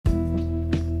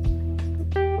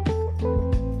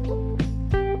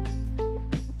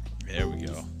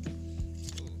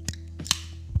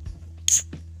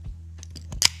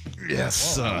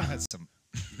Yes. Whoa, I had some.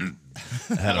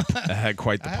 I had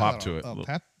quite the I had pop a to little,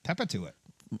 it. pepper to it.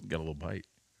 Got a little bite.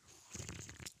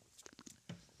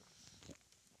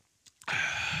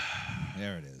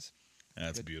 There it is.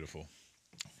 That's beautiful.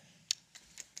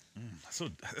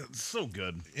 It's so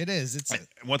good. It is.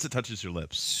 Once it touches your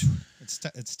lips, It's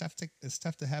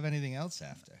tough to have anything else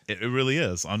after. it really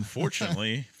is.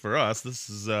 Unfortunately for us, this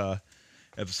is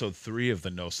episode 3 of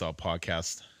the No Sell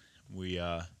podcast.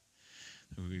 We're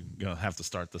gonna have to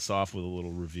start this off with a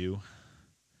little review.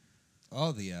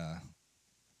 Oh, the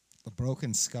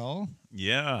Broken Skull.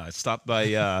 Yeah, I stopped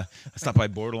by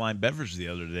Borderline Beverage the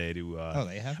other day to.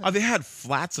 They have it? Oh, they had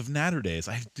flats of Natter Days.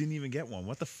 I didn't even get one.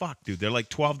 What the fuck, dude? They're like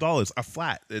 $12 a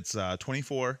flat. It's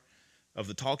 24 of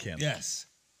the tall can. Yes.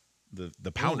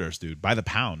 The pounders, dude, by the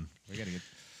pound. We gotta get.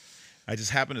 I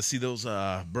just happened to see those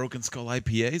Broken Skull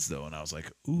IPAs though, and I was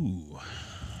like, ooh,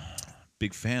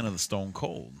 big fan of the Stone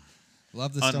Cold.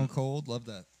 Love the Stone Cold. Love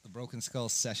the Broken Skull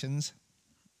Sessions.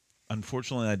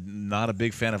 Unfortunately, I'm not a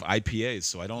big fan of IPAs,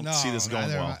 so I don't see this going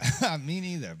well. Me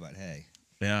neither, but hey.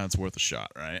 Yeah, it's worth a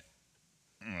shot, right?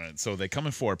 All right, so they come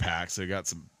in 4-packs. We got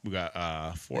 4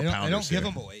 pounders. They don't here. give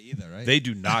them away either, right? They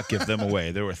do not give them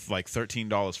away. They're worth like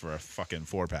 $13 for a fucking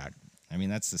 4-pack. I mean,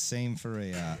 that's the same for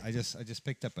a. I just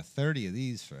picked up a 30 of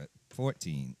these for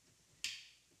 $14.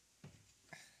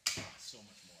 So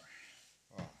much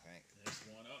more. Oh, thank. There's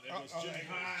one. Oh, there goes Jimmy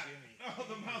Hot. Oh,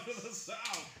 the mouth of the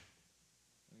South.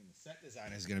 I mean, the set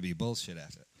designer is going to be bullshit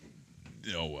after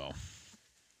it. Oh well.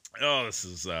 Oh, this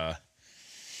is. I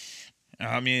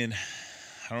mean,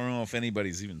 I don't know if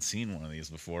anybody's even seen one of these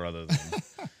before, other than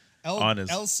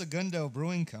El Segundo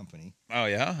Brewing Company. Oh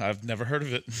yeah, I've never heard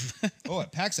of it. Oh,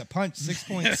 it packs a punch,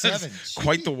 6.7.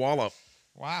 Quite the wallop.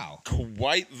 Wow.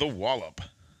 Quite the wallop.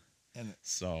 And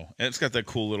it's got that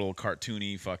cool little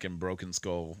cartoony fucking Broken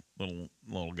Skull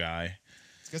little guy.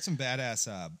 It's got some badass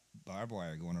barbed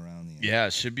wire going around the end. Yeah,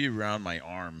 it should be around my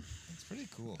arm. It's pretty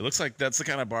cool. It looks like that's the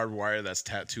kind of barbed wire that's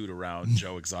tattooed around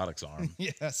Joe Exotic's arm.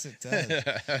 Yes, it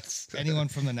does. Anyone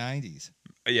from the 90s.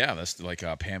 Yeah, that's like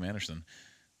Pam Anderson.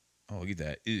 Oh, look at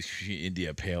that.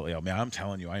 India Pale Ale. Man, I'm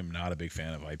telling you, I am not a big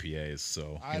fan of IPAs,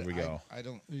 so here we go. I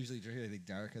don't usually drink anything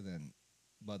darker than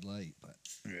Bud Light, but...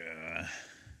 Yeah.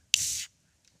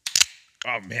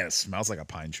 Oh, man, it smells like a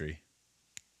pine tree.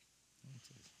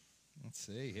 Let's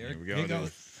see. Here we go. Here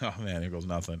goes. Oh, man, here goes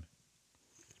nothing.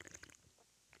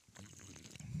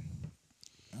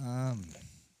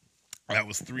 That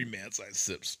was 3 man-sized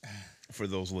sips for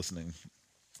those listening.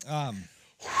 I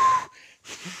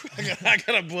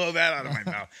gotta blow that out of my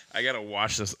mouth. I gotta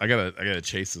wash this. I gotta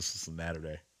chase this with some Natter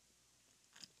Day.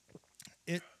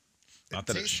 Not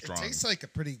that it's strong. It tastes like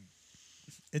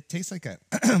It tastes like a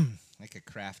like a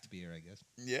craft beer, I guess.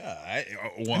 Yeah, I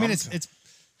mean, it's.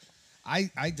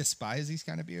 I despise these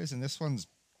kind of beers, and this one's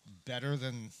better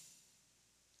than.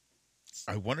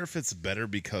 I wonder if it's better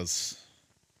because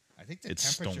I think the it's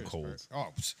Stone Cold.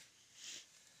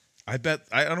 I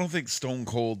don't think Stone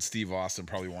Cold Steve Austin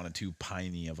probably wanted too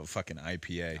piney of a fucking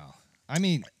IPA. No. I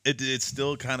mean, it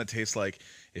still kind of tastes like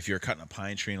if you're cutting a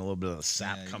pine tree and a little bit of the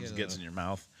sap gets in your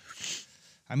mouth.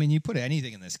 I mean, you put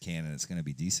anything in this can and it's going to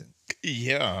be decent.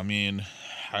 Yeah, I mean,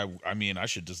 I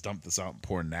should just dump this out and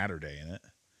pour Natter Day in it.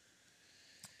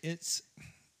 It's,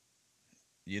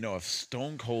 if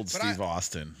Stone Cold Steve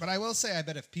Austin. But I will say, I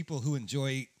bet if people who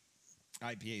enjoy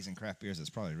IPAs and craft beers, it's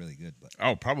probably really good.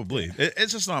 But probably.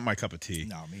 It's just not my cup of tea.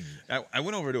 No, me neither. I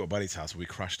went over to a buddy's house. We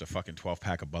crushed a fucking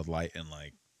 12-pack of Bud Light in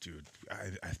dude,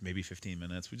 maybe 15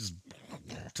 minutes. We just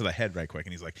to the head right quick,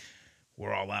 and he's like,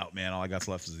 "We're all out, man. All I got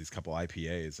left is these couple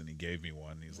IPAs." And he gave me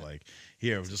one. He's like,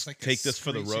 "Here, we'll just take this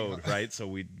for the road, right?" So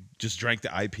we just drank the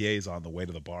IPAs on the way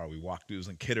to the bar. We walked. It was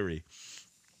in Kittery,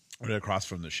 right across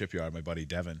from the shipyard. My buddy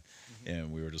Devin,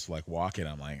 and we were just walking.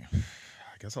 I'm like,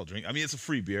 I guess I'll drink. I mean, it's a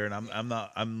free beer, and I'm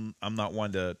not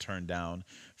one to turn down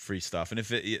free stuff. And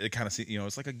if it kind of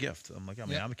it's like a gift. I'm like,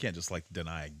 I can't just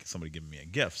deny somebody giving me a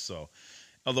gift. So,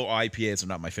 although IPAs are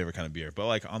not my favorite kind of beer,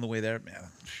 but on the way there, man,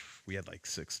 we had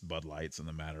 6 Bud Lights in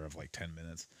the matter of 10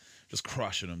 minutes, just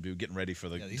crushing them, dude, getting ready for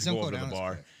to go over to the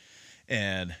bar.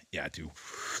 And yeah, dude,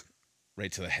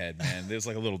 right to the head, man. There's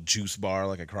a little juice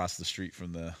bar across the street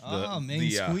from the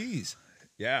main squeeze.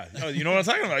 Yeah. Oh, you know what I'm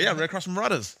talking about? Yeah, right across from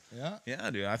Rudda's. Yeah. Yeah,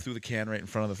 dude. I threw the can right in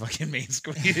front of the fucking main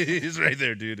squeeze right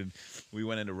there, dude. And we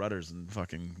went into Rudda's and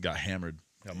fucking got hammered.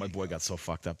 Yeah, my boy got so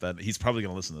fucked up that he's probably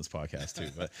going to listen to this podcast too,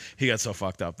 but he got so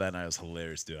fucked up that night. It was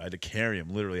hilarious, dude. I had to carry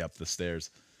him literally up the stairs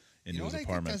into his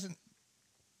apartment. I think doesn't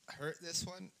hurt this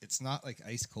one? It's not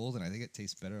ice cold, and I think it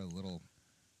tastes better a little.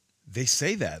 They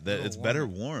say that it's warm. better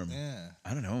warm. Yeah.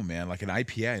 I don't know, man. An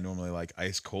IPA, I normally like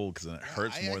ice cold because then it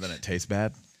hurts more than it tastes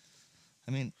bad.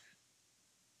 mean,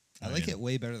 I like it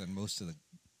way better than most of the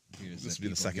beers. This that will be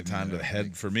the people second give me time that to the I head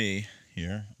like. for me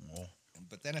here. Well,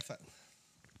 But then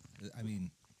I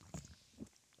mean,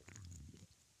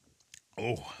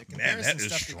 oh the man, that comparison is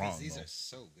stuff strong. because these though. are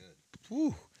so good.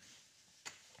 Whew.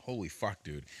 Holy fuck,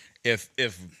 dude! If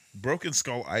Broken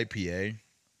Skull IPA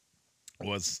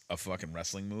was a fucking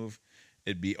wrestling move,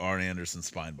 it'd be Arn Anderson's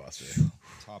Spinebuster.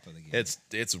 Top of the game.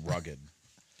 It's rugged.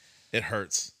 It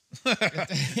hurts.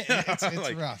 it's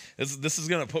Like, rough. This is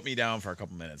gonna put me down for a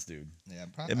couple minutes, dude. Yeah,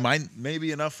 probably. It might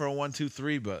maybe enough for a 1, 2,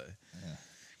 3, but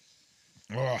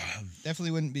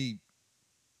Definitely wouldn't be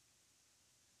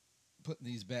putting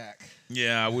these back.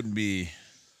 yeah, I wouldn't be.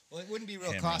 Well, it wouldn't be real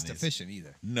Hammering cost these. efficient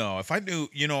either. No, if I knew,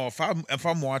 if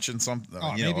I'm watching some,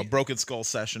 maybe. a Broken Skull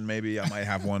session, maybe I might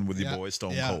have one with your Yeah, boy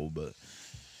Stone yeah. Cold, but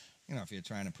If you're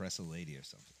trying to press a lady or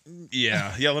something.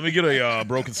 yeah. Let me get a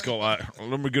Broken Skull.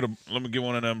 Let me get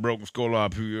one of them Broken Skull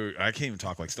up. I can't even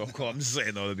talk like Stone Cold. I'm just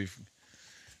saying though, that'd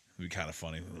be kind of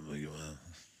funny.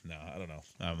 No, I don't know.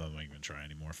 I'm not even try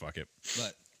anymore. Fuck it.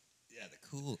 But yeah,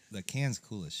 the can's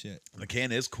cool as shit. The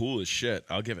can is cool as shit.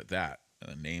 I'll give it that.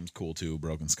 The name's cool too.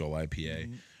 Broken Skull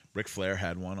IPA. Ric Flair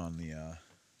had one on the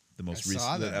most I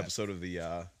saw recent that. episode of the.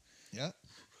 Yeah. I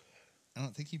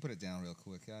don't think he put it down real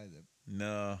quick either.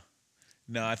 No,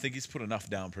 I think he's put enough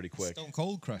down pretty quick. Stone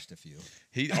Cold crushed a few.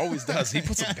 He always does. He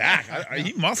puts them back.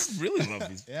 He must really love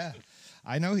these. Yeah.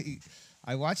 I know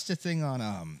I watched a thing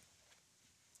on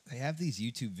they have these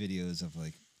YouTube videos of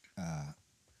like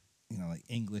like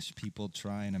English people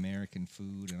trying American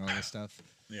food and all this stuff.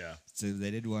 Yeah. So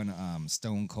they did one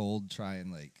Stone Cold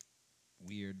trying like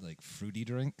weird like fruity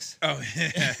drinks. Oh,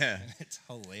 yeah. It's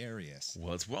hilarious.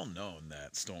 Well, it's well known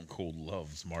that Stone Cold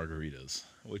loves margaritas,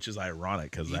 which is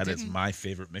ironic because He that is didn't- my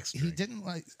favorite mixed drink. He didn't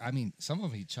like. I mean, some of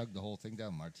them he chugged the whole thing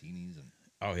down martinis, and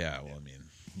Oh, yeah. Well, I mean,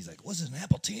 he's like, "What's an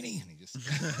appletini?" And he just.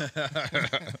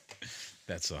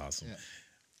 that's awesome. Yeah.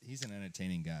 He's an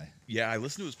entertaining guy. Yeah, I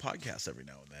listen to his podcast every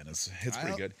now and then. It's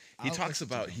pretty I'll- good. He I'll talks listen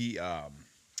to about him.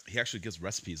 he actually gives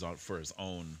recipes for his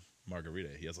own margarita.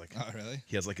 He has Oh, really?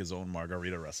 he has like his own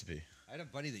margarita recipe. I had a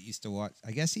buddy that used to watch.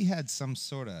 I guess he had some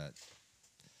sort of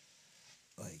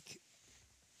like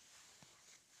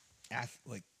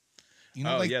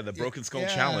Oh, like yeah, the Broken Skull yeah,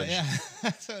 Challenge. Yeah.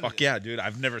 That's what Fuck it is. yeah, dude!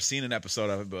 I've never seen an episode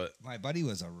of it, but My buddy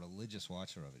was a religious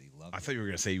watcher of it. He loved I it. thought you were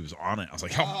gonna say he was on it. I was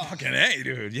like, oh, fucking hey,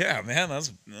 dude! Yeah, man, that's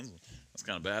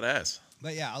kind of badass.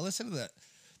 But yeah, I'll listen to that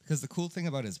because the cool thing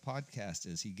about his podcast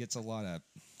is he gets a lot of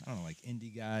I don't know, like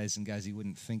indie guys and guys he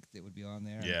wouldn't think that would be on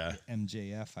there. Yeah.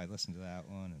 MJF. I listened to that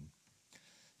one,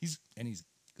 and he's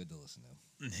good to listen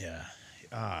to.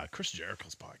 Yeah, Chris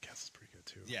Jericho's podcast is pretty good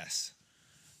too. Yes.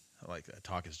 I like that.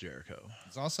 Talk is Jericho.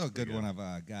 It's also a good good. one of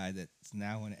a guy that's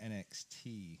now in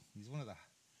NXT. He's one of the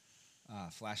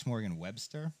Flash Morgan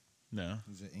Webster. No,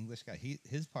 He's an English guy.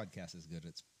 His podcast is good.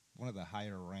 It's one of the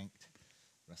higher ranked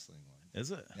wrestling ones.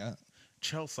 is it? Yeah,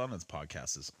 Chael Sonnen's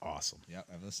podcast is awesome. yeah.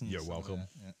 I've listened. You're to some of welcome.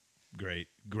 that,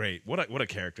 Great. What a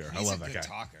character. yeah. I He's love a that good guy.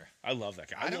 talker. I love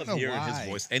that guy. I I don't love know hearing his why.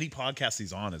 voice. Any podcast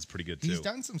he's on is pretty good too. He's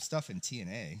done some stuff in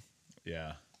TNA.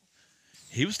 Yeah.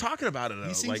 He was talking about it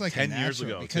He seems like like 10 a years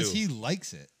natural ago because too. he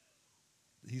likes it.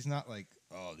 He's not like,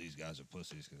 oh, these guys are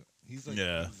pussies. He's like,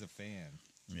 Yeah. he's a fan.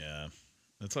 Yeah.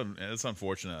 It's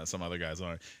unfortunate that some other guys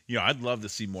aren't. I'd love to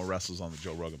see more wrestlers on the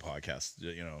Joe Rogan podcast.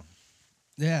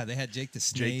 Yeah, they had Jake the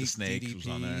Snake. Jake the Snake DDP. was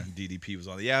on there. DDP was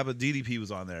on there. Yeah, but DDP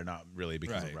was on there not really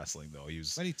because Right. of wrestling though. He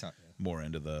was But he talked. more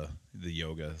into the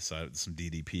yoga side, some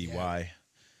DDP. Yeah. Why?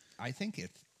 I think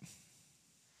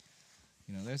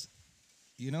there's,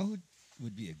 who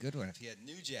would be a good one if he had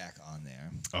New Jack on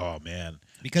there. Oh man,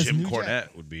 Because Jim New Cornette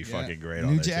Jack- would be Yeah, fucking great New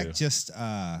on there Jack too. just,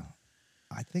 I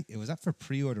think it was up for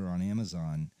pre-order on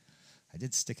Amazon. I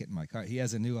did stick it in my car. He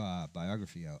has a new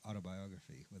autobiography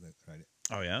with it. Right?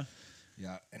 Oh yeah,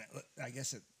 Yeah, and I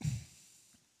guess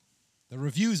the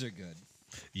reviews are good.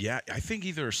 yeah. I think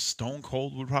either Stone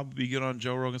Cold would probably be good on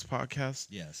Joe Rogan's podcast.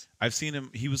 Yes. I've seen him.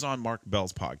 He was on Mark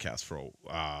Bell's podcast for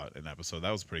an episode.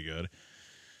 That was pretty good.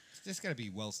 It's just got to be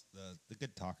the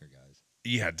good talker guys.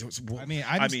 Yeah, I mean,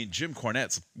 I mean, Jim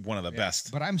Cornette's one of the Yeah,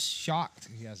 best. But I'm shocked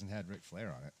he hasn't had Ric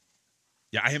Flair on it.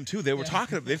 Yeah, I am too. They were Yeah.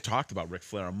 talking. They've talked about Ric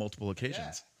Flair on multiple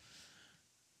occasions.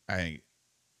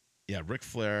 Ric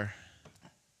Flair.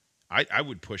 I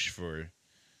would push for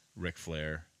Ric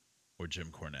Flair or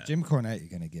Jim Cornette. Jim Cornette, you're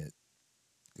going to get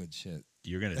good shit.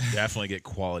 You're gonna definitely get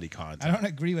quality I content. don't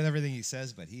agree with everything he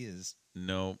says, but he is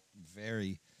No.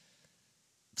 very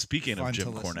Speaking fun of Jim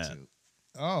to listen Cornette, to.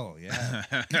 Oh,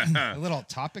 yeah. A little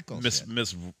topical shit.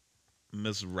 Miss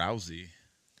Rousey.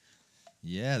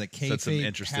 Yeah, the Said some kayfabe,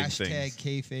 interesting hashtag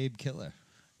things. kayfabe killer.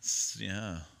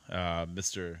 Yeah,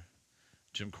 Mr.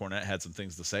 Jim Cornette had some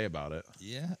things to say about it.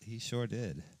 Yeah, he sure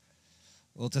did.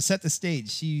 Well, to set the stage,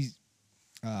 she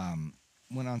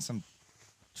went on some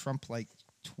Trump-like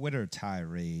Twitter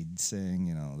tirade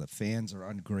saying, the fans are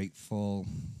ungrateful.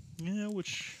 Yeah,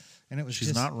 which And it was she's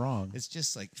just, not wrong. It's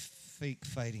just like fake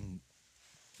fighting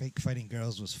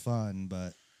girls was fun,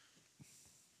 but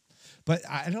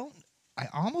I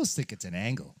almost think it's an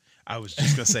angle. I was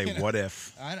just gonna say, what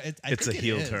if I it's a think it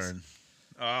heel is. turn?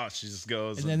 Oh, she just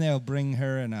goes. And then they'll bring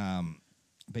her and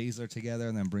Baszler together,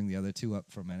 and then bring the other two up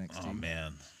from NXT. oh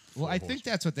man. Well, I Four think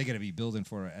that's what they're going to be building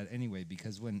for anyway,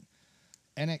 because when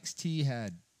NXT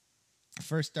had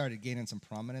first started gaining some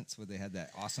prominence, where they had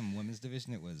that awesome women's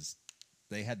division,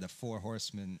 they had the Four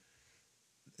Horsemen.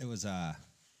 It was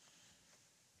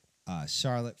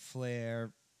Charlotte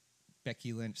Flair,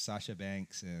 Becky Lynch, Sasha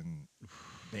Banks, and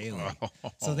Bayley.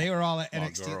 So they were all at Oh,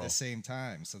 NXT at girl. the same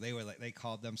time. So they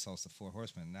called themselves the Four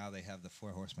Horsemen. Now they have the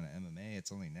Four Horsemen at MMA.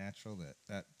 It's only natural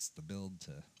that's the build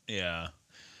to. Yeah.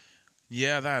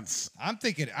 Yeah, that's I'm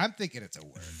thinking it's a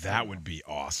word. that would be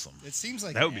awesome. It seems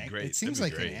like That would be an great. It seems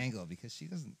That'd like be an great. angle because she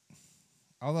doesn't.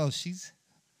 Although She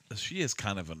is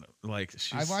kind of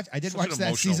she's I did such watch an that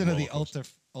emotional season of the roller coaster.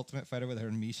 Ultimate Fighter with her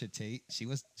and Misha Tate. She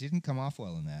didn't come off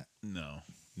well in that.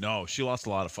 No, she lost a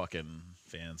lot of fucking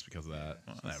fans because of that.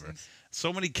 Yeah, she Whatever. seems-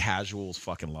 So many casuals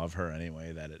fucking love her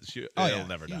anyway that it'll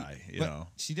never huge. die. You But know.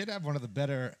 she did have one of the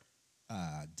better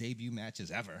debut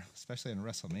matches ever, especially in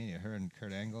WrestleMania. Her and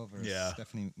Kurt Angle versus Yeah.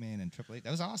 Stephanie McMahon and Triple H.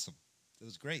 That was awesome. It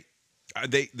was great.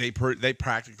 They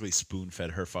practically spoon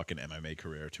fed her fucking MMA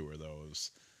career to her though. It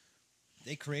was,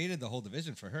 They created the whole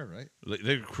division for her, right?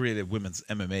 they created women's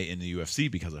MMA in the UFC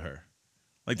because of her.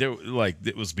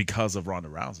 It was because of Ronda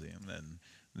Rousey, and then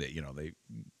they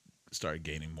started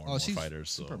gaining more and more she's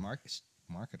fighters. So super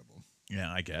marketable.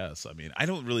 yeah, I guess. I mean, I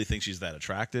don't really think she's that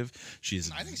attractive.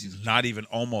 I think she's not even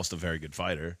almost a very good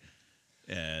fighter.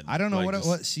 And I don't know like,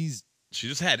 what she's. she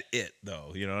just had it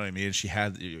though. You know what I mean? She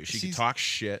could She's- talk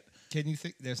shit. Can you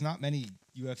think? There's not many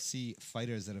UFC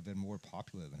fighters that have been more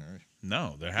popular than her.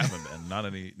 No, there haven't been. Not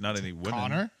any women.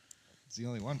 Connor, it's the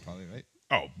only one probably, right?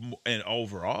 Oh, and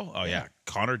overall, yeah,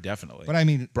 Connor definitely. But I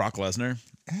mean, Brock Lesnar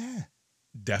eh,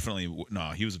 definitely. No,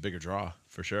 he was a bigger draw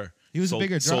for sure. He was a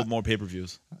bigger draw. Sold more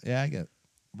pay-per-views. yeah, I get.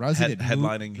 Rousey did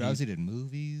headlining, Rousey did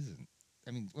movies, and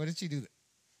I mean, what did she do?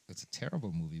 It's a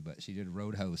terrible movie, but she did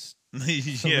Roadhouse.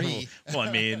 Yeah. Three. Well,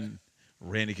 I mean,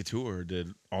 Randy Couture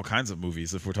did all kinds of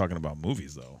movies. If we're talking about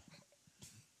movies, though.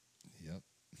 Yep.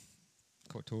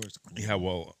 Couture's cool. Yeah.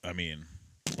 Well, I mean,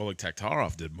 Oleg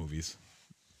Taktarov did movies.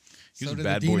 He was So a did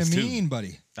Bad Adina Boys too. Mean,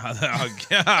 buddy.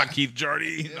 Yeah, Keith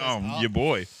Jardy. Yes. Oh, your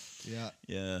boy. Yeah.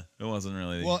 Yeah, it wasn't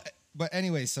really. Well, but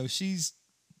anyway, so she's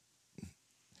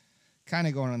kind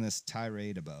of going on this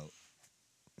tirade about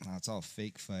how it's all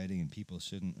fake fighting and people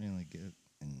shouldn't really get,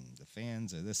 and the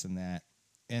fans are this and that.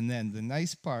 And then the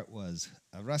nice part was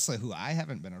a wrestler who I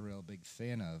haven't been a real big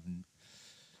fan of,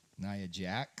 Nia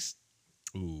Jax,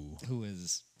 ooh, who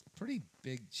is a pretty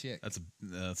big chick.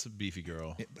 that's a beefy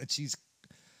girl. But she's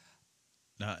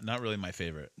Not really my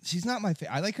favorite. not my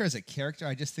favorite. I like her as a character.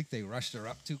 I just think they rushed her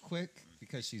up too quick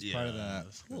because she's part of the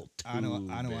it's a little too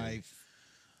Anoa'i big.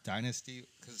 dynasty,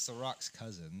 because it's The Rock's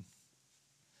cousin.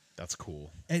 That's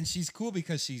cool. And she's cool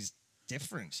because she's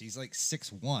different. She's like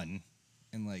 6'1"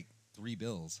 and like 3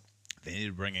 bills. They need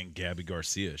to bring in Gabby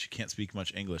Garcia. She can't speak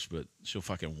much English, but she'll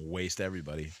fucking waste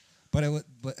everybody. But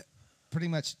pretty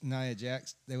much Nia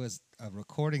Jax, there was a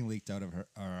recording leaked out of her,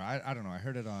 or I don't know. I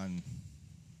heard it on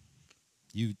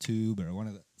YouTube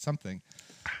or something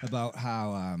about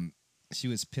how she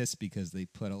was pissed because they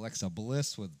put Alexa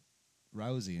Bliss with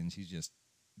Rousey, and she's just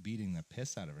beating the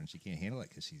piss out of her, and she can't handle it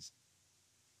because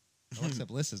Alexa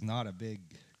Bliss is not a big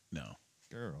No.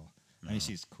 girl. I No. mean,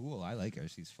 she's cool. I like her.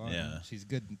 She's fun. Yeah. She's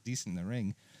good, decent in the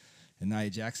ring. And Nia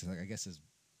Jax, I guess, is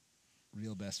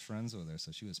real best friends with her,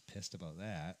 so she was pissed about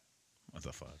that. What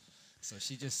the fuck? So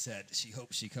she just said she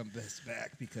hopes she comes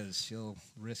back because she'll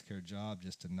risk her job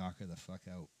just to knock her the fuck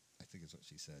out. I think is what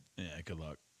she said. Yeah, good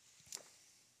luck.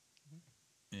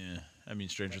 Yeah, I mean,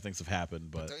 stranger things have happened,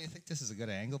 but Don't you think this is a good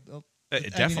angle, Bill?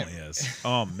 it definitely is.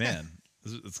 Oh man,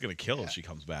 it's gonna kill if she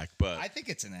comes back. But I think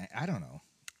it's I don't know.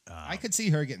 I could see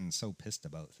her getting so pissed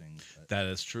about things. But that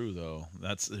is true though.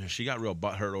 She got real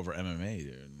butthurt over MMA,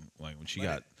 dude. Like when she But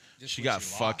got just when she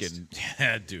fucking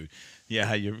yeah, dude.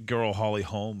 Yeah, your girl Holly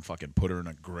Holm fucking put her in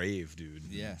a grave, dude.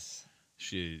 yes.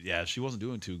 She wasn't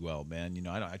doing too well, man. You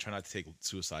know, I try not to take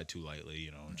suicide too lightly,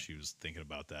 you know, and she was thinking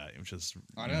about that. It was just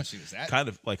I don't know. She was that. kind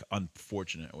of like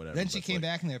unfortunate or whatever. Then she but came like,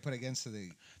 back and they were put against the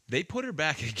They put her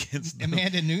back against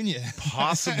Amanda Nunez.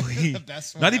 possibly the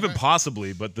best one not ever. even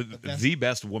possibly, but the best-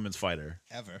 best women's fighter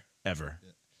ever. ever.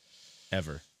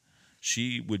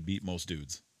 She would beat most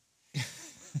dudes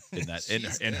in that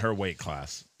She's in good. her weight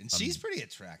class. And she's pretty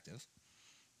attractive.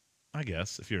 I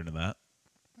guess if you're into that.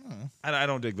 I don't know. I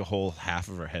don't dig the whole half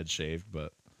of her head shaved,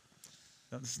 but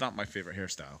that's not my favorite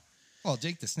hairstyle. Well,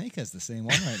 Jake the Snake has the same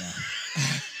one right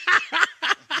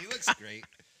now. He looks great.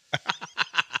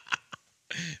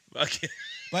 Okay.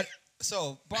 But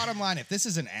so, bottom line, if this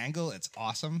is an angle, it's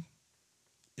awesome.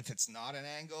 If it's not an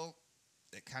angle,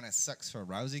 it kind of sucks for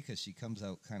Rousey because she comes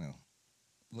out kind of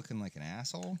looking like an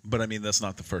asshole. But I mean, that's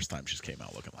not the first time she's came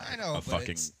out looking like I know, a but fucking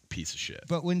it's- piece of shit.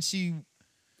 But when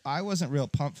I wasn't real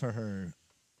pumped for her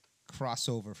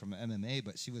crossover from MMA,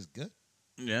 but she was good.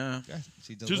 Yeah. Yeah,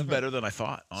 she She was delivered. better than I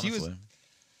thought, She honestly. was-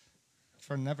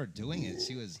 For never doing it,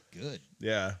 she was good.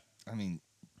 Yeah. I mean,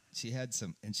 she had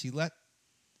some, and she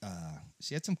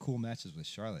had some cool matches with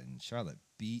Charlotte, and Charlotte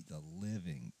beat the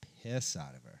living piss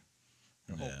out of her.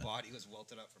 Her Yeah. whole body was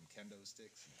welted up from kendo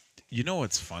sticks. You know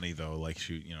what's funny though? Like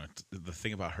the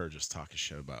thing about her just talking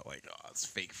shit about like, oh, it's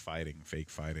fake fighting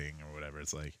or whatever.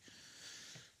 It's like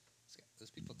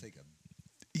Those people take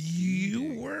a.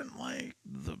 you weren't like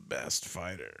the best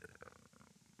fighter.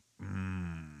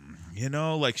 You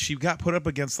know, like she got put up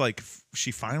against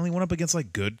she finally went up against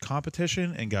like good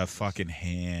competition and got fucking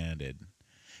handed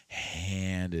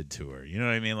to her. You know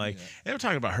what I mean? Like they were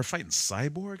talking about her fighting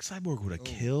Cyborg. Cyborg would have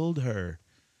killed her.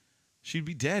 She'd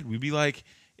be dead. We'd be like,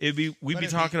 we'd be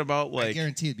talking about I like,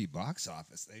 guarantee it'd be box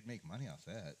office. They'd make money off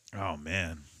that. oh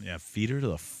man, yeah, feed her to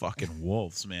the fucking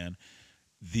wolves, man.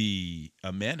 The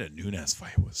Amanda Nunes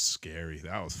fight was scary.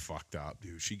 That was fucked up,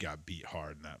 dude. She got beat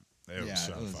hard in that. It was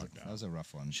so fucked that up. was a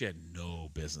rough one. She had no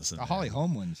business in The there. Holly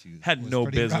Holm one, she Had was no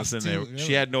pretty business in rough, there. too, She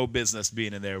really. had no business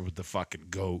being in there with the fucking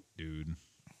goat, dude.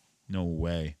 No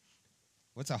way.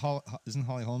 Isn't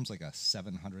Holly Holmes like a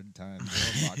 700-time world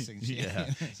boxing Yeah, champion?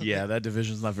 or something? yeah. That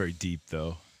division's not very deep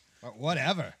though. But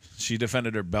whatever. She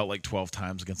defended her belt like 12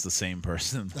 times against the same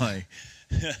person. Like,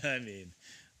 I mean,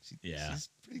 yeah. She's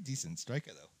a pretty decent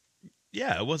striker though.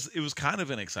 Yeah, it was kind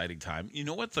of an exciting time. You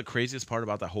know what's the craziest part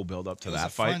about that whole build up to It was that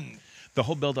a fight? fun- The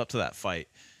whole build up to that fight.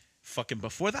 Fucking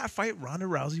before that fight, Ronda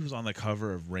Rousey was on the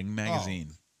cover of Ring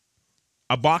magazine.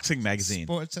 A boxing magazine.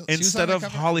 Sports- she was Instead on the of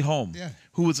cover? Holly Holm, Yeah.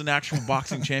 who was an actual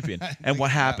boxing champion. I didn't And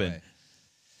what think of it that happened? way.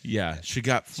 Yeah, she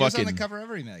got She was on fucking the cover of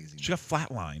every magazine. she got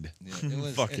flatlined. Yeah, it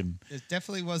was fucking It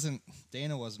definitely wasn't.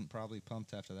 Dana wasn't probably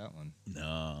pumped after that one.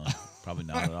 no, probably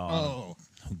not at all.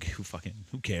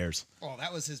 Who cares? Oh,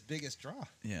 that was his biggest draw.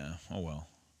 Yeah. Oh well.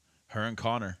 Her and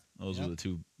Connor, those Yep. were the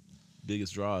two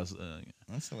biggest draws.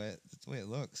 That's the way it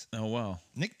looks. Oh well.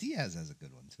 Nick Diaz has a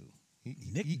good one too.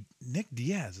 Nick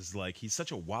Diaz is like he's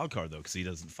such a wild card though because he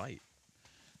doesn't fight.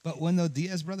 But when the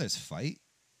Diaz brothers fight,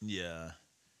 Yeah.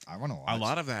 I want to watch. A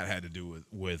lot of that had to do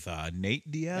with Nate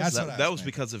Diaz. That's That, what I that was was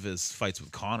because of his fights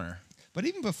with Connor. But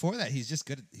even before that, he's just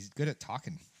good. He's good at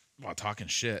talking. Well, talking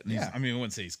shit. And Yeah. I mean, I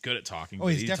wouldn't say he's good at talking, Oh, but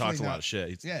he's he definitely talks a lot not- of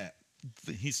shit. Yeah,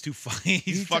 He's too funny.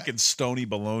 He's He fucking stony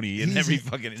baloney in he's- every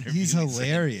fucking interview. he's in.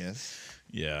 hilarious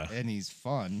Yeah. and he's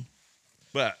fun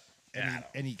But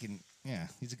and he can. Yeah,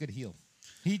 he's a good heel.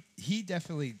 He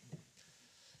definitely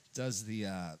does the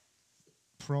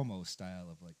promo style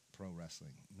of like pro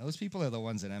wrestling. Those people are the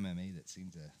ones in MMA that seem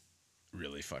to.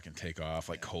 really fucking take off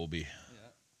like Colby.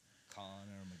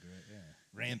 Conor McGregor, yeah.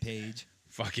 Rampage.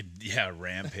 Fucking yeah,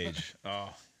 Rampage. Oh,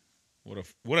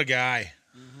 what a guy.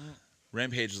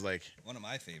 Rampage is like One of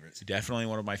my favorites. definitely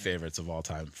one of my favorites of all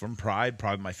time. From Pride,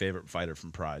 probably my favorite fighter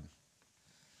from Pride.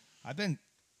 I've been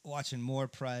watching more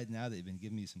Pride now. They've been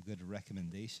giving me some good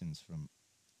recommendations from.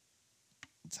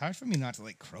 It's hard for me not to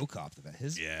like Crow Cop. But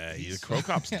Yeah, Crow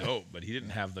Cop's dope, but he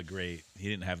didn't have the great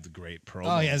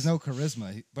promo. Oh, he has no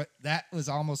charisma. But that was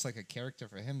almost like a character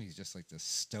for him. He's just like this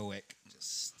stoic,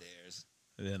 just stares.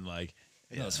 And then like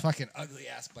Those fucking ugly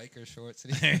ass biker shorts.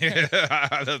 And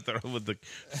with the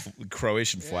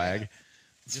Croatian flag.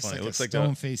 It's just funny. like It looks a like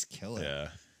stone faced killer.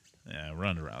 yeah.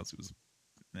 Ronda Rousey was.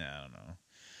 Yeah, I don't know.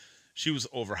 She was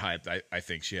overhyped. I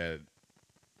think she had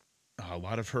a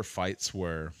lot of her fights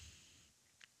were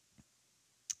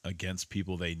against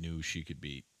people they knew she could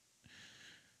beat.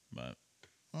 But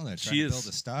Well, they're trying She to is- build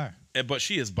a star. but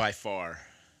she is by far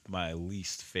my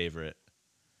least favorite.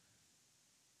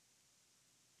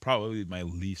 Probably my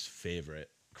least favorite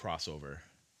crossover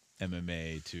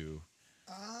MMA to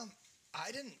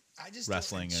I just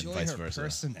Wrestling don't and enjoy vice her versa.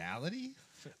 personality.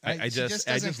 I she just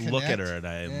doesn't look at connect. her and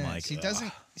I'm Yeah, like, she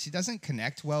ugh. doesn't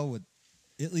connect well with,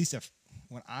 at least if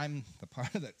when I'm the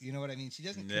part of the, you know what I mean. She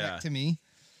doesn't Yeah. connect to me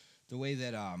the way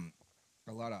that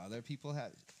a lot of other people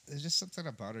have. There's just something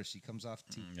about her. She comes off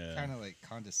Yeah. kind of like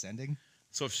condescending,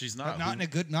 So if she's but not, not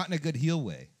in a good heel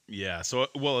way. yeah. So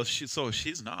well, if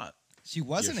she's not. She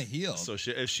wasn't a heel. So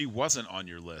if she wasn't on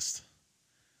your list,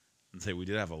 and say we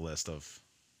did have a list of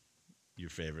your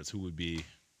favorites, who would be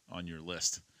on your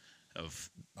list of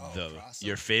crossover.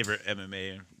 your favorite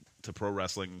MMA to pro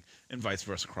wrestling and vice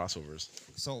versa crossovers?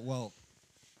 So, well,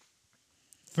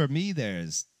 for me,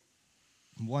 there's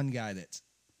one guy that's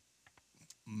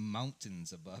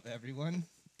mountains above everyone.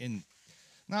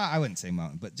 I wouldn't say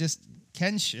mountain, but just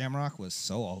Ken Shamrock was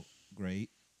so great.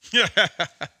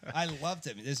 I loved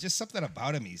him. There's just something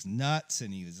about him. He's nuts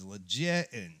and he was legit,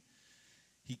 and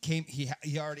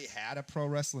he already had a pro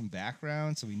wrestling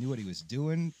background, so he knew what he was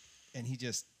doing, and he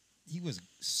was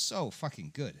so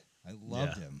fucking good. I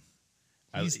loved him.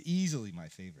 He's easily my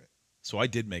favorite. So I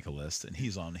did make a list, and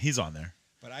he's on there.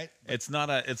 But It's not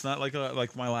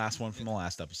like my last one from the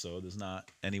last episode. There's not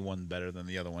anyone better than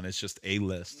the other one. It's just a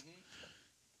list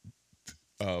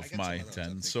of my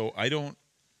 10. So I don't.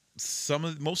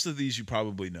 Most of these you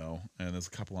probably know, and there's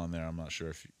a couple on there I'm not sure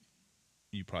if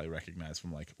you probably recognize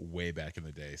from like way back in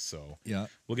the day. So yeah.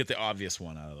 we'll get the obvious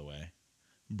one out of the way.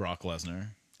 Brock Lesnar,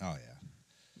 Oh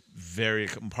yeah.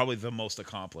 probably the most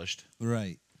accomplished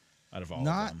Right. out of all of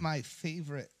Not them. my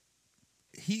favorite.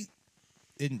 He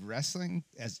in wrestling,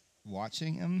 as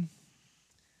watching him,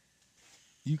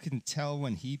 you can tell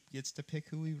when he gets to pick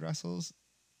who he wrestles,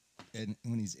 and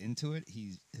when he's into it,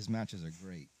 his matches are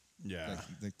great. Yeah.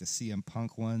 Like the CM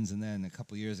Punk ones, and then a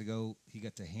couple years ago, he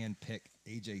got to hand pick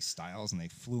AJ Styles, and they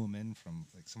flew him in from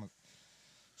like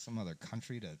some other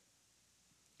country to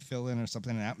fill in or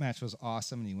something. And that match was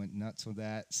awesome, and he went nuts with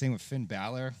that. Same with Finn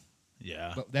Balor.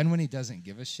 Yeah. But then when he doesn't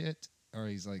give a shit, or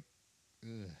he's like,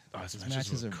 ugh, His his matches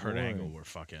matches with are Kurt boring. Angle were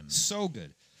fucking So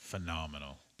good.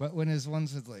 phenomenal. But when his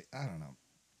ones with like, I don't know,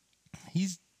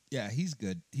 he's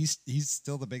good. He's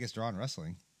still the biggest draw in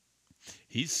wrestling.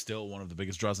 He's still one of the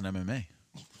biggest draws in MMA.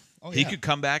 Oh, He yeah. could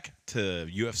come back to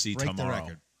UFC Break the tomorrow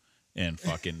record. and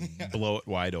fucking blow it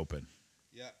wide open.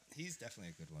 Yeah, he's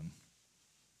definitely a good one.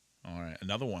 All right,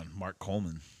 another one, Mark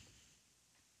Coleman.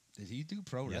 Did he do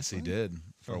pro wrestling? Yes, he did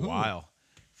for a who? while,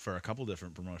 for a couple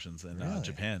different promotions in Really?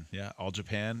 Japan. Yeah, All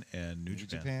Japan and New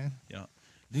Japan. Yeah,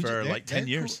 New for Ja- like 10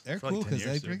 years. Cool. They're For like cool 10 because they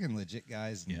years, dude. bring in legit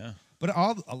guys. and- Yeah, But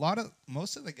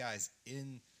most of the guys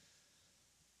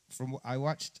from what I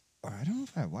watched, or I don't know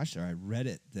if I watched it or I read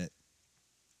it, that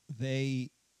they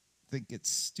think it's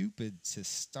stupid to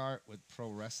start with pro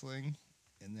wrestling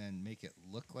and then make it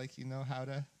look like you know how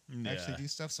to actually Yeah. do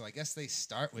stuff. So I guess they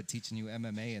start with teaching you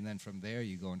MMA, and then from there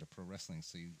you go into pro wrestling.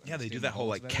 So you yeah, they do understand that the whole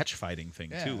holds like better. catch fighting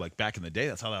thing Yeah. too. Like back in the day,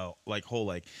 that's how that like whole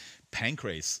like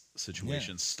pancrase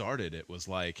situation started. It was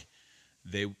like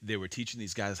they were teaching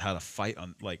these guys how to fight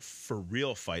on like for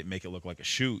real fight, make it look like a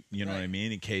shoot. You know what I Right.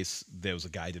 mean? In case there was a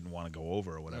guy didn't want to go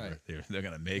over or whatever, Right. they're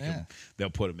gonna make Yeah. him.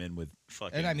 They'll put him in with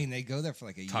fucking And I mean, they go there for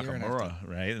like a year and have Takamura,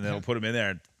 right? And they'll put him in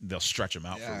there and they'll stretch him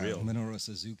out to, for real. Minoru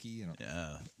Suzuki,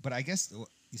 Yeah. But I guess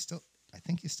I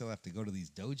think you still have to go to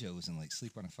these dojos and like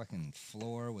sleep on a fucking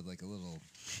floor with like a little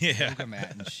Yeah. yoga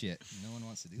mat and shit. No one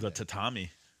wants to do The that.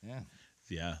 tatami. Yeah.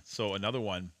 Yeah. So another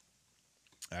one,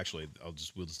 actually,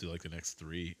 we'll just do like the next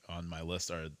three on my list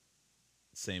are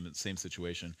same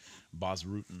situation. Bas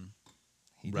Rutten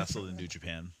He did wrestled pro- in New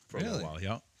Japan for a Really? little while.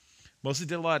 Yeah. Mostly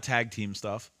did a lot of tag team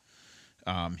stuff.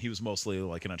 He was mostly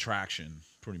like an attraction,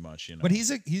 pretty much. You know. But he's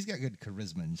got good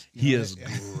charisma. and- you He know, is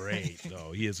great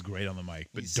though. He is great on the mic.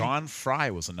 But He's- Don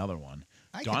Fry was another one.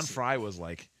 I Don could see- Fry was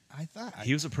like I thought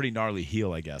he was a pretty gnarly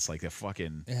heel, I guess. Like the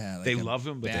fucking Yeah, like they a love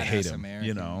him, but they badass hate him. American,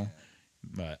 you know.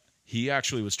 But he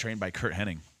actually was trained by Kurt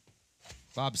Hennig.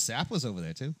 Bob Sapp was over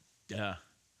there too. Yeah.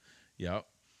 Yep.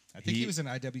 I think he was an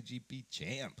IWGP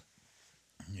champ.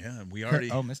 Yeah, and we already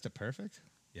Mr. Perfect.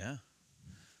 yeah.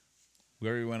 We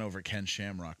already went over Ken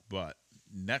Shamrock, but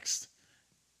next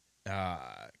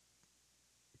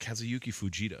Kazuyuki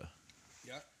Fujita.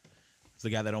 Yeah. It's the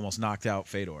guy that almost knocked out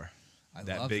Fedor. I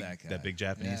love big that guy. that big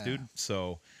Japanese Yeah. dude.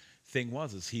 So thing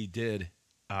was he did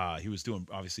he was doing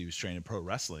obviously he was training pro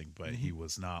wrestling, but he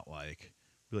was not like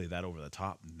really that over the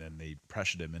top, and then they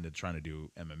pressured him into trying to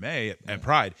do MMA at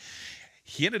Pride.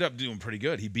 He ended up doing pretty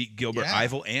good. He beat Gilbert Yeah.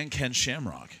 Eiffel and Ken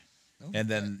Shamrock. Oh, And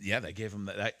then they gave him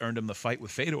that earned him the fight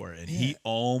with Fedor, and Yeah. he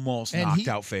almost And knocked he-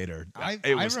 out Fedor. I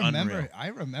It was remember unreal. I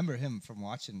remember him from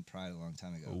watching Pride a long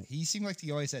time ago. Oh. He seemed like he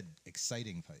always had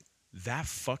exciting fights. That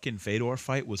fucking Fedor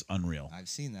fight was unreal. I've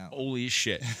seen that one. Holy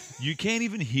shit! You can't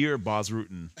even hear Bas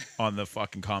Rutten on the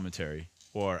fucking commentary,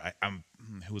 or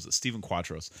who was it? Stephen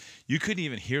Quattros. You couldn't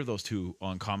even hear those two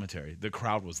on commentary. The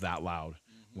crowd was that loud.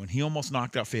 When he almost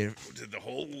knocked out Fedor, did the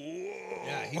whole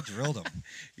Yeah, he drilled him.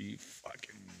 he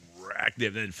fucking wrecked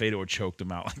him. Then Fedor choked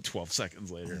him out like 12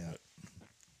 seconds later. Yeah.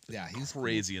 But Yeah, he's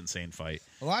crazy, insane fight.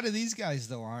 cool. A lot of these guys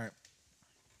though aren't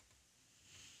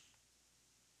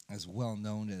as well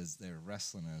known as their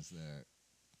wrestling as their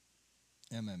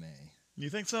MMA. You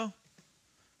think so?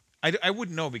 I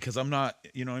wouldn't know because I'm not,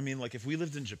 you know what I mean? Like if we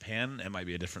lived in Japan, it might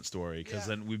be a different story because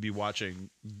then we'd be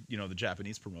watching, the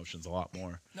Japanese promotions a lot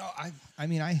more. No, I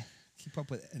mean I keep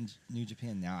up with New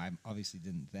Japan now. I obviously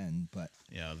didn't then, but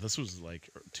Yeah, this was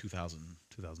like 2000,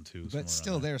 2002. but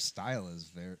still their style is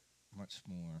very much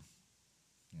more,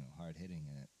 hard hitting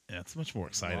in it. Yeah, it's much more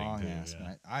exciting Long too. ass Yeah.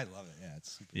 match. I love it. Yeah,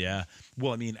 it's super. Yeah.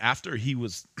 Well, I mean, after he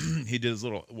was, he did his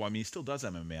little. Well, I mean, he still does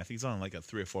MMA. I think he's on like a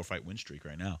 3 or 4 fight win streak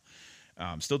right now.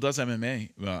 Still does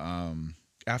MMA.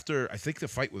 After I think the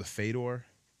fight with Fedor,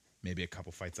 maybe a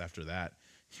couple fights after that,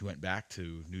 he went back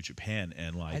to New Japan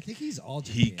and like I think he's all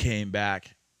Japan. he came back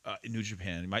in New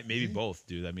Japan. Maybe both,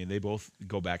 dude. I mean, they both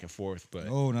go back and forth, but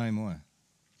Oh, not anymore.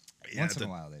 yeah, Once at in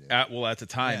the- a while they do. At the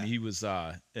time, Yeah. he was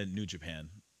in New Japan,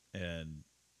 and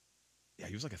yeah,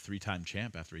 he was like a 3-time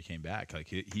champ after he came back. Like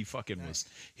he fucking Nice.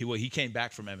 was he came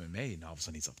back from MMA, and all of a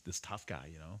sudden he's this tough guy,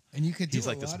 And you could do He's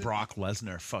like a this lot of- Brock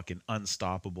Lesnar, fucking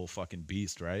unstoppable fucking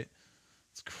beast, right?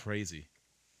 It's crazy.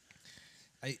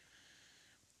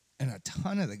 And a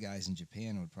ton of the guys in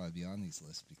Japan would probably be on these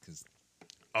lists because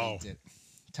Oh, they did.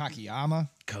 Takayama.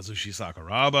 Kazushi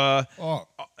Sakuraba. Oh,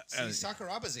 uh, see,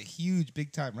 Sakuraba's a huge,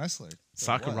 big time wrestler.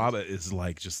 Sakuraba is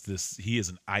like just this. He is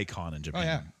an icon in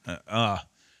Japan. I'll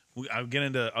get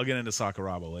into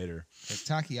Sakuraba later. But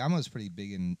Takayama was pretty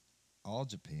big in all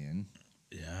Japan.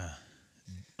 Yeah.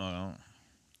 Oh,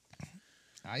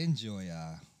 I enjoy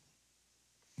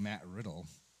Matt Riddle.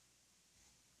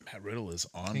 Matt Riddle is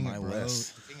on King my of Bros.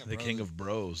 list. The King of The Bros. King of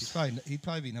Bros. He'd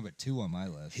probably be number 2 on my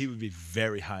list. He would be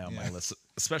very high on my Yeah. list,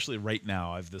 especially right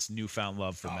now. I have this newfound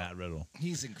love for Matt Riddle.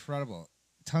 He's incredible.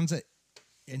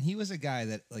 And he was a guy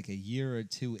that like a year or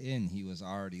 2 in, he was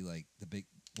already like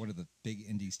one of the big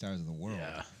indie stars of the world.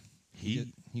 Yeah. He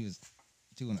was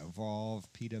doing Evolve,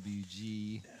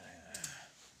 PWG.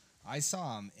 I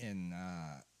saw him in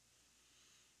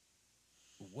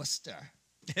Worcester.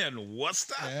 And what's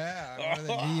that? Yeah, one of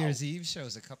the New Year's Eve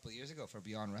shows a couple of years ago for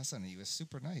Beyond Wrestling. He was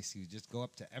super nice. He would just go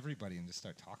up to everybody and just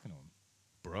start talking to them.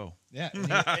 Bro. Yeah.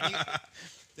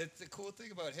 The cool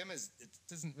thing about him is it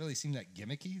doesn't really seem that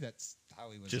gimmicky. That's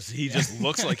how he was. He just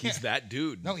looks like he's that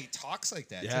dude. No, he talks like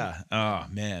that. Yeah. Too. Oh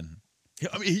man.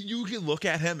 I mean, you can look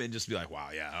at him and just be like, "Wow,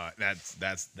 yeah,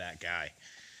 that's that guy."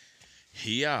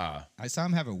 I saw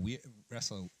him have a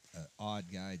wrestle odd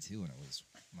guy too, and it was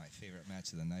my favorite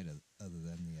match of the night, other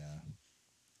than the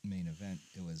main event.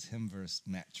 It was him versus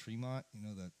Matt Tremont.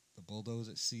 The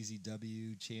Bulldozer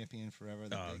CZW champion forever,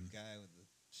 the big guy with the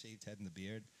shaved head and the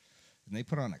beard. And they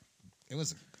put on it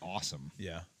was awesome.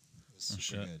 Yeah. It was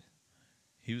super good.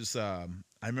 He was. I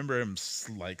remember him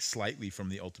slightly from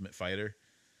the Ultimate Fighter.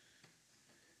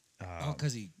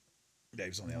 Because he Yeah, he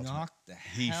was on the Ultimate. knocked the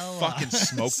He hell fucking out.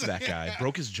 smoked that guy.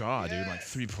 Broke his jaw, dude, in like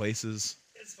 3 places.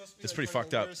 It's pretty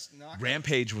fucked up.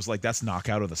 Rampage was like, that's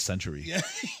knockout of the century. Yeah.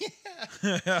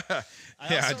 I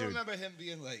Yeah, also dude. remember him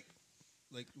being like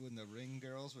when the ring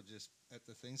girls were just at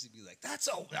the things, he'd be like, that's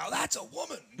a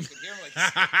woman. You could hear him like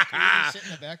screaming shit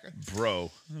in the background.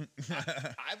 Bro.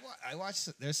 I watched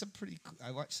some pretty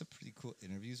cool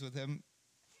interviews with him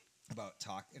about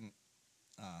talking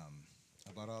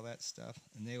about all that stuff,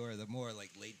 and they were the more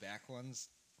like laid back ones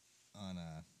on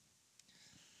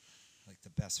like the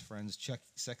best friends,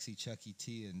 Sexy Chucky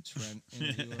T and Trent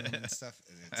interviewing him and stuff.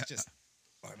 And it's just,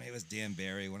 or maybe it was Dan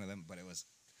Barry, one of them, but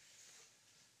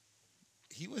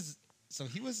he was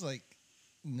like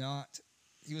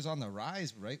he was on the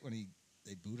rise right when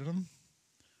they booted him.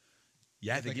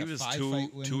 Yeah, I Like think a he was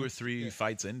 5-fight win. 2 or 3 Yeah.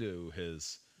 fights into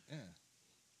his. Yeah.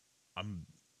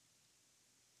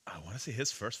 I want to say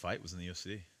his first fight was in the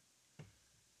UFC.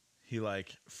 He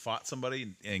like fought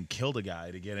somebody and killed a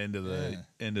guy to get into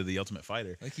the Ultimate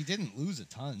Fighter. Like he didn't lose a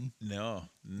ton. No,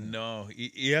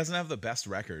 he doesn't have the best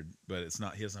record, but it's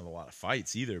not. He doesn't have a lot of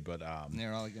fights either. But And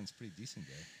they're all against pretty decent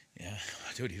guys. yeah,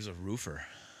 dude, he was a roofer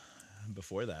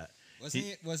before that. Wasn't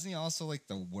he also like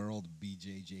the world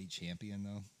BJJ champion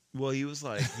though? Well, he was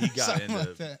like he got Something into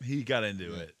like that.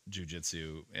 it,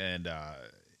 jujitsu, and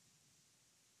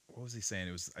what was he saying?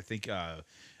 It was I think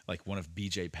like one of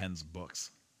BJ Penn's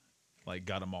books. like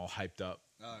got him all hyped up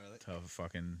Oh, really? to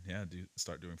fucking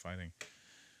start doing fighting.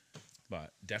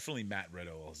 But definitely Matt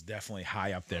Riddle is definitely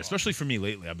high up there, especially for me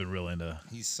lately. I've been real into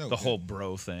He's so the good. whole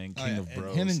bro thing, Oh, King yeah. of And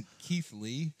Bros. him and Keith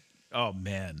Lee. Oh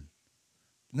man,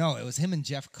 No, it was him and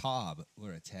Jeff Cobb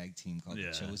were a tag team called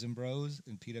Yeah. the Chosen Bros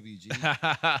in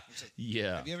PWG.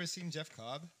 yeah, Have you ever seen Jeff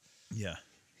Cobb? yeah.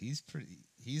 He's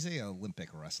a Olympic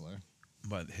wrestler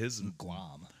But his in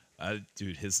Guam.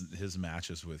 dude, his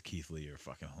matches with Keith Lee are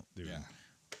fucking Yeah.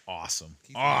 awesome,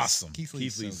 Keith awesome. Keith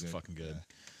Lee's so Lee's good. fucking good.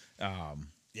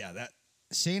 Yeah, that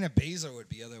Shayna Baszler would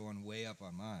be the other one way up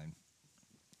on mine.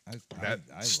 That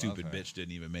I stupid love her. bitch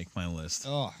didn't even make my list.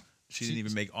 Oh, She didn't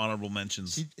even make honorable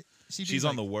mentions. she'd be She's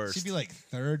on the worst. She'd be like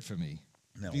third for me.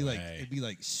 No It'd be like way. it'd be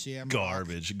like Shamrock.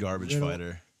 Garbage Riddle.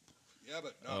 fighter. Yeah,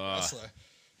 but not wrestler.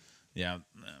 Yeah.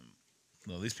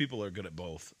 No, these people are good at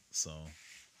both. So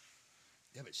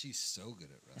Yeah, but she's so good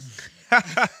at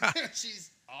wrestling.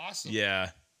 She's awesome.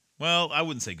 yeah. Well, I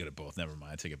wouldn't say good at both. Never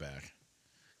mind. I take it back.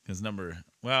 Because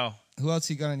Who else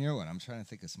you got on your one? I'm trying to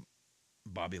think of some.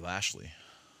 Bobby Lashley,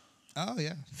 Oh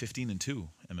yeah, 15-2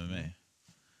 MMA,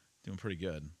 doing pretty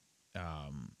good. I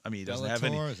mean, he doesn't have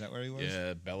any. Bellator, is that where he was?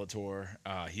 Yeah, Bellator.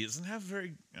 He doesn't have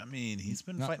very. I mean, he's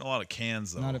been Not- fighting a lot of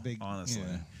cans though. not a big- honestly.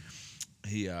 yeah.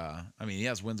 He. I mean, he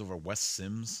has wins over Wes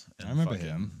Sims. And I remember fucking,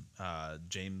 him.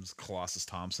 James Colossus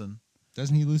Thompson.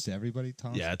 Doesn't he lose to everybody,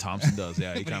 Tom? Yeah, Thompson does.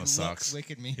 Yeah, he But kind of looks sucks.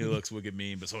 wicked mean. He looks wicked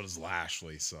mean, but so does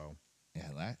Lashley. So Yeah,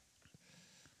 that.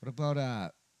 What about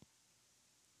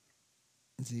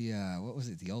what was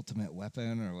it? The Ultimate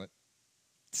Weapon or what?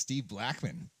 Steve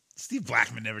Blackman. Steve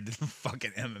Blackman never did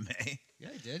fucking MMA. Yeah,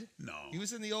 he did. No. He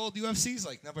was in the old UFC's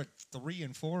like number 3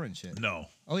 and 4 and shit. No.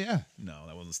 Oh yeah. No,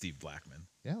 that wasn't Steve Blackman.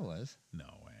 Yeah, it was. No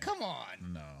way. Come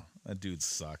on. No, that dude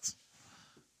sucks.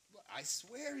 I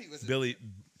swear he was.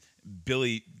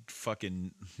 Billy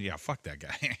fucking yeah, fuck that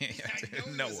guy.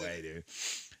 know he No was way, in dude.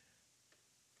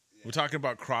 We're talking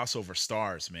about crossover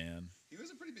stars, man. He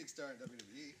was a pretty big star in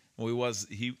WWE. Well,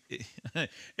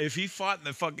 if he fought in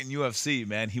the fucking UFC,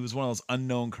 man, he was one of those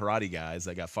unknown karate guys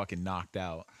that got fucking knocked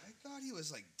out. I thought he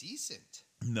was like decent.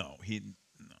 No.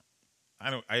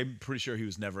 I'm pretty sure he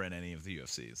was never in any of the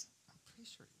UFCs. I'm pretty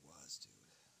sure he was,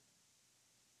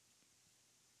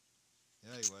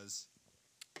 dude. Yeah, he was.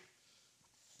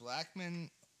 Blackman,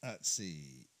 let's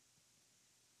see.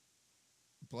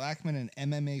 Blackman,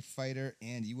 an MMA fighter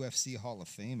and UFC Hall of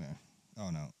Famer. Oh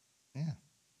no. Yeah.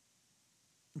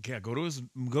 Yeah, go to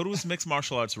his mixed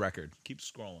martial arts record. Keep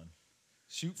scrolling.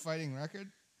 Shoot fighting record?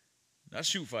 Not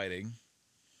shoot fighting.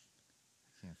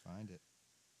 Can't find it.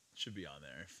 Should be on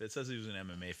there. If it says he was an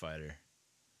MMA fighter,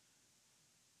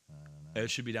 I don't know. it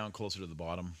should be down closer to the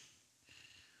bottom.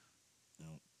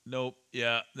 Nope. Nope.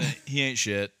 Yeah, he ain't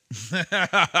shit. Put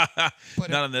Not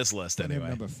him- on this list, Put him anyway.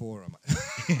 number 4 on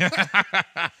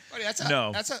my.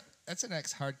 No. That's an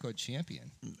ex hardcore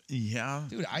champion. Yeah.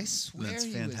 Dude, I swear That's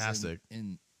he fantastic. was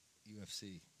in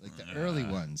UFC, like the early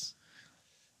ones,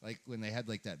 like when they had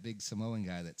like that big Samoan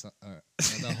guy that's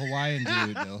the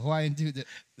Hawaiian dude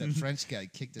that French guy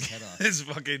kicked his head off. His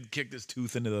fucking kicked his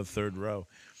tooth into the third row.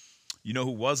 You know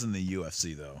who was in the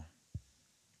UFC though?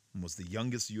 Was the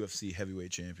youngest UFC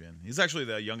heavyweight champion. He's actually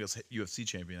the youngest UFC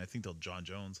champion. I think till John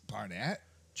Jones. Barnett,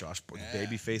 Josh, Yeah.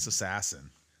 Babyface Assassin.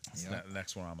 That's Yep. the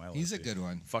next one on my list. he's a dude. good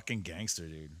one, Fucking gangster,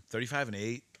 dude.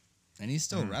 35-8. and he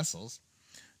still wrestles.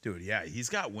 Dude, yeah, he's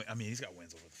got wins over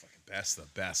the fucking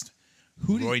best.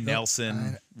 Who do Roy you-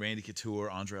 Nelson, Randy Couture,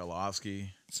 Andre Arlovsky.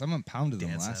 Someone pounded him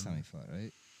Dan last Severn. time he fought,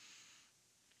 right?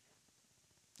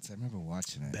 So I remember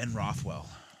watching it. Ben Rothwell.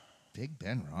 Big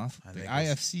Ben Roth, I the think it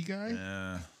was- IFC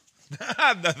guy.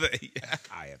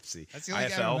 IFC. That's the only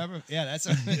guy I IFL. remember. Yeah, that's.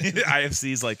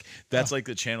 IFC is like that's like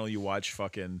the channel you watch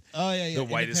fucking Oh yeah, yeah. the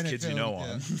whitest independent kids you know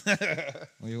film, on. yeah.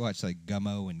 Well, you watch like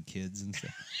Gummo and Kids and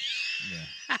stuff.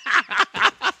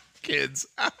 Kids.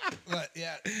 But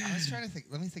yeah, I was trying to think.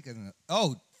 Let me think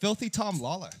of Filthy Tom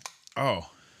Lawler. Oh,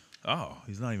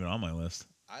 he's not even on my list.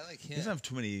 I like He him. doesn't have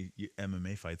too many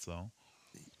MMA fights though.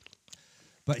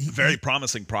 But Very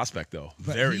promising prospect though.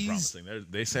 But Very he's- promising.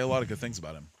 They say a lot of good things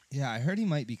about him. yeah, I heard he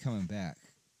might be coming back.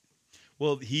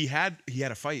 Well, he had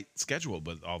a fight scheduled,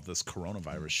 but all this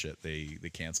coronavirus shit, they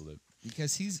canceled it.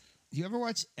 Because you ever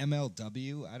watch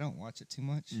MLW? I don't watch it too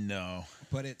much, No.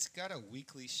 but it's got a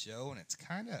weekly show and it's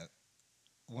kind of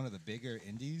one of the bigger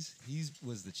indies. He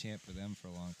was the champ for them for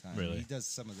a long time. Really? He does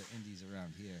some of the indies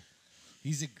around here.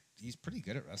 He's pretty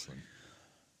good at wrestling.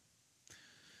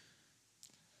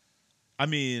 I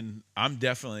mean, I'm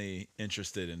definitely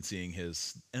interested in seeing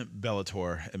his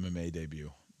Bellator MMA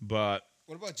debut. But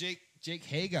What about Jake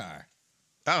Hagar?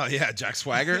 oh yeah, Jack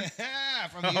Swagger. Yeah,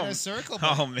 from the Inner Circle.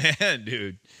 Oh man,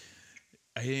 dude.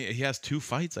 He has 2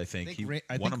 fights, I think. He I won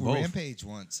think them both. Rampage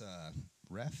once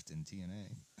refed in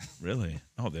TNA. Really?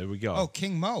 Oh, there we go. Oh,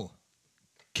 King Mo.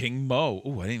 King Mo.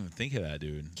 Oh, I didn't even think of that,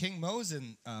 dude. King Mo's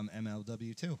in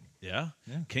MLW too. Yeah?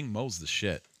 Yeah. King Mo's the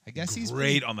shit. I guess he's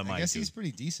great pretty, on the mic. I guess dude. he's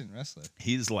pretty decent wrestler.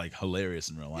 He's like hilarious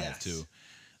in real life Yes. too.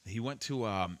 He went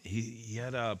to he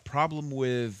had a problem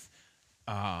with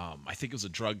I think it was a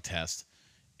drug test,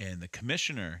 and the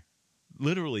commissioner,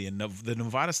 literally, the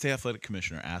Nevada State Athletic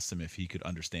Commissioner asked him if he could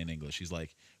understand English. He's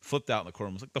like flipped out in the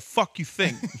courtroom. Was like, "The fuck you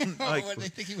think?" Like, Where did they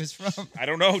think he was from? I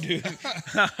don't know, dude.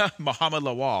 Muhammad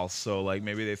Lawal. So like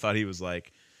maybe they thought he was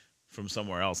like from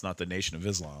somewhere else, not the Nation of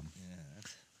Islam. Yeah.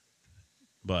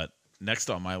 But next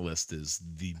on my list is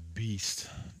the Beast,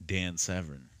 Dan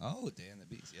Severn. Oh, Dan the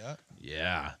Beast. Yeah.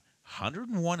 Yeah,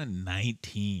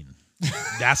 101-19.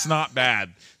 That's not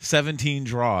bad. 17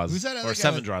 draws. Who's that other or guy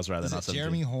 7 with- draws rather, is not it 17.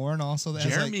 Jeremy Horn also. That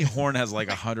has, Jeremy Horn has like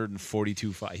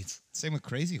 142 fights. same with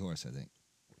Crazy Horse, I think.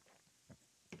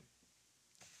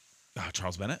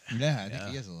 Charles Bennett. Yeah, I think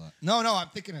he has a lot. No, I'm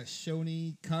thinking of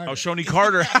Shoney Carter. Oh, Shoney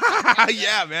Carter.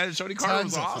 Yeah, man. Shoney Carter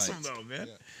was Tons of awesome, fights. though, man.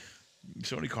 Yeah.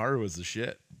 Shoney Carter was the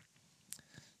shit.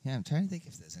 Yeah, I'm trying to think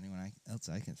if there's anyone else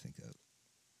I can think of.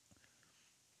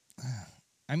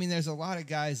 I mean, there's a lot of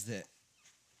guys that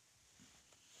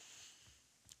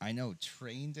I know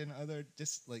trained in other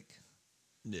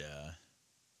Yeah.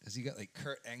 because you got like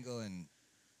Kurt Angle and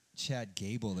Chad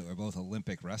Gable that were both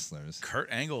Olympic wrestlers. Kurt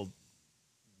Angle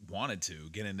wanted to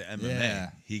get into MMA. Yeah.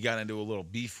 He got into a little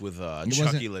beef with wasn't-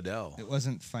 Chucky Liddell. It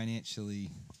wasn't financially.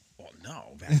 Well,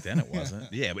 no, back then it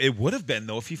wasn't. Yeah, it would have been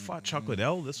though if he fought Chuck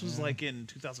Liddell. This was like in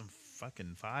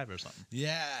 2005 or something.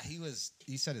 Yeah,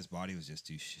 he said his body was just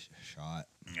too shot.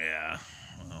 Yeah.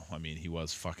 Well, I mean, he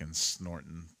was fucking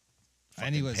snorting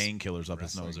And he fucking was painkillers up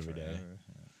his nose every day. forever,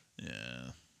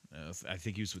 yeah. Yeah. I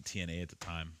think he was with TNA at the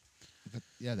time. But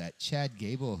yeah, that Chad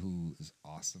Gable who is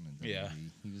awesome in WWE. Yeah.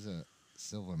 He was a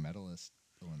silver medalist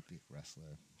Olympic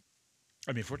wrestler.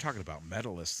 I mean, if we're talking about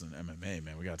medalists in MMA,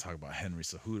 man, we got to talk about Henry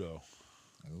Cejudo.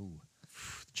 Oh,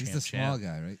 he's the small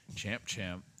guy, right?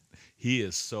 Champ. He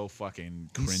is so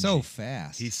fucking cringy. He's so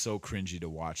fast. He's so cringy to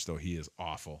watch, though. He is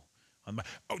awful.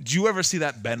 Do you ever see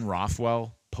that Ben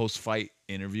Rothwell post-fight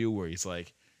interview where he's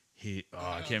like, I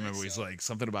can't remember. He's like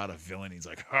something about a villain. He's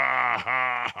like, ha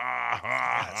ha ha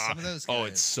ha. Yeah, some of those Oh,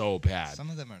 guys- it's so bad. Some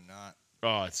of them are not.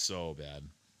 Oh, it's so bad.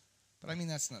 But I mean,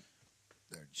 that's not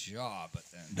their job. But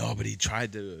then No, but he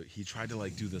tried to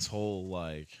like do this whole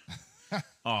like,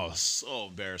 oh, so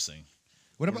embarrassing.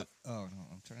 what about? Oh no,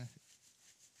 I'm trying to.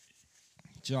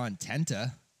 John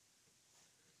Tenta.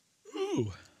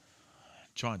 Ooh,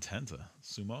 John Tenta,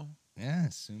 sumo, Yeah,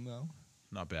 sumo.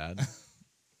 not bad.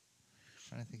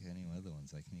 Trying to think of any other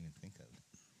ones I can even think of.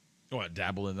 What,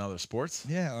 dabble in other sports?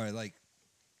 Yeah, or like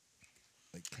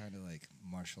kind of like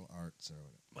martial arts or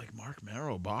whatever. Like Mark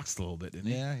Marrow boxed a little bit, didn't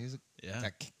he? Yeah, he's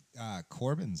Yeah.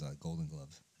 Corbin's Golden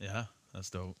Gloves. Yeah, that's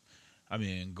dope. I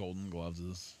mean, Golden Gloves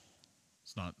is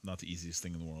it's not the easiest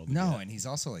thing in the world. to No, get. and he's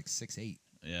also like 6'8".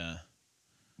 Yeah.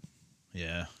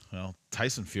 Yeah. Well,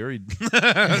 Tyson Fury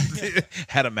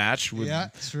had a match with Yeah,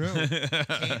 true.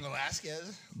 Cain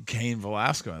Velasquez. Cain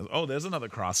Velasquez. Oh, there's another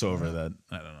crossover that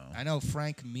I don't know. I know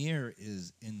Frank Mir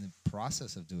is in the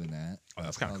process of doing that. Oh,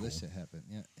 that's kinda This cool. shit happened.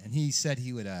 Yeah, and he said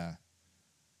he would.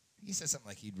 He said something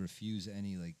like he'd refuse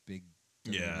any like big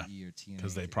Yeah, WWE or TNA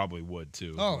because they probably would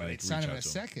too. Oh, like, they'd sign him in a reach out to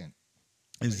second.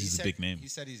 He's, But he he's a said- big name, He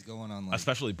said he's going on like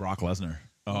especially Brock Lesnar.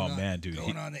 Oh going on- man, dude.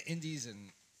 going on the Indies, and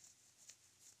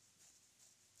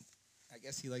I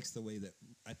guess he likes the way that.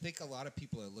 I think a lot of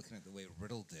people are looking at the way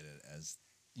Riddle did it as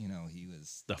he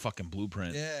was The fucking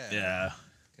blueprint. Yeah. Yeah.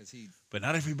 because he But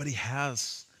not everybody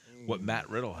has what Matt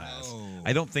Riddle has. No.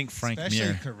 I don't think Frank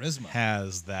especially Mir charisma.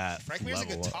 has that. Frank Mir's a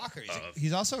good level of- talker.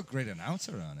 He's also a great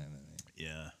announcer on MMA.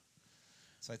 Yeah.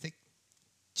 So I think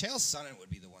Chael Sonnen would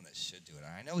be the one that should do it.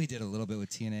 I know he did a little bit with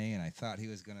TNA, and I thought he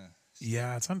was gonna.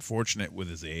 Yeah, it's unfortunate with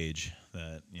his age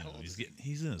that How old is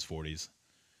he's in his 40s.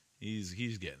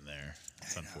 He's getting there.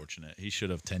 It's unfortunate. He should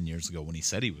have 10 years ago when he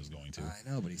said he was going to. I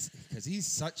know, but he's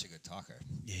such a good talker.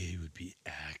 Yeah, he would be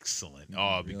excellent. He'd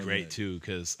Oh, be it'd be real great good. too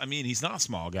because I mean, he's not a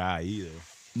small guy either.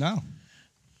 No,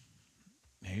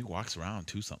 He walks around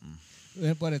to something.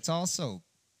 but it's also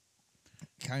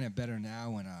kind of better now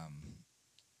when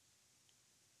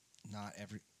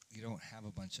you don't have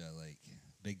a bunch of like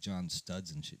Big John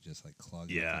studs and shit just like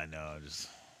clogging. Yeah, up. I know. Just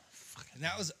And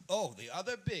that was the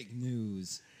other big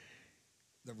news.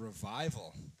 The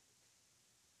Revival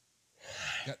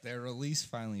got their release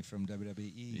finally from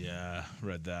WWE. yeah,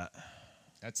 read that.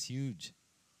 That's huge.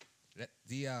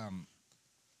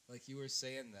 Like you were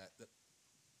saying that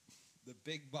the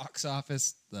big box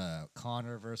office, the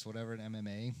Conor versus whatever in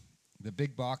MMA. The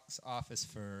big box office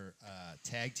for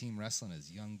tag team wrestling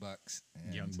is Young Bucks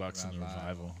and Young Bucks and the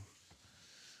Revival.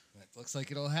 It looks like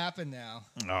it'll happen now.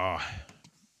 Oh,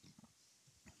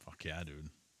 fuck yeah, dude.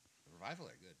 The Revival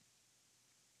are good.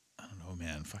 I don't know,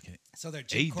 man. Fucking So they're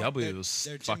AEW is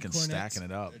they're fucking stacking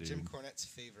it up, they're dude. Jim Cornette's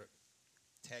favorite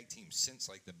tag team since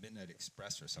like the Midnight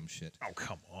Express or some shit. Oh,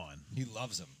 come on. He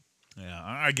loves them. Yeah,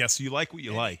 I guess you like what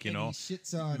you like, you and know. He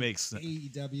shits on Makes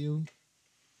AEW.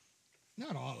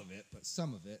 Not all of it, but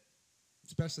some of it.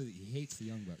 Especially that he hates the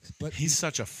Young Bucks. But He's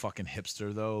such a fucking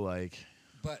hipster, though. Like,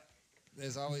 but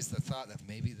there's always the thought that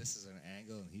maybe this is an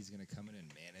angle and he's going to come in and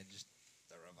manage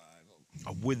the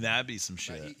Revival. wouldn't that be some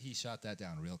shit? But he shot that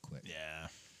down real quick. Yeah.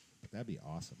 But that'd be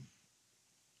awesome.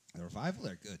 The Revival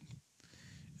are good.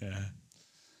 Yeah.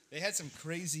 They had some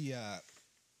crazy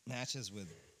matches with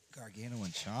Gargano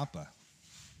and Ciampa.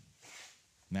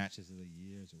 Matches of the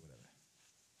years or whatever.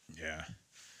 Yeah.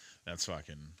 That's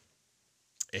fucking...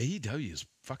 AEW is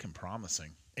fucking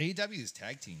promising. AEW's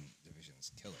tag team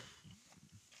division's killer.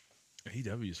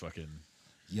 AEW is fucking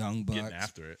Young Bucks, getting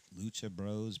after it. Lucha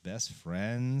Bros, Best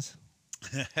Friends,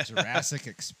 Jurassic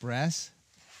Express,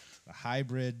 the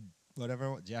hybrid,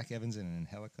 whatever, Jack Evans and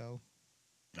Angelico.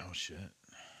 Oh, shit.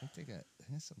 I think they got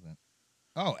something.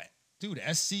 Oh, dude,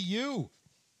 SCU.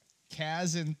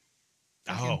 Kaz and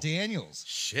fucking Daniels.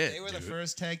 Shit, They were dude. the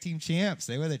first tag team champs.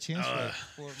 They were the champs for like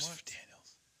 4 months. Daniels.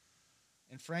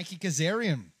 And Frankie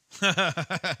Kazarian.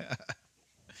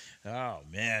 Oh,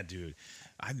 man, dude.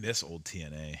 I miss old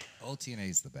TNA. Old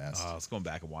TNA's the best. I was going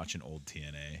back and watching old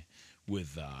TNA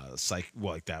with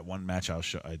like that one match I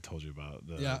told you about,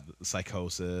 the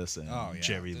Psychosis and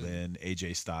Jerry Lynn,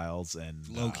 AJ Styles, and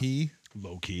Low Key.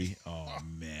 Low Key. Oh,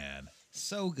 man.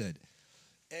 So good.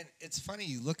 And it's funny,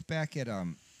 you look back at I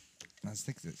was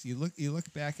thinking this. You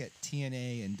look back at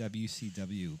TNA and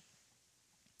WCW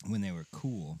when they were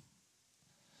cool.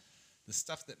 The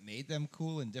stuff that made them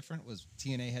cool and different was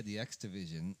TNA had the X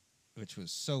Division, which was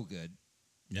so good.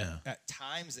 Yeah. At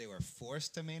times they were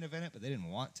forced to main event it, but they didn't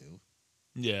want to.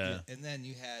 Yeah. And then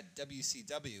you had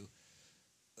WCW,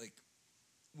 like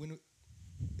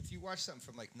if you watch something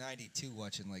from like '92,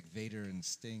 watching like Vader and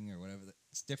Sting or whatever,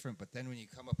 it's different. But then when you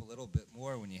come up a little bit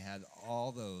more, when you had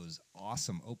all those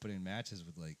awesome opening matches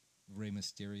with like Rey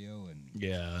Mysterio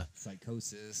and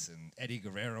Psychosis and Eddie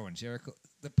Guerrero and Jericho,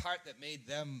 the part that made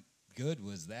them good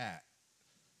was that.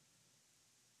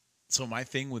 So my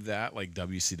thing with that, like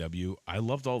WCW, I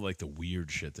loved all like the weird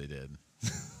shit they did.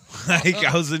 Like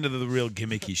I was into the real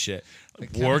gimmicky shit.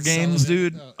 Like Kevin War Games,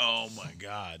 Sullivan. dude. Oh my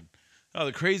god. Oh,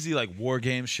 the crazy like War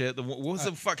Game shit. What was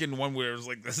the fucking one where it was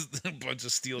like this a bunch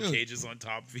of steel cages on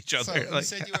top of each other? So you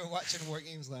said you were watching War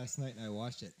Games last night, and I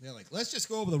watched it. They're like, let's just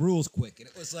go over the rules quick, and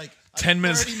it was like a 10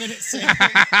 minutes. 30-minute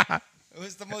segment. It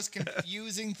was the most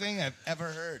confusing thing I've ever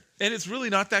heard. And it's really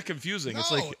not that confusing. It's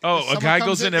No, like, a someone guy comes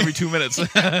goes in in- every 2 minutes.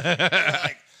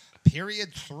 Like,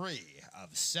 period 3 of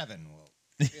 7.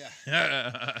 Well,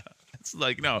 yeah. It's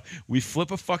like, no, we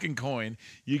flip a fucking coin.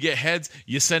 You get heads,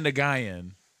 you send a guy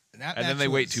in, And, that and then match they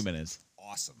wait was 2 minutes.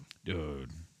 Awesome. Dude.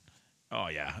 Oh,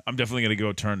 yeah. I'm definitely going to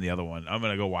go turn the other one. I'm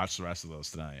going to go watch the rest of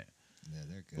those tonight. Yeah,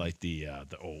 they're good. Like the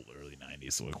old early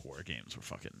 90s, like War Games were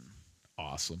fucking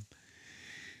awesome.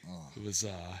 It was,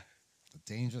 the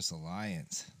Dangerous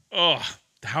Alliance.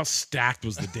 how stacked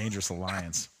was the Dangerous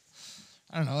Alliance?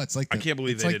 I don't know. It's like I can't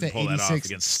believe they didn't pull that off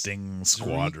against Sting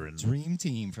Squadron. Dream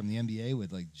Team from the NBA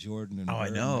with like Jordan and I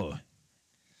Bird know. and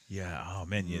Yeah. Oh,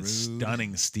 man. You had Rude.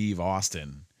 stunning Steve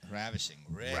Austin. Ravishing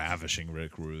Rick. Ravishing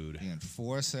Rick Rude. The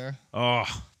Enforcer. Oh.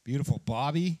 Beautiful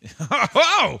Bobby.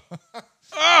 Oh!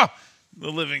 Oh! The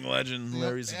living legend,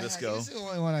 Larry Yeah, Zbyszko. he's the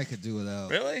only one I could do without.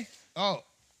 Really? Oh.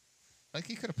 Like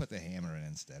he could have put the hammer in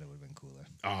instead. It would have been cooler.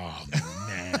 Oh,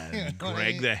 man. You know what I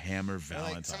Greg mean? the Hammer Or,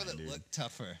 Valentine, like some of it dude. looked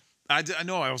tougher. I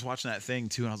know. I was watching that thing,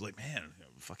 too, and I was like, man,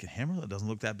 fucking Hammer doesn't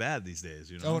look that bad these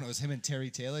days, you know? Oh, and it was him and Terry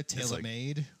Taylor. Taylor like-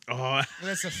 Made. Oh,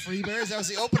 That's the Freebirds. That was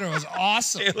the opener. It was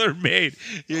awesome. Taylor Made.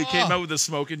 He came Oh. out with a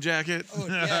smoking jacket. Oh,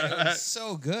 yeah. It was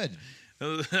so good.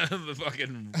 The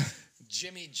fucking...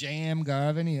 Jimmy Jam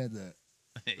Garvin. He had the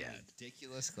Yeah.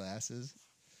 ridiculous glasses.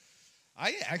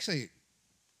 I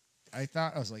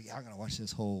thought, I was like, yeah, I'm going to watch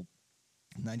this whole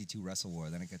 92 Wrestle War.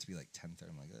 Then it gets to be like 10:30.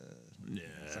 I'm like, Yeah,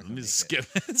 it's not let gonna me make it. skip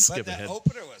But skip that ahead.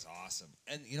 opener was awesome.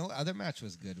 And you know what other match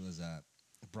was good was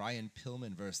Brian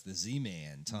Pillman versus the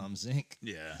Z-Man, Tom Zink.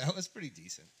 Yeah. That was pretty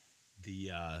decent.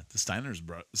 The Steiner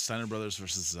brothers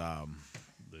versus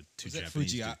the two Was it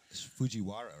Japanese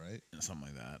Fujiwara, right? dudes, something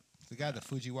like that. The guy, the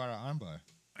Fujiwara armbar.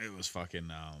 It was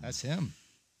fucking. That's him.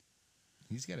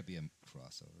 He's got to be a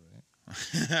crossover, right?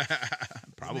 Did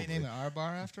Probably. they name an R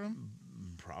bar after him?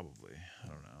 Probably. I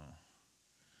don't know.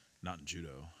 Not in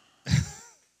judo.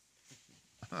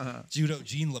 Judo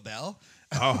Gene LaBelle.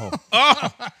 Oh.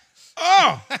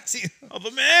 Oh! See, Oh,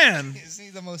 the man! isn't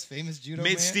he the most famous judo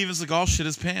Made man? Steven Seagal shit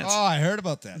his pants. Oh, I heard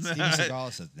about that. Steven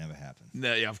Seagal says never happened.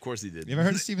 No, yeah, of course he did. You ever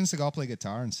heard Steven Seagal play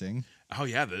guitar and sing? Oh,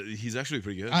 yeah, he's actually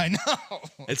pretty good. I know.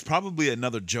 It's probably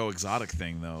another Joe Exotic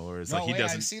thing, though, where it's like he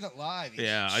doesn't. I've seen it live.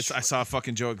 Yeah, I saw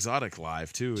fucking Joe Exotic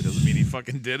live, too. It doesn't mean he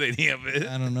fucking did any of it.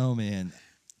 I don't know, man.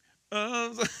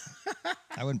 I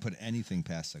I wouldn't put anything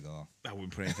past Seagal.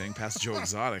 wouldn't put anything past Joe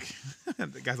Exotic.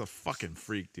 The guy's a fucking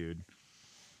freak, dude.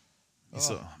 He's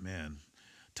Oh. man.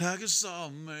 Tiger Saw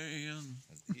Man.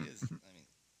 He is.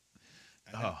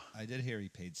 I mean, I did hear he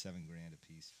paid $7,000 a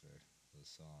piece for those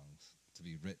songs to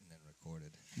be written and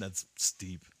recorded. That's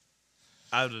steep.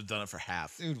 I would have done it for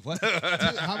half. Dude, what? Dude,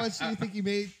 how much do you think he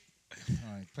made? Oh,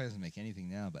 he probably doesn't make anything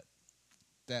now, but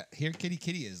that Here Kitty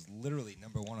Kitty is literally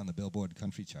 #1 on the Billboard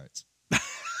country charts.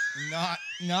 not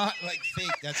like fake.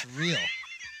 That's real.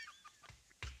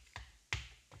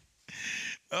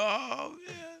 Oh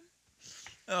man.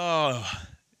 Oh,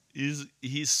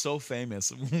 he's so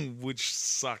famous, which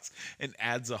sucks and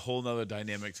adds a whole nother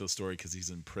dynamic to the story because he's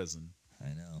in prison. I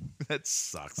know. That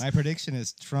sucks. My prediction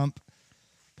is Trump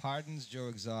pardons Joe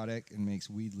Exotic and makes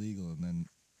weed legal and then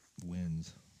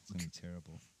wins. It's gonna be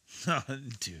terrible.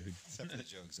 Dude. Except for the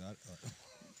Joe Exotic.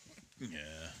 Yeah.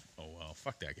 Oh well.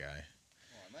 Fuck that guy.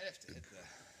 Oh, I might have to hit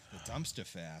the dumpster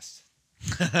fast.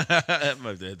 I might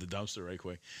have to hit the dumpster right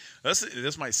quick.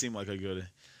 This might seem like a good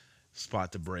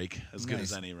spot to break. As good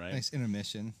as any, right? Nice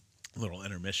intermission. Little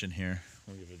intermission here.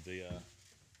 We'll give it the.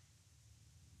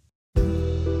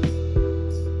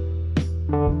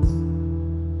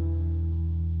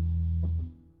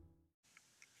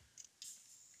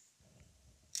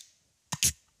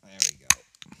 There we go.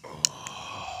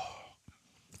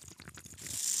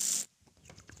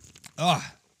 Oh.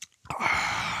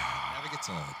 Never gets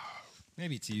old.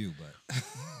 Maybe to you, but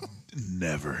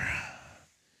Never.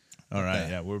 All right,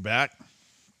 Okay. yeah, we're back.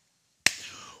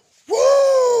 Woo!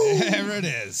 there it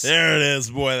is. There it is,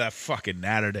 boy. That fucking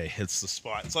natter day hits the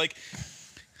spot. It's like,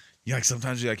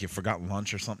 sometimes you forgot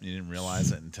lunch or something, you didn't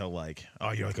realize it until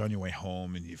you're like on your way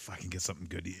home and you fucking get something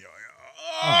good to eat. You're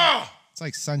like, It's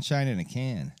like sunshine in a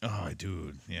can. oh,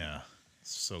 dude, yeah,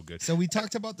 so good. So we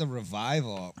talked about the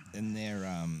Revival and their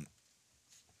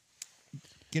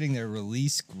getting their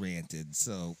release granted.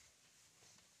 So,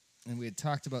 and we had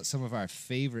talked about some of our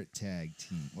favorite tag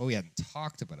team. Well, we hadn't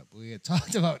talked about it, but we had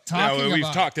talked about talking. Yeah, we've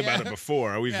about, talked about it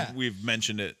before. Yeah. We've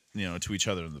mentioned it, to each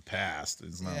other in the past.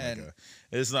 It's not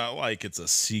it's not like it's a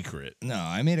secret. No,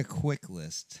 I made a quick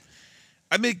list.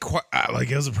 I made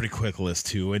it was a pretty quick list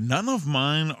too, and none of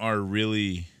mine are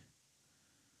really.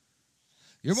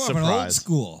 You're more of an old Surprise.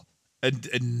 school.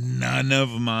 And none of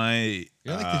my.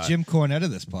 You're like the Jim Cornette of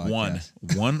this podcast.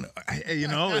 One.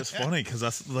 It's funny because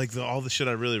that's like all the shit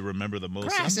I really remember the most.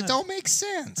 Grass, it don't make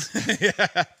sense.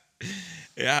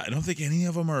 Yeah, I don't think any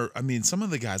of them are. I mean, some of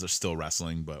the guys are still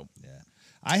wrestling, but Yeah,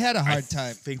 I had a hard I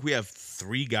time. think we have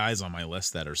 3 guys on my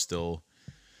list that are still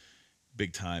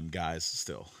big time guys.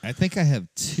 Still, I think I have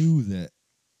 2 that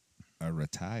are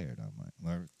retired on mine,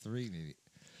 or 3 maybe.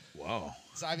 wow.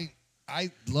 So I mean,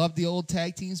 I love the old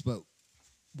tag teams, but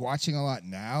watching a lot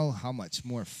now, how much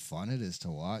more fun it is to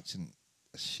watch and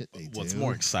the shit they do. What's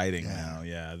more exciting Yeah. now?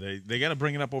 Yeah, they got to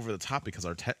bring it up over the top because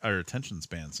our attention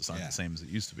spans just aren't Yeah. the same as it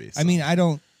used to be. I mean,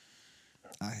 the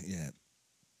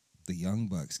Young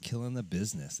Bucks killing the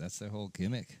business. That's their whole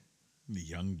gimmick. the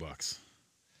Young Bucks.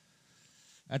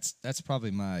 That's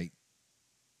probably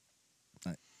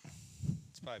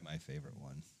it's probably my favorite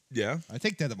one. Yeah, I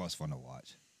think they're the most fun to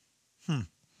watch.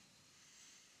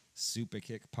 Super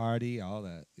Kick Party, all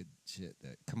that good shit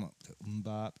that come up to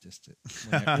Mbop just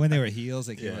to, when they were heels,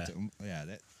 they came up to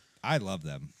I love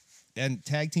them. And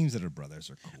tag teams that are brothers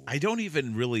are cool. I don't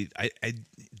even really.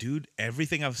 Dude,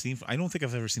 everything I've seen. I don't think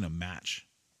I've ever seen a match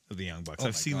of the Young Bucks. Oh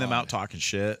I've my seen them God. out talking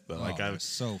shit, but they're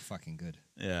so fucking good.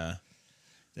 yeah.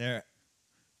 They're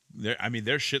I mean,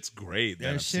 their shit's great. That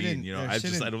Their I've shit seen. in- I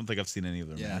their shit in- don't think I've seen any of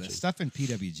their the matches. stuff in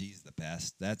PWG is the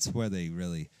best. That's where they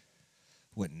really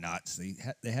went nuts.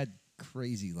 They had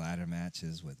crazy ladder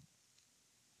matches with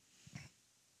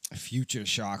Future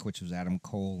Shock, which was Adam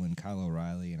Cole and Kyle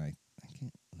O'Reilly, and I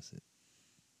can't. Was it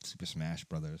Super Smash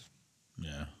Brothers?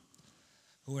 Yeah.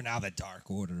 Who are now the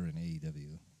Dark Order in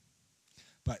AEW.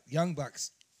 But Young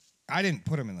Bucks, I didn't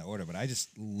put them in the order, but I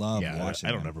just love Yeah, watching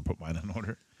I don't them. ever put mine in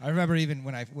order. I remember even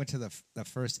when I went to the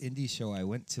first indie show I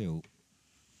went to,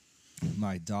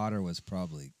 my daughter was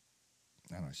probably,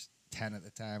 I don't know, she's 10 at the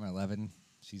time, 11.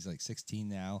 She's like 16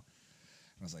 now.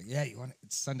 I was like, yeah,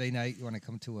 it's Sunday night. You want to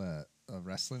come to a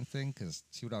wrestling thing? Because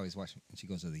she would always watch. And she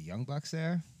goes, are the Young Bucks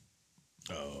there?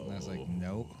 Oh. And I was like,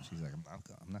 nope. She's like, I'm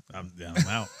not going. I'm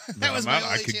out. That was I'm my out.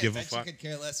 only I could chance. give a And fuck. She could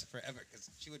care less forever because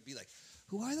she would be like,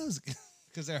 who are those?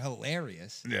 Because they're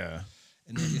hilarious Yeah.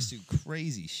 and they just do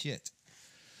crazy shit.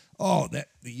 Oh, the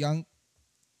young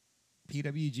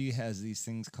PWG has these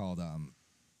things called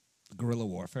guerrilla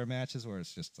warfare matches where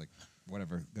it's just like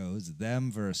whatever goes.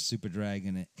 Them versus Super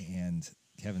Dragon and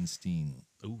Kevin Steen.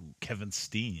 Ooh, Kevin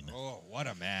Steen. Oh, what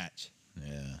a match!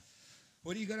 Yeah.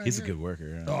 What do you got on He's a here? good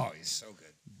worker. Yeah. Oh, he's so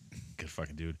good. Good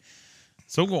fucking dude.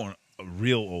 So I'm going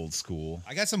real old school.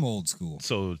 I got some old school.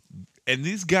 So, and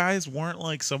these guys weren't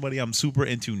like somebody I'm super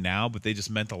into now, but they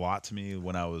just meant a lot to me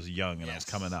when I was young and I was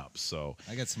coming up. So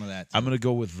I got some of that. I'm going to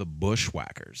go with the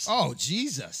Bushwhackers. Oh,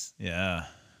 Jesus. Yeah.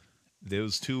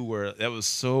 Those two were, that was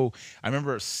so, I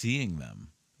remember seeing them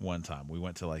one time. We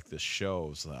went to like the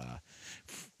shows.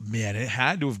 Man, it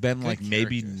had to have been Good like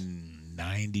maybe characters.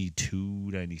 92,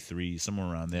 93, somewhere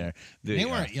around there. They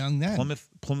weren't young then.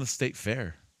 Plymouth State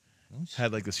Fair Oh, shit.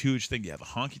 had like this huge thing. Yeah, the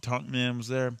Honky Tonk Man was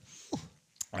there.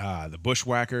 The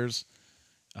Bushwhackers,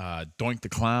 Doink the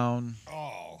Clown.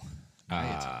 Oh.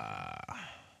 I'm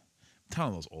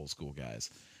telling those old school guys.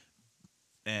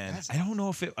 And That's I don't know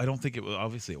if I don't think it was,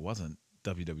 obviously it wasn't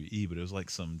WWE, but it was like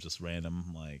some just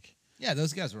random, like, Yeah,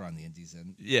 those guys were on the indies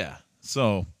then. yeah.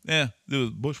 So, yeah,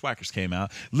 the Bushwhackers came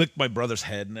out, licked my brother's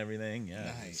head and everything. Yeah.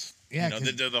 Nice. it's- Yeah, You know,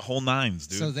 'cause- they're the whole nines,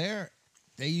 dude. So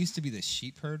they used to be the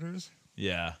sheep herders,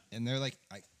 yeah. and they're like,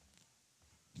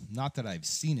 not that I've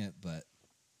seen it, but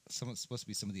someone's supposed to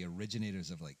be some of the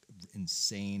originators of like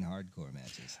insane hardcore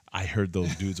matches. I heard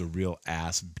those dudes are real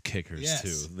ass kickers, Yes.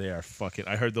 too. They are fucking,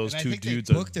 I heard those And I two think they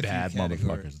dudes are booked a few bad categories-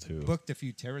 motherfuckers, too. Booked a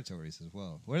few territories as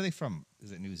well. Where are they from?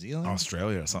 Is it New Zealand?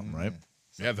 Australia or something, right?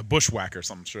 Yeah. Yeah, the Bushwhackers.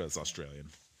 I'm sure that's Australian.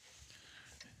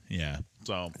 Yeah.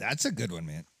 So, That's a good one,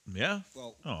 man. yeah.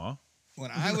 Well, Oh,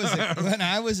 when I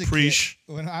was a Preach.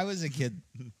 kid, when I was a kid,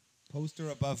 poster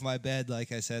above my bed,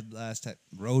 like I said last time,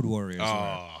 Road Warriors were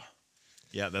oh,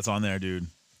 yeah, that's on there, dude.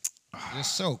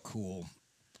 just so cool,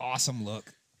 awesome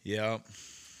look. Yeah.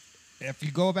 If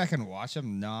you go back and watch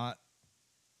them, not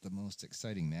the most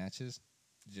exciting matches.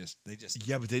 They just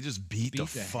Yeah, but they just beat the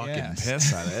Beat the fucking ass.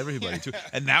 piss out of everybody too.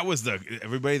 And that was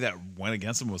everybody that went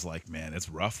against them was like, man, it's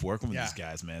rough working with Yeah. these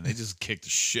guys, man. They just kicked the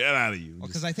shit out of you. Well, Just-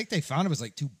 because I think they found it was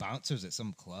like two bouncers at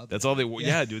some club. that's all they were.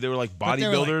 Yeah, dude, they were like But they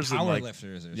were, like, bodybuilders and power like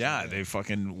lifters or yeah, something. they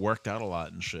fucking worked out a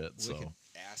lot and shit. Wicked So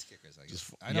ass kickers. I guess.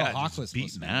 just I know yeah, Hawk just was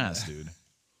supposed to beating be ass, that. dude.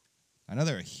 I know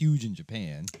they're huge in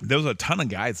Japan. There was a ton of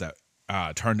guys that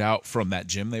turned out from that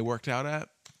gym they worked out at.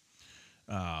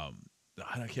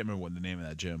 I can't remember what the name of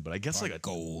that gym, but I guess like a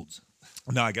golds.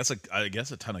 no, I guess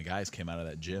a ton of guys came out of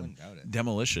that gym. wouldn't doubt it.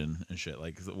 Demolition and shit.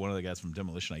 Like one of the guys from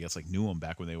Demolition, I guess like knew him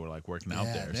back when they were like working out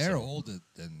there. They're so, older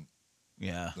than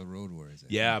yeah. the Road Warriors. I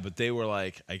Yeah, think. but they were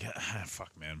like,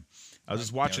 fuck, man. I was Like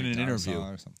just watching Barry an interview.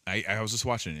 Darsow or something. I was just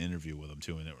watching an interview with them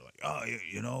too, and they were like, oh,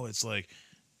 you know, it's like,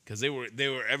 because they were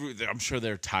I'm sure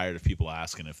they're tired of people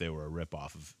asking if they were a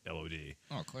ripoff of LOD,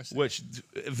 Oh, of course. which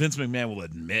Vince McMahon will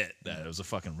admit that it was a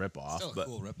fucking ripoff. Still a but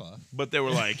cool ripoff. but they were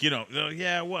like, they're like,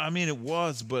 yeah, well, I mean, it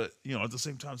was, but at the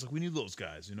same time, it's like we need those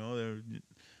guys, They're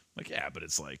like, yeah, but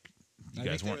it's like you I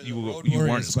guys think weren't they were the Road you weren't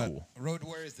Warriors, as but cool. Road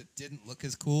Warriors that didn't look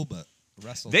as cool, but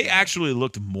wrestled. They better. actually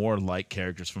looked more like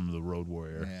characters from the Road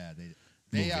Warrior. Yeah, they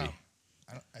movie.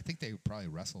 I think they probably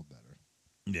wrestled better.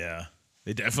 Yeah,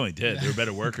 they definitely did. They were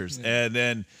better workers. And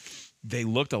then they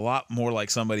looked a lot more like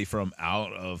somebody from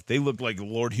they looked like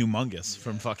Lord Humongous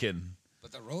from fucking.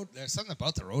 But there's something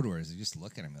about the Road Warriors. You just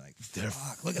look at them and you're like,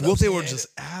 fuck, look at Well, those they were heads. just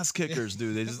ass kickers,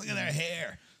 dude. They just Look at their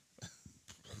hair.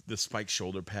 the spiked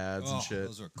shoulder pads Oh, and shit.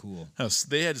 those were cool.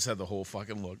 They had just had the whole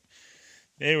fucking look.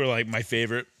 They were like my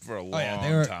favorite for a long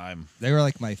they were- time. They were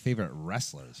like my favorite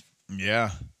wrestlers.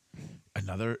 Yeah.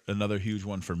 Another huge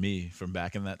one for me from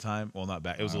back in that time. Well, not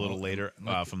back. It was a little later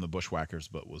from the Bushwhackers,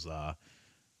 but was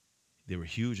they were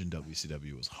huge in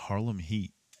WCW. It was Harlem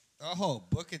Heat. Oh,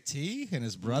 Booker T and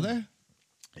his brother.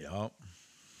 Yep.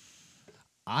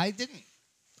 I didn't.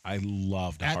 I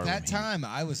loved At Harlem that Heat. time,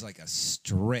 I was like a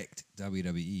strict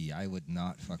WWE. I would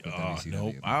not fuck with WCW.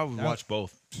 Nope. I would watch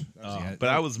both, yeah, but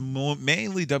I was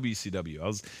mainly WCW. I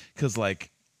was because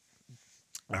like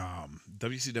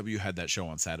WCW had that show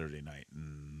on Saturday night,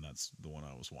 and that's the one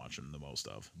I was watching the most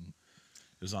of.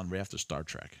 It was on right after Star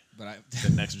Trek, But I. The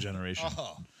Next Generation.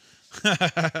 Oh.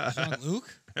 Jean Luc.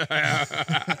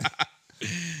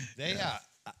 They.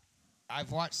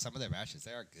 I've watched some of their matches.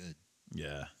 They are good.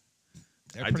 Yeah,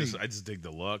 They're I pretty. just dig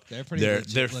the look. They're pretty. Their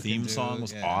legit looking theme song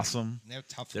dudes, was yeah. awesome. They're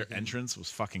tough. Their looking. entrance was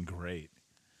fucking great.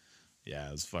 Yeah,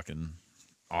 it was fucking.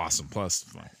 awesome. Plus,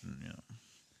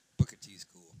 Booker T's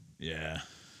cool. yeah.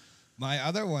 My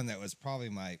other one that was probably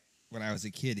when I was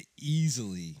a kid,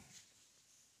 easily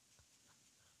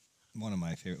one of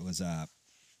my favorite was the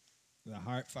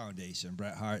Hart Foundation,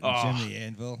 Bret Hart and Jim the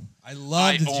Anvil. I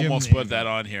loved I almost put that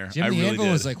on here. Jim I the really Anvil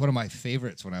did. was like one of my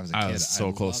favorites when I was a kid. I was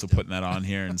so close to loved putting that on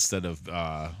here instead of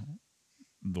the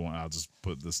one. I'll just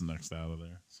put this next out of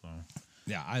there. So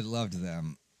Yeah, I loved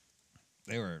them.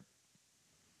 They were,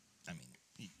 I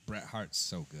mean, Bret Hart's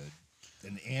so good.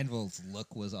 And the Anvil's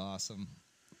look was awesome.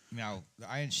 Now, the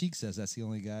Iron Sheik says that's the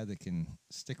only guy that can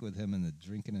stick with him in the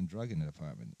drinking and drugging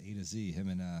department. A to Z, him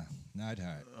and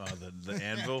Neidhart. the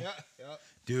Anvil, Yeah.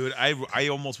 dude. I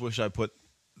almost wish I put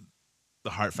the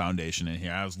Hart Foundation in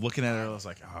here. I was looking at it. I was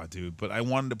like, oh, dude. But I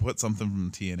wanted to put something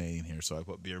from TNA in here, so I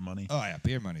put Beer Money. Oh, yeah,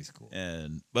 Beer Money's cool.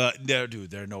 But dude,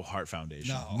 they're no Hart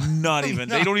Foundation. No. Not even.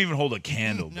 No. They don't even hold a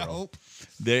candle, bro. Nope.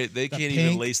 They can't even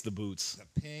pink- lace the boots.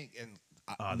 The pink and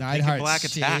The pink and Neidhart's black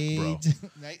attack, bro. shades.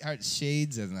 Neidhart's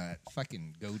shades and that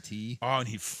fucking goatee. Oh, and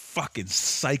he fucking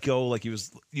psycho. Like he was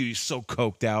so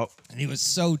coked out. And he was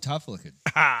so tough looking.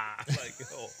 Like,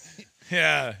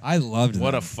 yeah. I loved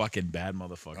What them. a fucking bad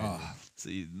motherfucker. Oh.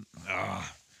 See,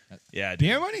 yeah, dude.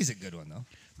 Beer Money's a good one, though.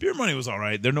 Beer Money was all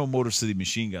right. They're no Motor City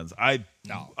Machine Guns. I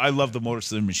love the Motor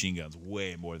City Machine Guns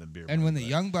way more than Beer Money. And when the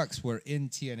Young Bucks were in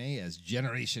TNA as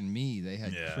Generation Me, they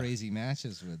had Yeah. crazy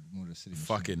matches with Motor City Machine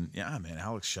fucking yeah, man,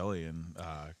 Alex Shelley and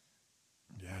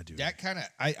yeah, dude. That kind of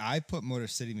I put Motor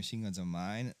City Machine Guns on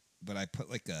mine, but I put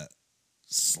like a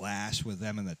slash with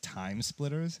them in the Time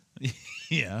Splitters,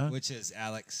 yeah, which is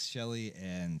Alex Shelley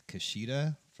and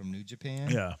Kushida from New Japan.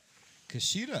 yeah.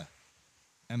 Kushida,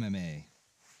 MMA.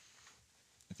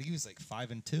 I think he was like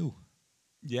 5-2,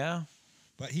 Yeah.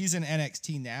 but he's in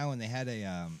NXT now, and they had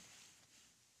a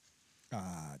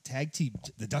tag team,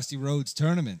 the Dusty Rhodes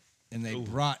tournament, and they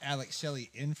brought Alex Shelley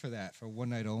in for that for one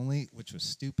night only, which was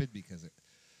stupid because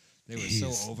they were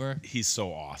so over. He's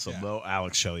so awesome, Yeah. though.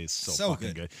 Alex Shelley is so fucking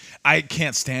good. good. I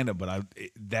can't stand him, but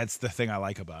that's the thing I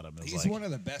like about him. Is He's like, one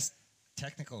of the best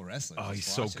technical wrestlers. Oh, Just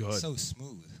he's so watch him. good. So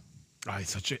smooth.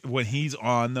 when he's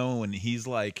on though, when he's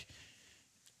like,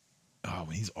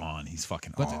 when he's on, he's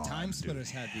fucking But on. the Time dude.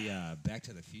 Splitters had the Back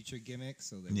to the Future gimmick,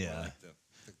 so they Yeah. wore like the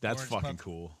That's orange fucking puff.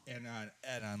 cool. And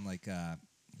on like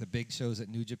the big shows at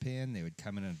New Japan, they would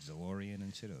come in a DeLorean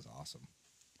and shit. It was awesome.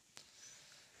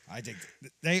 I think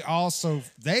they also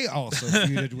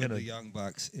feuded with the Young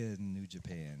Bucks in New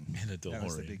Japan. In a That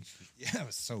was the DeLorean. big, yeah, it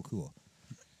was so cool.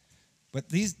 But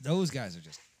those guys are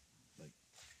just like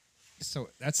so.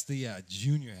 That's the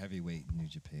junior heavyweight in New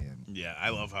Japan. Yeah, I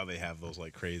love how they have those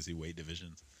like crazy weight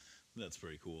divisions. That's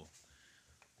pretty cool.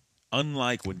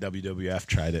 Unlike when WWF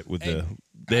tried it with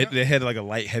they had like a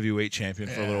light heavyweight champion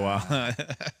for a little while.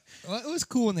 Well, it was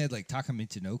cool when they had like Taka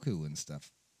Michinoku and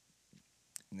stuff,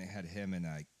 and they had him and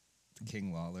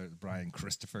King Lawler, Brian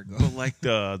Christopher go. But like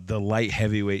the light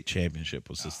heavyweight championship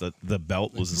was just the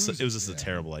belt was just, it was just a Yeah.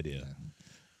 terrible idea.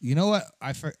 You know what?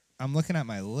 I'm looking at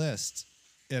my list,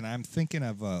 and I'm thinking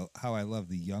of how I love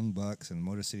the Young Bucks and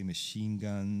Motor City Machine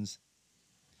Guns,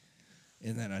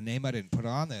 and then a name I didn't put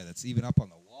on there that's even up on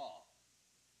the wall.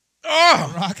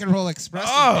 Oh, Rock and Roll Express.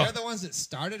 Oh! They're the ones that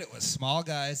started it with small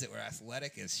guys that were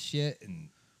athletic as shit. And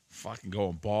fucking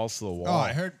going balls to the wall.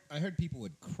 I heard people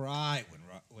would cry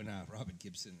when Robin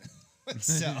Gibson would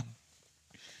sell.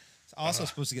 It's also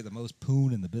supposed to get the most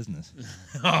poon in the business.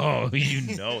 Oh,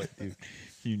 you know it, dude.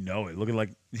 You know it.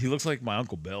 He looks like my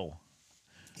Uncle Bill.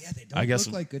 Yeah, they don't I guess-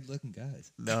 look like good-looking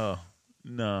guys. No,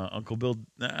 Uncle Bill.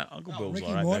 Uncle Bill was Ricky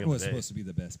all right back Morton in the was day. supposed to be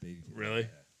the best baby. Really?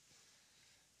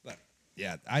 But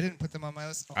yeah, I didn't put them on my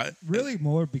list. I- Really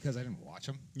more because I didn't watch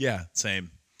them. Yeah,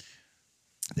 same.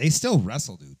 They still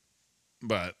wrestle, dude.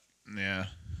 But yeah.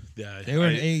 They were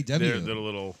in AEW, They're though. a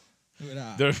little.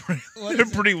 What They're is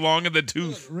it? pretty long in the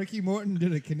tooth. Ricky Morton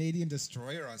did a Canadian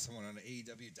Destroyer on someone on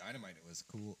AEW Dynamite. It was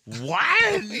cool.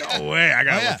 What? No way. I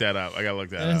gotta Oh, yeah. look that up. I gotta look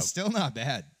that And up. it's still not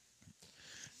bad.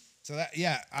 So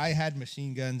I had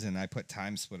Machine Guns and I put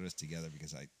Time Splitters together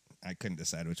because I couldn't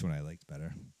decide which one I liked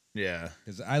better. Yeah.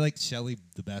 Because I liked Shelley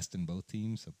the best in both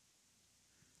teams. So.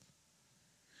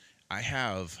 I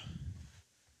have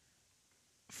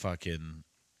fucking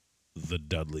the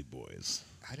Dudley Boys.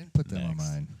 I didn't put them on Next.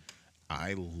 mine.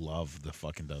 I love the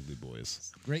fucking Dudley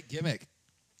Boys. Great gimmick.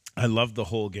 I love the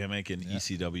whole gimmick, and Yeah.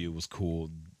 ECW was cool.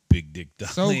 Big Dick So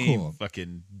Dudley, cool.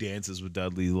 fucking dances with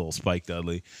Dudley, little Spike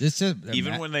Dudley.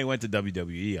 Even when they went to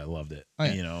WWE, I loved it. Oh,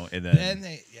 yeah. You know, and then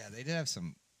they did have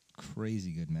some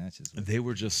crazy good matches. they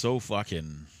were just so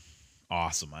fucking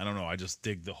awesome. I don't know. I just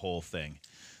dig the whole thing.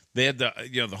 They had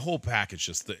the whole package.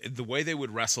 Just the way they would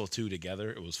wrestle two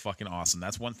together, it was fucking awesome.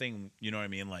 That's one thing, you know what I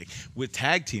mean? Like with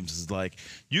tag teams, is like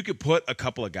you could put a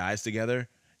couple of guys together,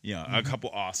 a couple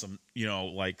awesome,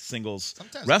 like singles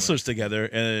Sometimes wrestlers together,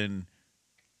 and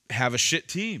have a shit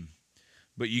team.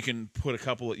 But you can put a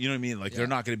couple of, you know what I mean? Like they're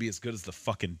not going to be as good as the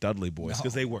fucking Dudley Boys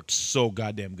because they worked so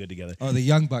goddamn good together. Or the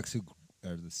Young Bucks who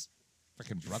are the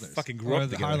freaking brothers. Fucking grew up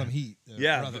the together. Harlem Heat.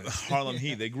 The Harlem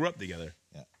Heat. They grew up together.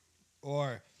 Yeah.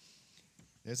 Or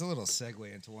there's a little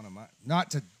segue into one of my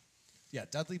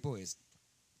Dudley Boys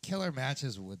killer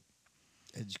matches with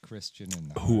Edge, Christian,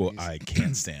 and Who Hardys. I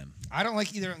can't stand. I don't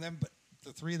like either of them, but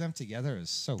the three of them together is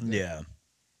so good. Yeah.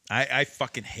 I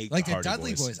fucking hate Like the the Hardy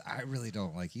Dudley Boys, I really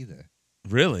don't like either.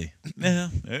 Really? Yeah.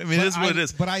 I mean, it is what it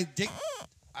is. But I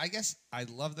guess I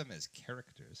love them as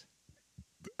characters.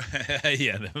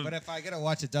 Yeah. But if I gotta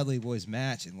watch a Dudley Boys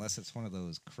match, unless it's one of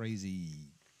those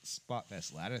crazy spot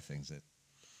fest ladder things that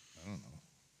I don't know.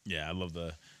 Yeah, I love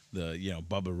the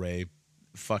Bubba Ray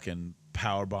fucking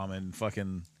power bombing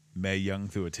fucking Mae Young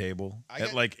through a table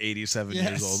at like 87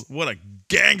 years old. What a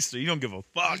gangster! You don't give a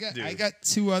fuck, dude. I got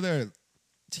two other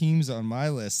teams on my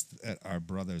list that are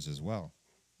brothers as well.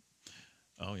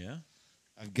 Oh yeah,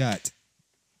 I've got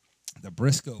the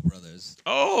Briscoe brothers.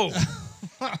 Oh,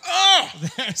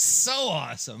 They're so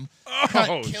awesome. Oh.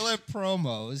 Cut killer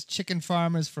promos. Chicken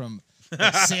farmers from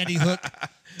Sandy Hook,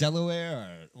 Delaware,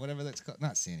 or whatever that's called.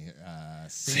 Not Sandy Hook.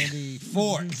 Sandy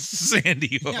Fork.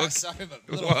 Sandy Hook. Yeah, sorry, but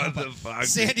little What the fuck?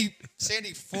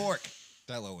 Sandy Fork,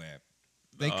 Delaware.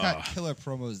 They cut killer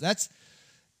promos.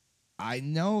 I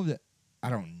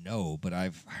don't know, but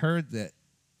I've heard that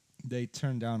they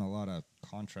turned down a lot of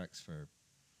contracts for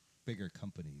bigger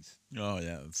companies. Oh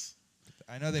yeah,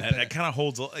 I know that kind of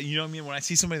holds. You know what I mean? When I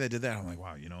see somebody that did that, I'm like,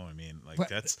 wow. You know what I mean? Like But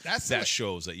that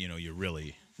shows that you're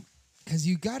really. Because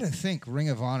you got to think Ring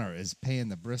of Honor is paying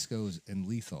the Briscoes and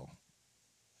Lethal.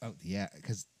 Oh yeah,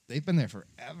 because they've been there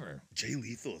forever. Jay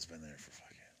Lethal has been there for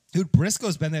fucking. Dude,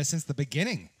 Briscoe's been there since the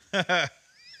beginning.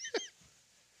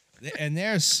 And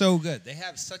they're so good. They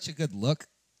have such a good look.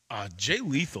 Jay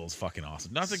Lethal's fucking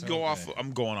awesome. Not to So go off. good.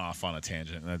 I'm going off on a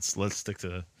tangent. Let's stick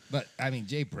to. But I mean,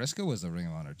 Jay Briscoe was the Ring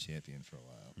of Honor champion for a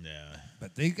while. Yeah.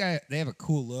 But they have a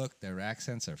cool look. Their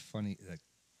accents are funny. Like,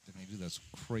 they do those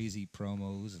crazy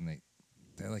promos, and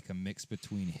they're like a mix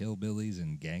between hillbillies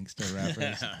and gangster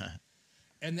rappers.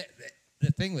 And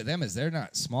the thing with them is they're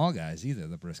not small guys either.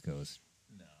 The Briscoes.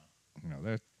 No.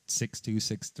 They're 6'2",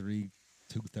 6'3",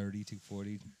 230,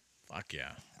 240. Fuck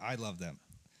yeah. I love them.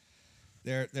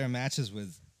 Their matches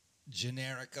with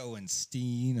Generico and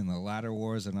Steen and the Ladder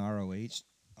Wars and ROH,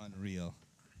 unreal.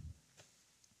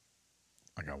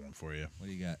 I got one for you. What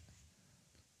do you got?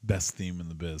 Best theme in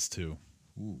the biz too.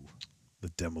 Ooh. The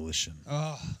Demolition.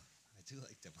 Oh, I do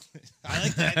like Demolition. I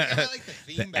like the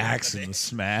theme The better. axe and the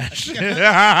smash.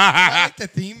 I like the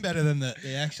theme better than the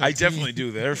actual I theme. definitely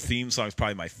do. Their theme song is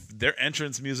probably their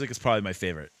entrance music is probably my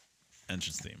favorite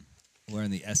entrance theme.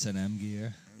 Wearing the S&M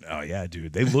gear. Oh yeah,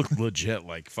 dude. They look legit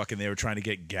like fucking they were trying to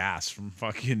get gas from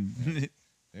fucking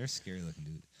They're scary looking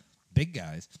dude. Big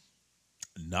guys.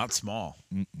 not small.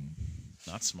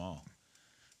 Not small.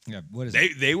 Yeah, what is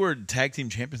it? They were tag team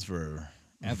champions for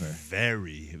Ever.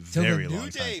 very, Till very the long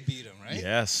New time. Day beat them, right?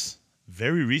 Yes.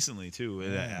 Very recently too.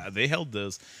 Yeah. They held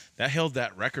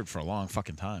that record for a long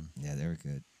fucking time. Yeah, they were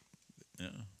good. Yeah.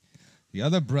 The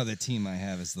other brother team I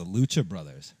have is the Lucha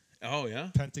Brothers. Oh yeah.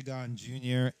 Pentagon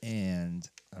Jr. and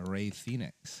Ray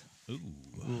Phoenix. Ooh.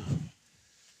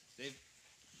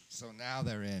 So now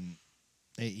they're in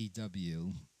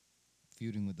AEW,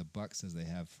 feuding with the Bucks as they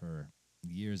have for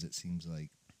years, it seems like.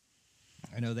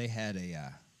 I know they had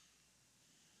a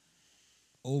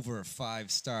over a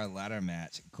 5-star ladder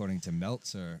match, according to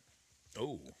Meltzer,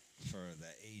 Oh. for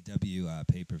the AEW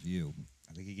pay-per-view.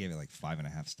 I think he gave it like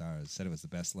 5.5 stars. Said it was the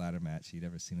best ladder match he'd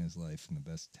ever seen in his life and the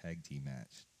best tag team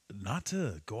match. Not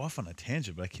to go off on a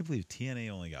tangent, but I can't believe TNA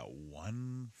only got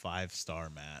 1 5-star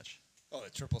match. Oh, the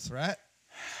triple threat?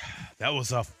 That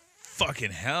was a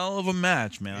fucking hell of a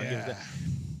match, man. I'll give it that.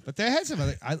 But they had some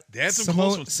other. They had some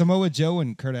close ones. Samoa Joe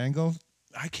and Kurt Angle.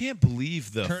 I can't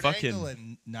believe the Kurt fucking. Angle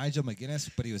and Nigel McGuinness,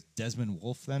 but he was Desmond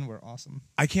Wolfe then, were awesome.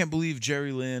 I can't believe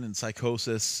Jerry Lynn and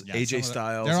Psychosis, Yeah, AJ some of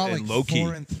Styles, they're all and like Loki.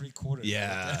 4 3/4.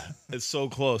 Yeah, it's so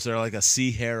close. They're like a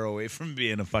C hair away from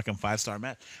being a fucking 5-star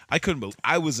match. I couldn't believe.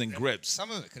 I was in grips.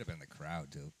 Some of it could have been the crowd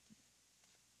too.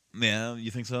 Yeah,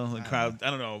 you think so? The crowd. I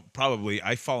don't know. Probably.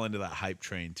 I fall into that hype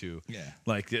train too. Yeah.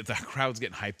 Like the crowd's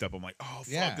getting hyped up. I'm like, oh fuck,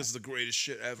 Yeah. this is the greatest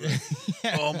shit ever.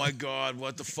 Oh my god,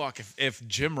 what the fuck? If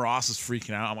Jim Ross is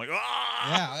freaking out, I'm like,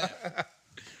 ah, Yeah.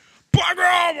 my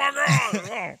god,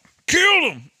 oh,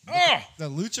 Killed him. Oh, The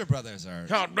Lucha Brothers are.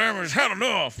 God damn it, it's had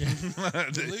enough.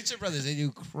 The Lucha Brothers, they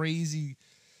do crazy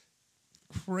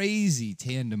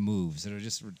tandem moves that are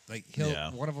just like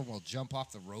one of them will jump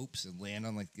off the ropes and land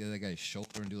on like the other guy's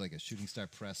shoulder and do like a shooting star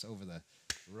press over the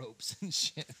ropes and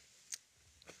shit.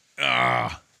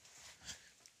 I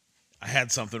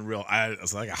had something real. I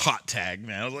was like a hot tag,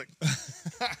 man. I was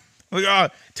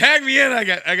like, tag me in. I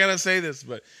gotta say this,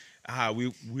 but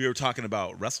we were talking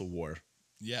about Wrestle War.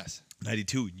 Yes.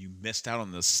 92. You missed out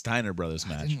on the Steiner Brothers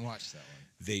match. I didn't watch that one.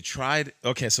 They tried.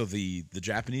 Okay, so the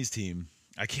Japanese team.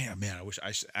 I can't. Man, I wish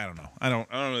I don't know. I don't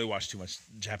really watch too much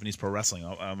Japanese pro wrestling.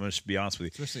 I'm gonna be honest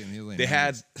with you. Especially in the early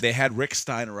They had Rick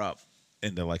Steiner up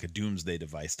into like a doomsday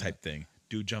device type thing.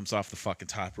 Dude jumps off the fucking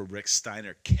top rope. Rick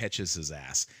Steiner catches his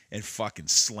ass and fucking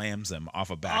slams him off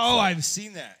a back. Oh, foot. I've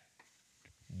seen that.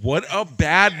 What a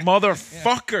bad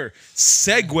motherfucker.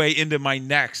 Segue into my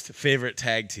next favorite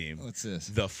tag team. What's this?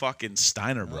 The fucking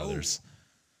Steiner Brothers.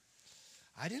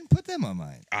 I didn't put them on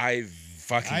mine. I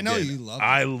know you love them.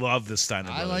 I love the Steiner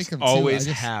Brothers. I like them too. Always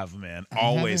have, man.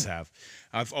 Always have.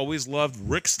 I've always loved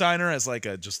Rick Steiner as like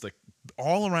just like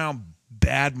all around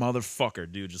bad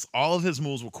motherfucker, dude. Just all of his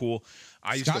moves were cool.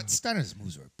 Scott Steiner's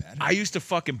moves were better. I used to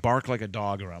fucking bark like a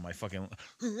dog around my fucking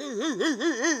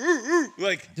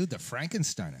like dude, the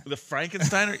Frankensteiner. The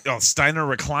Frankensteiner? Oh, Steiner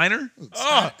recliner?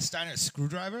 Steiner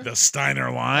screwdriver? The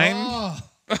Steiner line?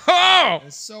 Oh.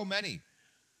 There's so many.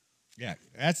 Yeah,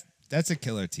 that's a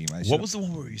killer team. What was the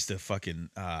one where we used to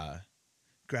fucking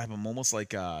grab him almost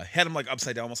like had him like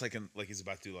upside down, almost like he's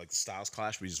about to do like the Styles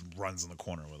Clash, where he just runs in the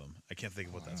corner with him. I can't think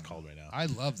of what that's called right now. I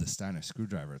love the Steiner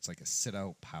screwdriver. It's like a sit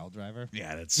out pile driver.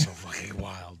 Yeah, that's so fucking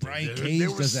wild. Brian Cage they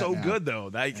were does so that good though.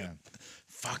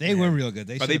 They were real good.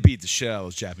 They beat the shit out of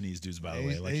those Japanese dudes, by the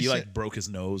way. Like he like broke his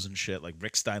nose and shit. Like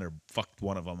Rick Steiner fucked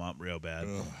one of them up real bad.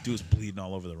 Dude was bleeding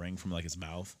all over the ring from like his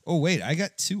mouth. Oh wait, I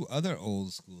got two other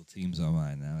old school teams on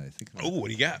mine now. I think. Oh, what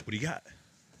do you got? What do you got?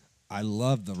 I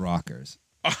love the Rockers.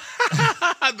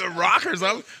 The Rockers.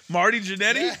 Marty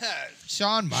Jannetty. Yeah.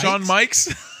 Shawn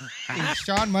Mikes.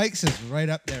 Shawn Mikes is right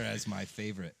up there as my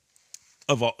favorite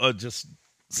of all, just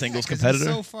singles competitor.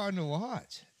 It's so fun to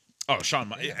watch. Oh, Shawn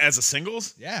Mikes as a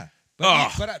singles. Yeah,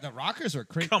 but the Rockers were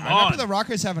crazy. I remember the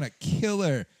Rockers having a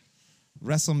killer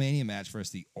WrestleMania match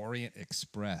versus the Orient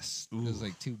Express. Ooh. It was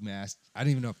like two masked. I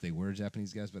didn't even know if they were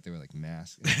Japanese guys, but they were like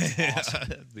masked.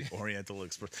 Awesome. The Oriental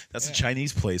Express. That's a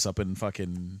Chinese place up in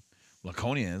fucking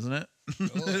Laconia, isn't it?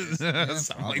 Yeah,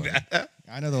 something like that.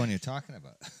 I know the one you're talking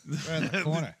about. Right in the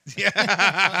corner.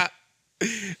 Yeah.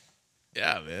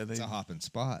 Yeah, man. It's a hopping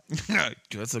spot.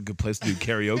 That's a good place to do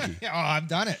karaoke. Oh, I've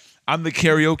done it. I'm the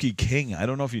karaoke king. I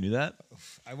don't know if you knew that.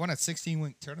 I won a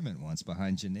 16-wing tournament once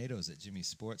behind Gennado's at Jimmy's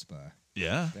Sports Bar.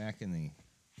 Yeah. Back in the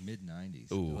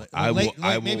mid-90s. Ooh,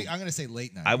 maybe I'm going to say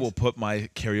late 90s. I will put my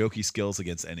karaoke skills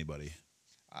against anybody.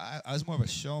 I was more of a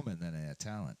showman than a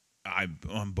talent.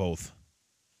 I'm both.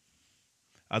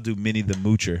 I'll do Minnie the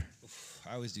Moocher.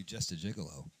 I always do Just a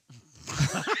Gigolo.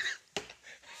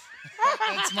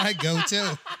 That's my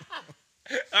go-to.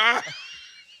 I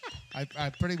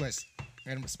pretty much,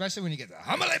 and especially when you get to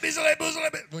when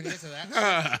you get to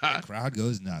that, the crowd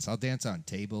goes nuts. I'll dance on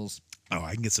tables. Oh,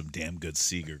 I can get some damn good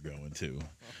Seeger going too.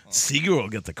 Seeger will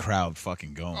get the crowd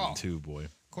fucking going too, boy.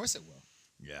 Of course it will.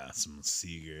 Yeah, some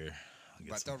Seeger.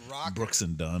 But the Rockers, Brooks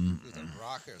and Dunn. The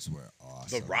Rockers were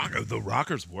awesome. The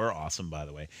Rockers were awesome, by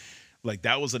the way. Like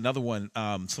that was another one.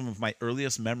 Some of my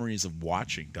earliest memories of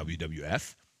watching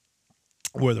WWF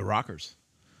were the Rockers.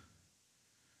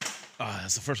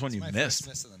 That's the first one you missed. First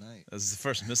miss of the night. That's the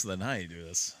first miss of the night,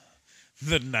 dude.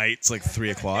 The night's like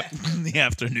 3:00 in the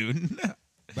afternoon.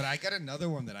 But I got another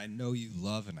one that I know you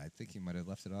love, and I think you might have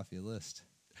left it off your list.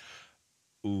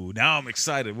 Ooh, now I'm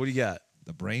excited. What do you got?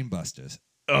 The Brainbusters.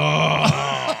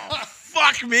 Oh,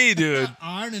 fuck me, dude.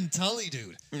 Arn and Tully,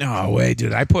 dude. No way,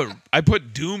 dude. I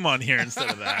put Doom on here instead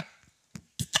of that.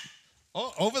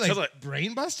 Oh, over like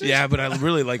Brainbusters? Yeah, but I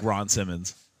really like Ron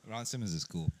Simmons. Ron Simmons is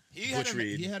cool. He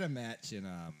had a match in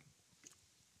on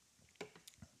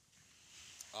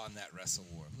that Wrestle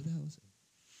War. Who the hell was it?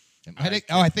 I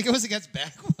think it was against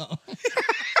Bagwell.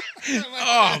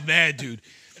 Oh man, dude.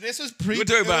 This was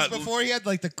before he had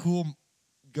like the cool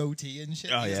goatee and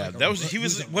shit. Oh yeah,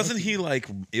 wasn't he like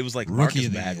it was like Rookie Marcus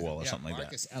Bagwell or something like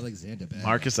that. Alexander Bagwell.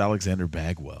 Marcus Alexander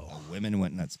Bagwell. The women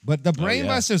went nuts, but the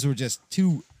Brainbusters were just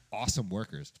two awesome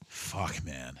workers. Fuck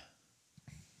man.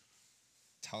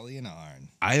 Tully and Arn.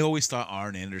 I always thought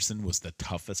Arn Anderson was the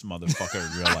toughest motherfucker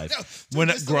in real life.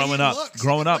 Dude, growing up,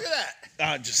 look at that.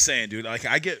 I'm just saying, dude. Like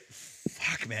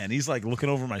fuck, man. He's like looking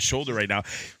over my shoulder right now.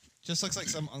 Just looks like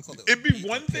some uncle. It'd be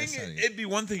one thing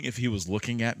if he was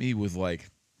looking at me with like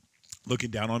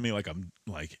looking down on me like I'm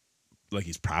like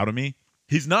he's proud of me.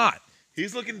 He's not.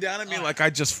 He's looking down at me like I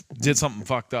just did something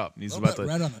fucked up. And he's about to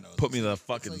red on the nose. put me the Looks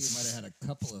fucking like you might have had a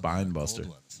couple of spine gold buster.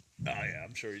 ones. Oh yeah,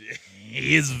 I'm sure he did.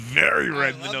 He is very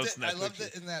red in the nose. I loved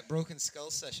it in that Broken Skull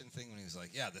session thing when he was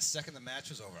like, "Yeah, the second the match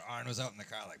was over, Arn was out in the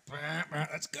car like,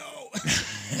 let's go,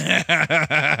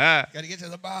 gotta get to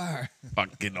the bar."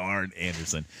 Fucking Arn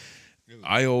Anderson.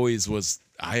 I always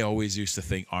used to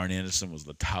think Arn Anderson was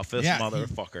the toughest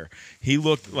motherfucker. He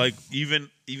looked like even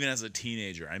as a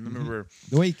teenager. I remember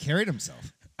the way he carried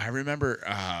himself. I remember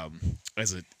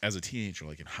as a teenager,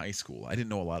 like in high school, I didn't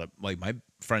know a lot of like my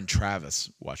friend Travis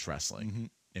watched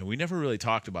wrestling, and we never really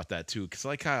talked about that too, because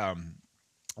like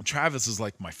Travis is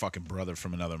like my fucking brother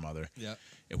from another mother. Yeah.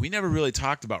 And we never really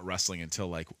talked about wrestling until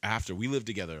like after we lived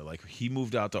together. Like he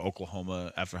moved out to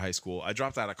Oklahoma after high school. I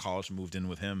dropped out of college and moved in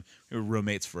with him. We were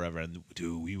roommates forever, and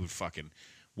dude, we would fucking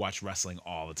watch wrestling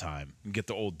all the time. And get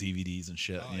the old DVDs and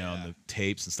shit, and the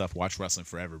tapes and stuff. Watch wrestling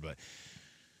forever, but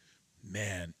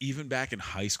man, even back in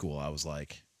high school, I was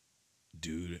like,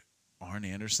 dude, Arn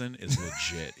Anderson is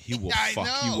legit. He will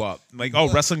fuck you up. Like,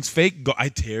 oh, wrestling's fake? I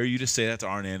dare you to say that to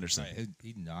Arn Anderson. Right,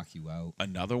 he'd knock you out.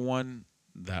 Another one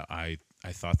that I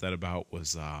thought that about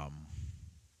was, God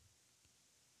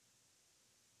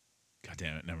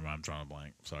damn it, never mind, I'm drawing a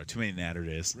blank. Sorry, too many natter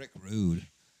days. Rick Rude.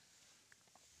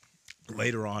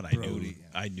 Later on,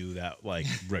 I knew that like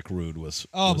Rick Rude was.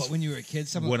 Oh, but when you were a kid,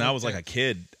 when I was like a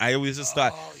kid, I always just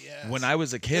thought. When I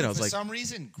was a kid, I was for like, some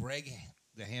reason, Greg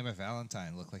the Hammer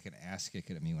Valentine looked like an ass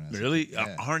kicking at me when I was really. A kid.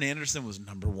 Yeah. Arn Anderson was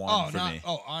number one for me.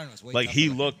 Oh, Arn was way like tougher he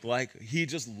than looked like he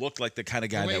just looked like the kind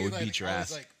of guy that would beat your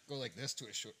ass. Like go like this to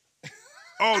a short.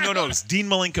 Oh no, it's Dean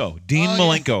Malenko.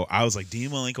 Malenko. Yeah. I was like, Dean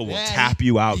Malenko will tap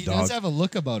you out, he dog. He does have a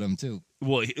look about him too.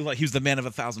 Well, he was the man of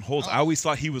 1,000 holds. I always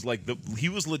thought he was like he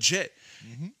was legit.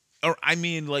 Mm-hmm. Or I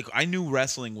mean, like I knew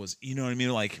wrestling was, you know what I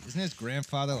mean, like isn't his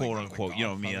grandfather quote like, unquote, you know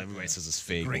what I mean? Everybody says it's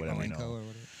fake or whatever, Malenko or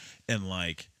whatever. And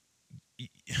like,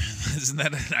 isn't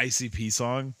that an ICP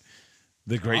song?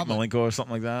 The Great Malenko or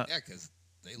something like that? Yeah, because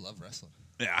they love wrestling.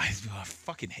 Yeah, I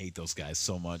fucking hate those guys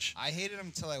so much. I hated him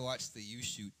until I watched the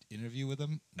U-Shoot interview with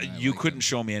him. You couldn't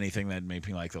show me anything that made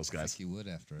me like those guys. I think you would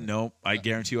after it. No, I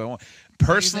guarantee you I won't.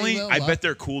 Personally, I bet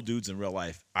they're cool dudes in real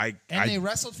life. They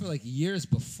wrestled for like years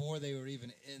before they were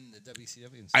even in the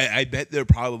WCW. I bet they're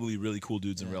probably really cool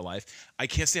dudes in real life. I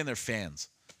can't stand their fans.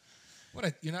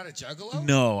 What? You're not a juggalo?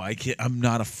 No, I can't. I'm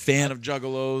not a fan of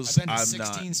juggalos. I've been to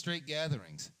 16 straight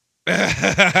gatherings.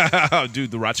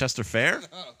 Dude, the Rochester Fair?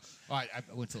 Oh, I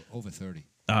went to over 30.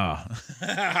 Oh.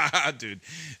 Dude.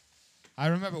 I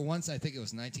remember once, I think it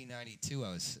was 1992, I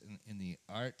was in the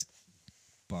art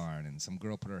barn, and some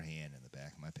girl put her hand in the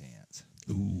back of my pants.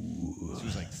 Ooh. She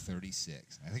was like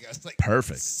 36. I think I was like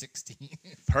perfect 16.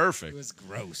 Perfect. It was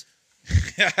gross.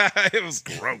 It was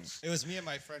gross. It was me and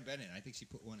my friend Bennett. I think she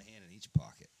put one hand in each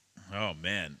pocket. Oh,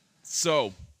 man.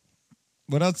 So.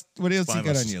 What else you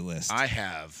got on your list? I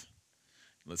have,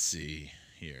 let's see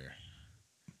here.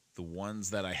 The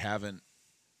ones that I haven't,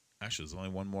 actually, there's only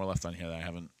one more left on here that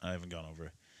I haven't gone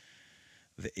over.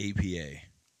 The APA.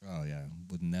 Oh yeah,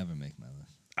 would never make my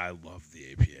list. I love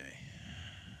the APA.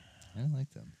 I don't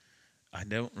like them. I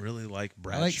don't really like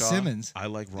Bradshaw. I like Simmons. I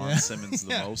like Ron Simmons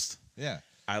the most. Yeah.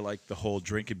 I like the whole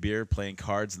drinking beer, playing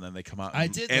cards, and then they come out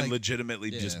and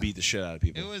legitimately just beat the shit out of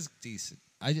people. It was decent.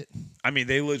 I mean,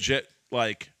 they legit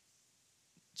like.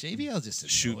 JBL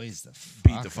just annoys the fuck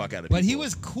beat the fuck out of people. But he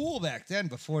was cool back then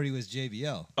before he was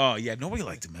JBL. Oh, yeah. Nobody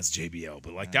liked him as JBL.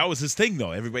 But, that was his thing,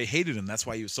 though. Everybody hated him. That's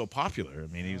why he was so popular. I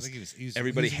mean,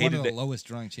 everybody hated one of the lowest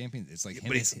drawing champions. It's like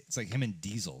him, it's like him and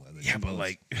Diesel. Yeah, but,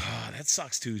 that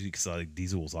sucks, too, because,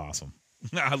 Diesel was awesome.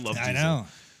 I love Diesel. I know.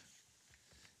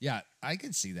 Yeah, I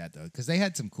could see that, though, because they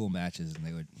had some cool matches, and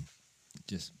they would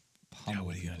just pummel. Yeah,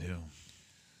 what are you going to do?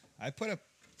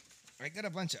 I got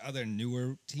a bunch of other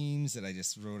newer teams that I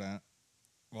just wrote out.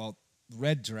 Well,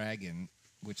 Red Dragon,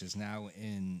 which is now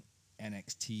in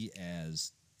NXT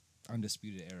as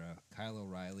Undisputed Era, Kyle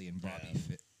O'Reilly and Bobby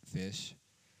Fish.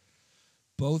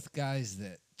 Both guys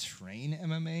that train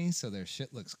MMA, so their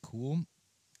shit looks cool.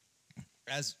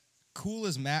 As cool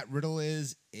as Matt Riddle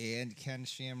is and Ken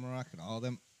Shamrock and all of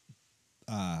them,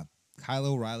 Kyle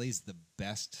O'Reilly's the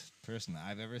best person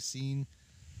I've ever seen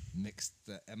mix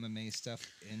the MMA stuff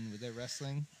in with their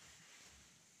wrestling.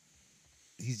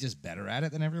 He's just better at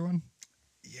it than everyone.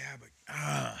 Yeah, but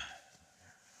I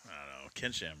don't know.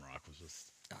 Ken Shamrock was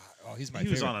just he's my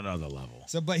favorite. Was on another level.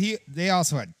 So, but they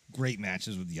also had great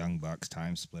matches with Young Bucks,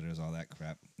 Time Splitters, all that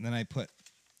crap. And then I put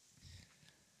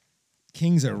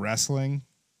Kings of Wrestling,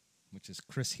 which is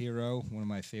Chris Hero, one of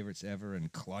my favorites ever,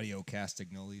 and Claudio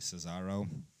Castagnoli, Cesaro.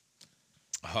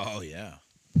 Oh yeah.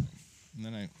 And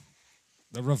then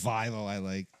the Revival I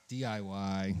like.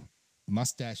 DIY.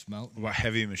 Mustache Mountain. What about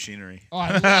Heavy Machinery? Oh,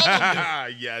 I love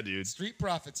them, dude. Yeah, dude. Street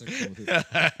Profits are cool, dude.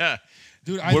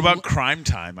 Dude, What about Crime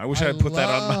Time? I wish I had put that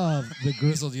on my. I love the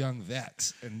Grizzled Young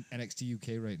Vets in NXT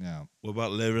UK right now. What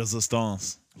about Les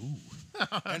Resistance?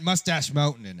 And Mustache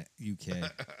Mountain in UK.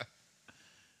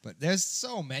 But there's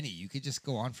so many. You could just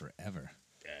go on forever.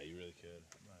 Yeah, you really could.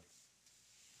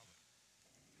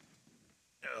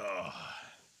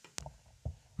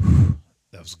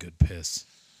 That was good piss.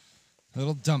 A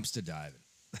little dumpster diving.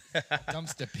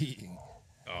 Dumpster peeing.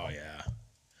 Oh yeah.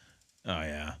 Oh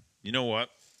yeah. You know what?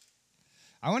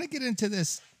 I want to get into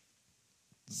this.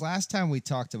 Last time we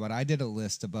talked about, I did a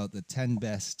list about the 10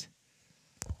 best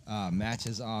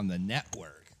matches on the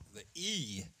network, the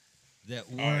E, that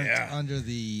weren't under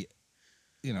the,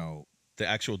 the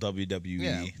actual WWE.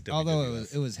 Yeah. WWF. Although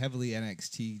it was heavily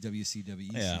NXT,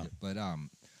 WCW. Yeah. But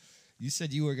you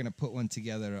said you were going to put one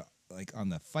together like on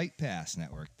the Fight Pass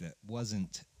network that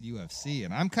wasn't UFC,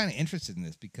 and I'm kind of interested in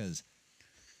this because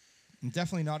I'm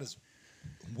definitely not as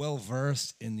well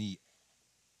versed in the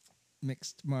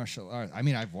mixed martial arts. I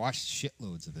mean, I've watched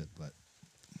shitloads of it, but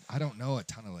I don't know a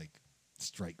ton of like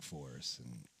Strike Force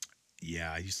and.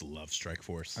 Yeah, I used to love Strike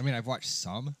Force. I mean, I've watched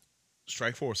some.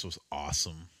 Strike Force was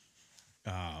awesome.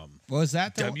 What was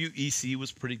that? WEC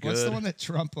was pretty good. What's the one that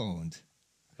Trump owned?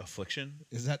 Affliction?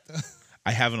 Is that the?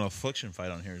 I have an Affliction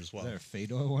fight on here as well. Is there a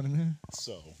Fedor one in there?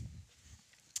 So.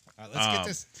 All right, let's get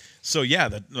this. So yeah,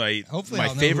 Hopefully my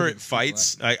I'll know favorite who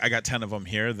fights. I got 10 of them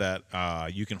here that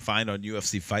you can find on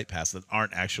UFC Fight Pass that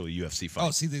aren't actually UFC fights.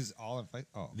 Oh, see, these all in Fight.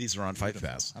 Oh, these are on Fight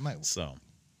Pass. I might. So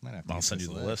Have to I'll get send this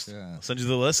you the list. Yeah. I'll send you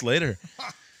the list later.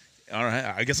 All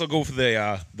right, I guess I'll go for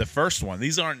the first one.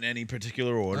 These aren't in any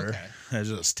particular order. Okay. There's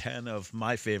just 10 of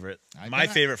my favorite I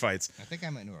favorite fights. I think I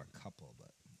might know a couple, but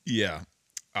Yeah.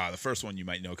 The first one you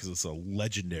might know because it's a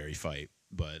legendary fight,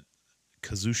 but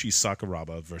Kazushi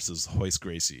Sakuraba versus Hoist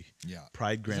Gracie. yeah,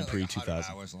 Pride Grand Prix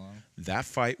 2000. hours long. That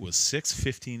fight was 6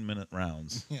 15-minute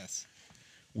rounds Yes.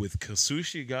 with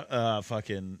Kazushi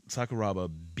fucking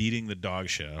Sakuraba beating the dog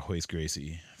shit out of Hoist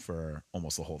Gracie for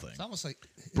almost the whole thing. It's almost like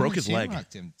Broke his leg.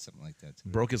 Him, something like that. Too.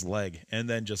 Broke his leg and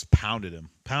then just pounded him.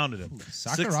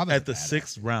 Sakuraba's At the a badass.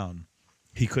 sixth round,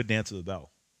 he couldn't answer the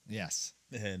bell, Yes,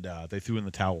 and they threw in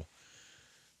the towel.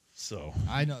 So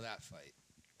I know that fight.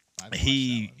 I've watched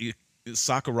that one.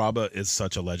 Sakuraba is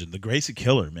such a legend. The Gracie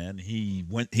Killer, man. He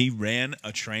ran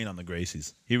a train on the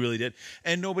Gracies. He really did,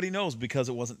 and nobody knows because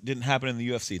it didn't happen in the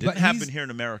UFC. It didn't happen here in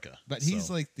America. But he's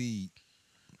like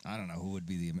I don't know who would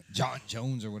be the John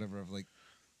Jones or whatever of like.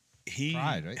 He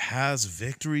Pride, right? has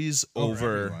victories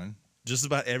over everyone. just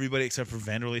about everybody except for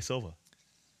Vanderlei Silva.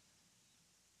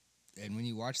 And when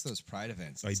you watch those Pride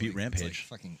events, he it's beat like, Rampage.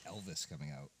 It's like fucking Elvis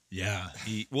coming out. Yeah,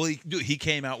 he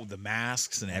came out with the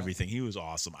masks and everything. He was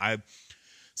awesome.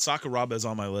 Sakuraba is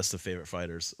on my list of favorite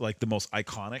fighters, like the most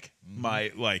iconic.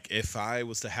 If I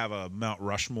was to have a Mount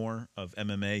Rushmore of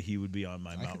MMA, he would be on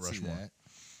my Mount Rushmore. See that.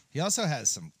 He also has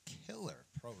some killer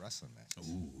pro wrestling matches.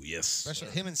 Ooh, yes, Especially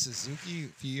him and Suzuki a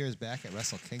few years back at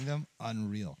Wrestle Kingdom,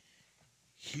 unreal.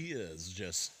 He is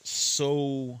just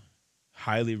so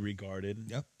highly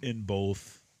regarded in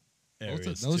both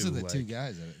areas. Those are the two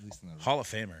guys, at least in the Hall of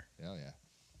Famer. Hell yeah.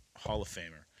 Hall of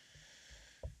Famer.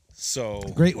 So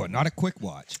Great one. Not a quick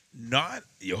watch. Not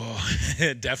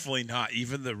definitely not.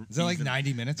 Even the Is it like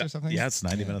 90 minutes or something? Yeah, it's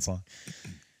 90 minutes long.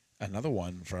 Another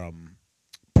one from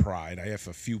Pride. I have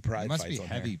a few Pride It must fights be on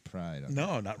heavy there. Pride.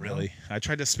 No, not really. I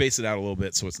tried to space it out a little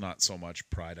bit so it's not so much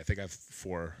Pride. I think I have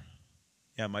 4.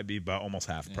 Yeah, it might be about almost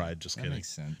half Pride. Just that kidding. makes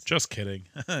sense. Just kidding.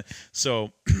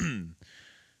 So,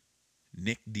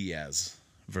 Nick Diaz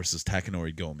versus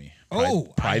Takanori Gomi.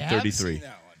 Pride I 33. Have seen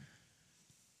that one.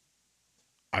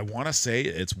 I want to say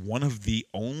it's one of the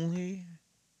only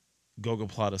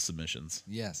Gogoplata submissions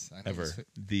Yes. I think ever.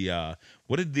 it's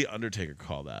What did the Undertaker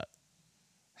call that?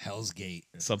 Hell's Gate.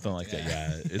 Something like that.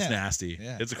 Yeah, it's nasty.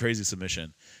 Yeah. It's a crazy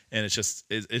submission, and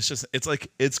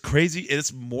it's crazy.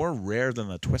 It's more rare than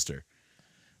the Twister.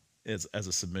 As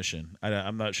a submission.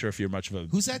 I'm not sure if you're much of a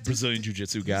Who's that Brazilian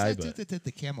Jiu-Jitsu guy, but that did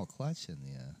the camel clutch in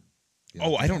the.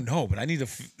 I don't know, but I need to.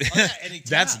 and he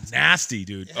That's tapped. nasty,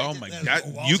 dude. Yeah, oh he my did god, the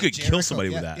walls you of could kill Jericho. somebody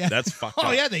with Yeah, that. yeah. That's fucked up.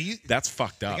 Oh yeah, That's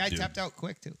fucked up. the guy dude. tapped out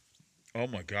quick too. Oh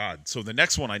my god. So the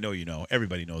next one I know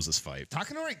everybody knows this fight.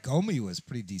 Takanori Gomi was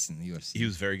pretty decent in the UFC. He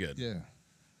was very good. Yeah.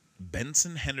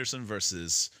 Benson Henderson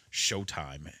versus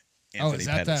Showtime. Is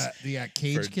that Pettis the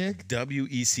cage for kick?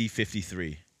 WEC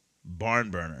 53. Barn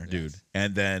burner, dude. Yes.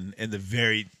 And then in the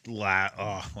very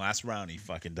last round, he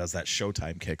fucking does that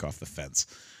Showtime kick off the fence.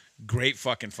 Great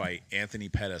fucking fight. Anthony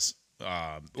Pettis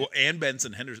And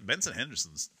Benson Henderson. Benson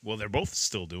Henderson's. Well, they're both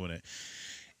still doing it.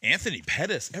 Anthony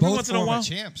Pettis. Every Both once in a former while.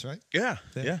 champs, right? Yeah,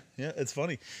 Yeah. yeah. It's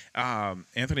funny.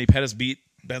 Anthony Pettis beat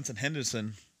Benson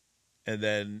Henderson, and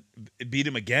then beat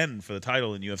him again for the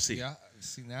title in UFC. Yeah, I've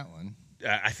seen that one.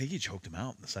 I think he choked him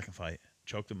out in the second fight.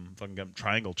 Choked him, fucking got him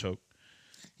triangle choke.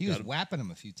 He was whapping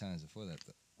him a few times before that,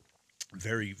 though.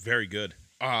 Very, very good.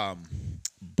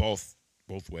 Both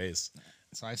ways.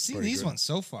 So I've seen Pretty these good. ones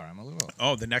so far. I'm a little.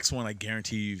 Oh, the next one I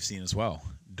guarantee you've seen as well.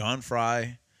 Don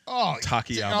Fry, Oh,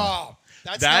 Takayama. Oh,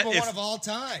 that's That number if- one of all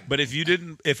time. But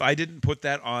if I didn't put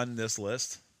that on this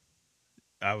list,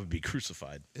 I would be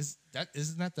crucified. Isn't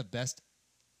that the best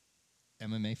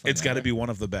MMA fight? It's got to ever? be one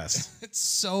of the best. It's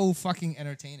so fucking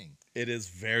entertaining. It is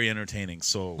very entertaining.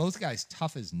 So, Both guys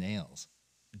tough as nails.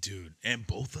 dude, and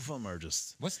both of them are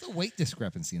just What's the weight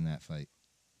discrepancy in that fight?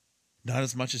 not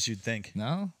as much as you'd think.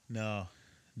 No, No.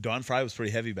 Don Fry was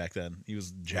pretty heavy back then. He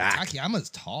was jacked. Takayama's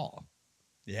tall.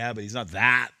 Yeah, but he's not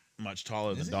that much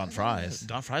taller Is than he? Don I Fry. thought he was.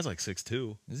 Don Fry's like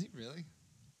 6'2", Is he really?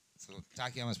 So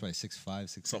Takayama's probably 6'5",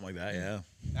 6'6". something like that. Yeah.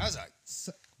 That was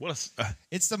What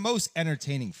it's the most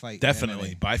entertaining fight. in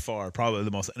definitely MMA. by far probably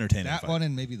the most entertaining. That fight. one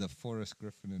and maybe the Forrest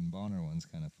Griffin and Bonner one's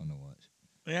kind of fun to watch.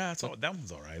 Yeah, that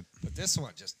one's all right. But this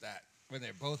one, just that when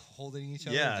they're both holding each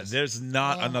other. Yeah, just- there's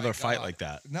not oh another my fight God. like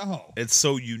that. No, It's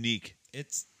so unique.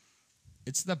 it's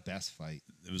the best fight.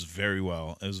 It was very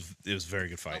well. It was a very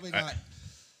good fight. Probably not.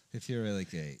 If you're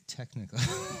like a technical,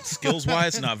 Skills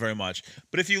wise, not very much.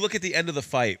 But if you look at the end of the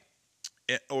fight,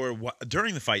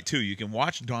 during the fight too, you can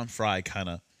watch Don Fry kind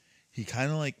of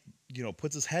like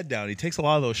puts his head down. He takes a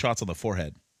lot of those shots on the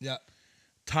forehead. yeah,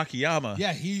 Takayama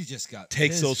yeah, he just got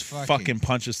takes his those fucking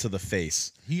punches to the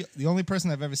face. The only person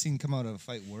I've ever seen come out of a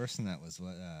fight worse than that was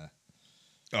what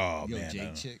Oh Yo man, I Jake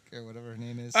don't- chick or whatever her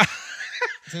name is,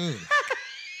 dude.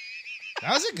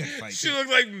 That was a good fight. she Too.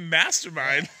 looked like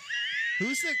Mastermind.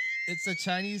 It's the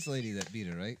Chinese lady that beat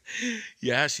her, right?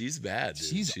 Yeah, she's bad. Dude.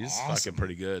 She's fucking awesome.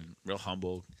 pretty good. Real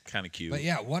humble, kind of cute. But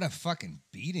yeah, what a fucking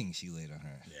beating she laid on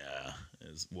her. Yeah.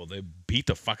 They beat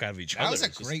the fuck out of each other. That was a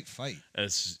It's just- great fight.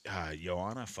 It's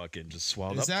Joanna fucking just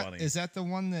swelled Is up that funny. is that the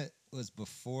one that was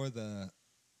before the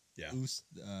Yeah.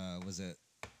 was it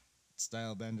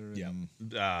Stylebender Yeah. and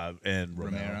And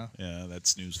Romero. Romero. Yeah, that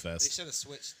snooze they fest. should have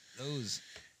switched those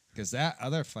because that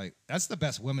other fight, that's the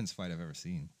best women's fight I've ever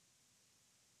seen.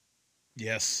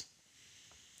 Yes.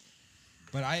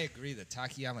 But I agree that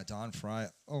Takayama Don Fry,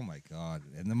 oh my god,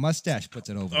 and the mustache puts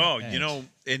it over. Oh, the you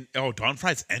edge. know, Don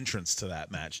Fry's entrance to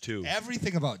that match too.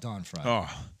 Everything about Don Fry.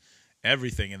 Oh,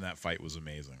 everything in that fight was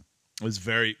amazing. It was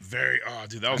very, very. Oh,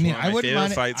 dude, that I was mean, one of I my wouldn't favorite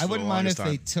mind. fights. I for wouldn't the mind if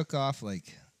longest they time. took off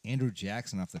like Andrew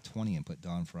Jackson off the 20 and put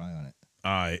Don Fry on it.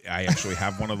 I actually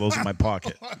have one of those in my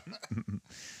pocket.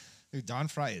 Dude, Don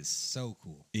Fry is so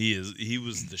cool. He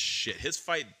was the shit. His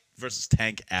fight versus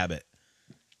Tank Abbott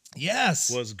Yes,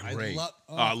 was great. I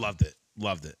I loved it.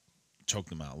 Loved it.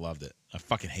 Choked him out. Loved it. I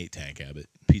fucking hate Tank Abbott.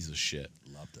 Piece of shit.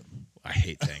 loved him. I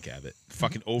hate Tank Abbott.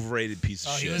 Fucking overrated piece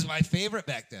of Oh, shit. he was my favorite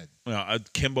back then.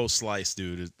 Kimbo Slice,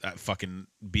 dude, I fucking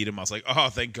beat him. I was like, oh,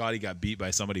 thank God he got beat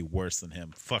by somebody worse than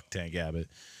him. Fuck Tank Abbott.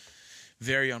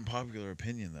 Very unpopular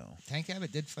opinion, though. Tank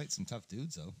Abbott did fight some tough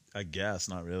dudes, though. I guess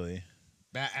not really.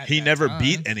 At He that never time.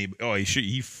 beat any. Oh,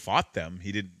 he fought them.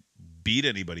 He didn't beat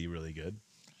anybody really good.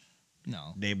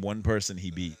 No, Name one person he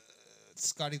beat.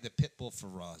 Scotty the Pitbull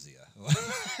Ferrazia.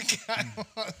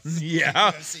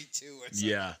 Yeah. UFC 2 or something.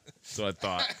 Yeah, so I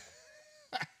thought.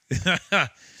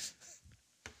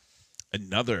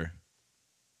 Another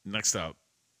next up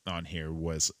on here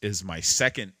is my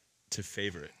second to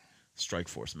favorite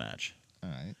Strikeforce match. All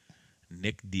right.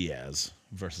 Nick Diaz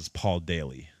versus Paul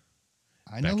Daly.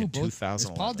 I know Back who in both. Is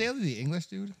 2011. Paul Daly the English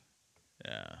dude?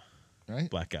 Yeah, Right?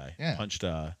 black guy. Yeah. Punched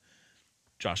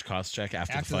Josh Koscheck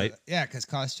after the fight. Yeah, because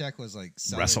Koscheck was like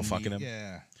selling Wrestle knee. fucking him.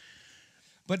 Yeah.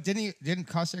 But didn't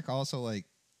Koscheck also like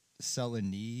sell a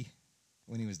knee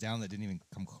when he was down that didn't even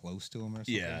come close to him or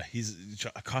something? Yeah,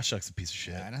 Koscheck's a piece of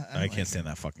shit. Yeah, I don't I like can't stand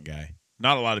him. that fucking guy.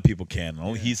 Not a lot of people can.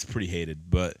 Only Yeah. he's pretty hated,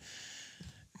 but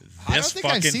I don't this think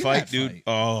I've fucking seen fight, that dude. fight.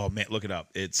 Oh man, look it up.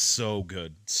 It's so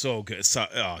good, so good.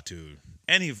 Oh, dude.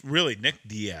 And Nick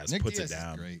Diaz Nick puts Diaz it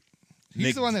down. is great. He's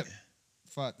Nick- the one that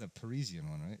fought the Parisian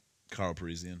one, right? Carl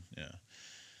Parisian. Yeah,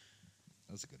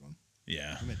 That was a good one.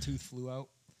 yeah. When the tooth flew out.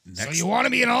 Next, So you want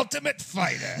to be an ultimate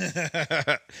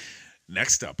fighter?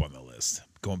 next up on the list,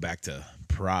 going back to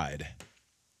Pride,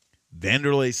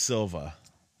 Vanderlei Silva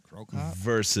Crow Cop?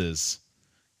 versus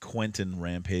Quentin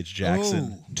Rampage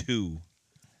Jackson Oh. 2,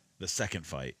 the second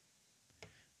fight.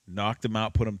 Knocked him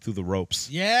out, put him through the ropes.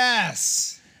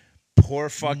 Yes. Poor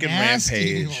fucking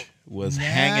Nasty- Rampage was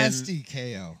hanging, Nasty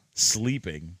KO.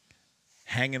 sleeping.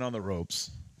 hanging on the ropes,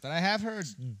 But I have heard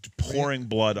pouring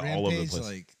blood all over the Rampage, place.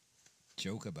 like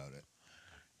joke about it.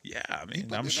 Yeah, I mean,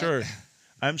 People I'm do sure. that.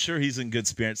 I'm sure he's in good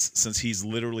spirits since he's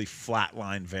literally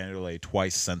flatlined Vanderlei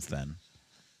twice since then.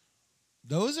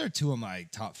 Those are two of my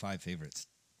top 5 favorites.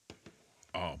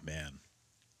 Oh man,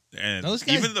 and Those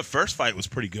guys- even the first fight was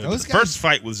pretty good. But those the guys- first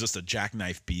fight was just a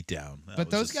jackknife beatdown. That But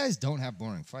was those just- guys don't have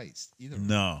boring fights either.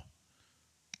 no,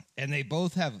 And they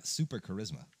both have super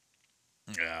charisma.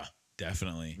 yeah,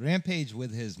 definitely. Rampage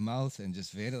with his mouth and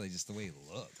just Vanderlei, just the way he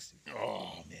looks.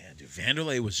 Oh man, dude,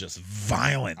 Vanderlei was just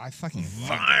violent, I fucking love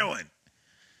violent.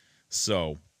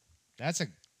 So that.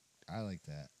 I like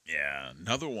that. yeah,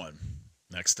 another one.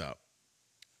 Next up,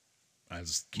 I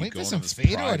just keep Wait going for some on this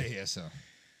Fedor pride. to hear so.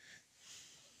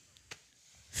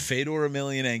 Fedor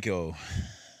Emelianenko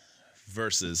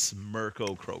versus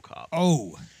Mirko Krokop.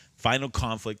 Oh, Final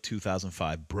Conflict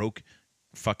 2005 broke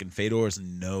fucking Fedor's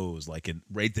nose like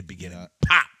right at the beginning. Yeah.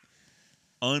 Pop.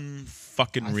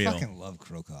 Unfucking I real. fucking love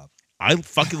Krokop. I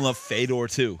fucking love Fedor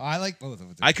too. I like both of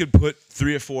them. I could put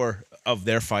 3 or 4 of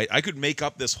their fight. I could make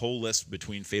up this whole list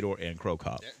between Fedor and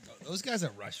Krokop. Those guys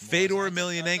are Rushmore. Fedor Aren't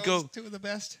Emelianenko. those two of the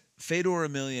best. Fedor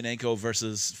Emelianenko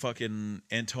versus fucking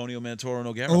Antonio Montoro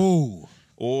Nogueira. Oh,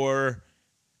 Or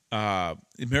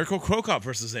Mirko Krokop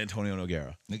versus Antonio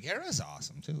Nogueira. Nogueira's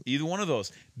awesome too. Either one of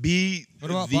those. Be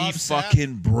What about the Bob Sapp?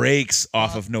 fucking breaks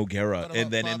off of what Nogueira. about And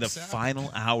then in Bob the Sapp?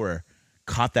 final hour,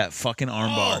 caught that fucking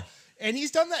armbar. Oh, and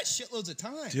he's done that shitloads of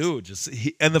times. Dude,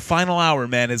 in the final hour,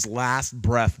 man, his last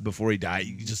breath before he died,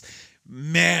 you just,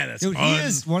 man, that's Dude, he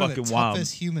is one of the fucking wild.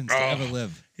 toughest humans to ever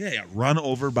live. Yeah, run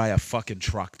over by a fucking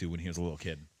truck, dude, when he was a little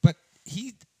kid. But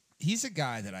he's a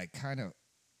guy that I kind of,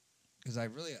 because I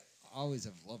really always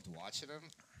have loved watching him.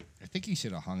 I think he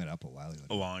should have hung it up a while ago.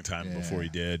 A long time Yeah. before he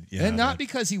did. Yeah, And not man.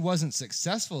 because he wasn't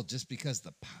successful, just because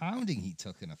the pounding he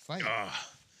took in a fight.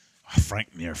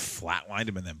 Frank Mir flatlined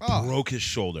him and then Oh. broke his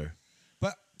shoulder.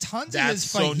 But tons That's of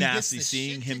his so fight, he nasty gets the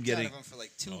seeing shit him kicked getting- out of him for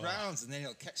like 2 rounds, and then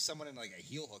he'll catch someone in like a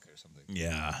heel hook or something.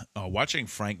 Yeah. Watching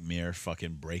Frank Mir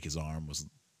fucking break his arm was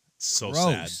so Gross.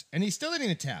 sad. And he still didn't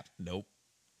even tap. Nope.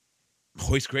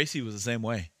 Hoist Gracie was the same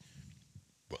way.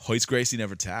 Hoist Gracie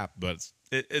never tapped, but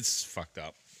it's fucked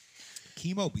up.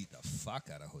 Chemo beat the fuck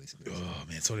out of Hoist Gracie. Oh,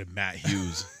 man, so did Matt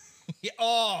Hughes. Yeah,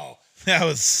 oh, That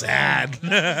was sad.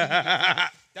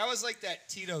 that was like that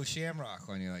Tito Shamrock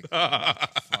when you're like, oh,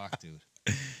 fuck, dude.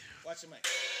 Watching my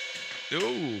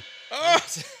Ooh.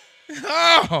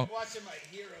 Oh. watching my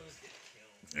heroes get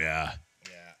killed. Yeah.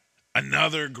 Yeah.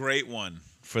 Another great one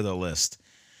for the list.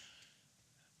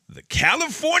 The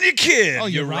California Kid, Oh,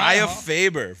 Uriah Uriah, huh?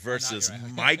 Faber versus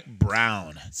Uriah. Mike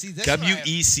Brown. See, this one I have-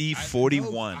 WEC I have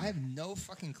 41. I have no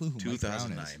fucking clue who Mike Brown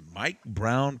 2009. is. Mike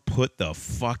Brown put the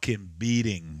fucking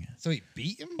beating. So he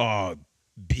beat him? Oh,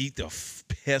 beat the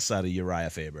piss out of Uriah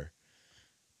Faber.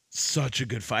 Such a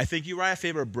good fight. I think Uriah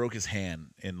Faber broke his hand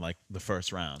in like the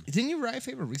first round. Didn't Uriah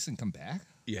Faber recently come back?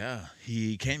 Yeah,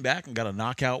 he came back and got a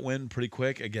knockout win pretty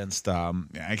quick against I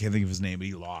can't think of his name, but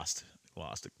he lost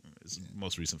his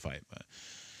most recent fight. But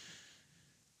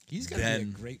He's going to Then-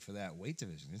 be great for that weight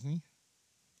division, isn't he?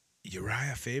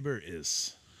 Uriah Faber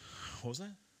is, what was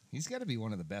that? He's got to be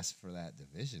one of the best for that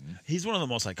division. He's one of the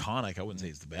most iconic. I wouldn't say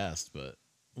he's the best, but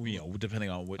depending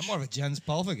on which. I'm more of a Jens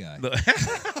Pulver guy.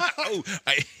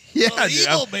 Yeah, Well, dude,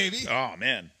 evil, baby. Oh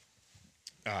man,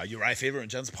 Uriah Faber and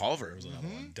Jens Pulver was another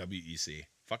one. WEC,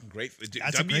 fucking great. Dude,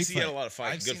 That's a great WEC had a fight. lot of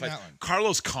fights, I've good seen fights. that one.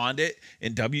 Carlos Condit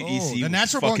in WEC, Oh, the was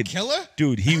natural born fucking killer?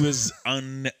 dude. He was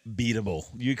unbeatable.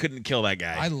 You couldn't kill that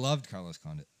guy. I loved Carlos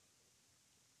Condit.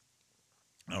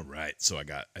 All right, so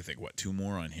I think 2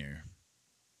 more on here.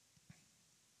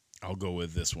 I'll go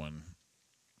with this one.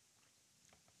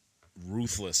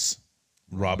 Ruthless,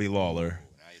 Robbie Lawler.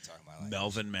 Ooh, now you're talking about like,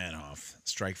 Melvin Manoff,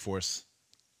 Strikeforce,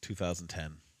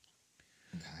 2010.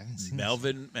 I haven't seen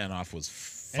Melvin Manoff was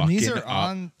fucking And these are up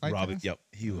on Fight Robbie. Pass? Yep,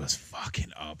 he was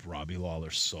fucking up Robbie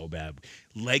Lawler so bad.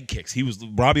 Leg kicks.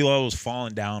 Robbie Lawler was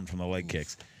falling down from the leg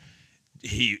kicks.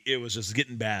 It was just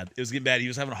getting bad. It was getting bad. He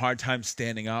was having a hard time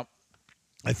standing up.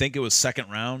 I think it was second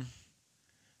round.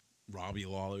 Robbie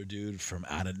Lawler, dude, from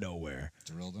out of nowhere.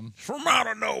 drilled him. From out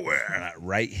of nowhere. That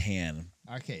right hand.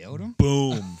 RKO'd him.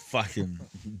 Boom. Fucking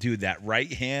dude, that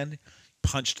right hand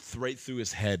punched right through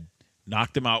his head,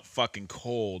 knocked him out fucking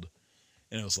cold.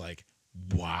 And it was like,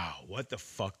 wow, what the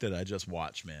fuck did I just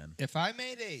watch, man? If I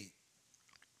made a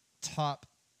top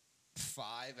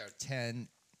 5 or 10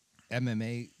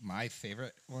 MMA, my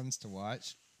favorite ones to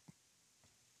watch,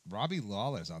 Robbie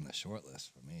Lawler's on the short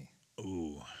list for me.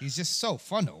 Ooh. He's just so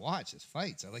fun to watch. His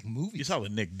fights are like movies. You saw the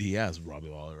Nick Diaz Robbie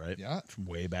Lawler, right? Yeah. From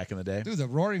way back in the day. Dude, the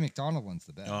Rory McDonald one's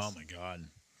the best. Oh my God.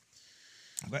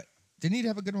 But Didn't he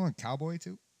have a good one with Cowboy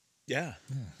too? Yeah.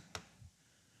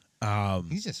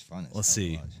 He's just fun. As Let's hell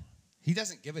see. to watch. He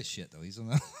doesn't give a shit though. He's on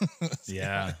the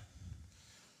Yeah.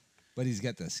 but he's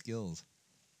got the skills.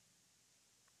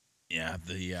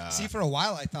 Yeah. See, for a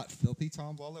while I thought Filthy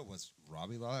Tom Lawler was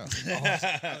Robbie Lawler.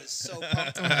 I was so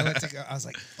pumped when I went to go. I was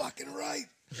like, fucking right.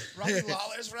 Robbie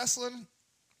Lawler's wrestling.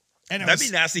 And it that'd was,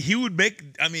 be nasty. He would make.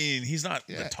 I mean, he's not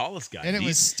Yeah. the tallest guy, and it was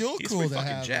He's- still he's cool pretty to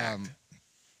fucking have jacked.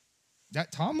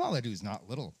 that Tom Lawler dude's not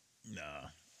little. No,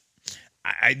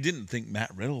 I didn't think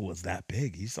Matt Riddle was that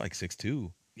big. He's like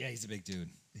 6'2". Yeah, he's a big dude.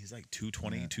 He's like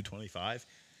 220, Yeah. 225.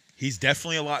 He's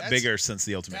definitely a lot That's- bigger since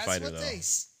the Ultimate That's Fighter, what though.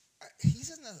 he's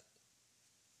in the.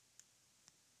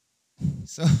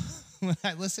 So when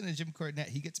I listen to Jim Cornette,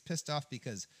 he gets pissed off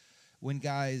because when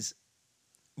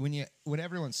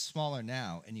everyone's smaller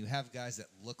now and you have guys that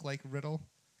look like Riddle,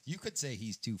 you could say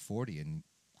he's 240 and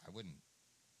I wouldn't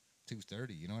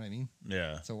 230. You know what I mean?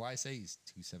 Yeah. So why say he's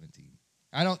 217?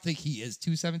 I don't think he is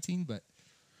 217, but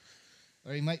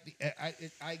or he might be.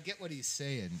 I get what he's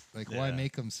saying. Like, why Yeah.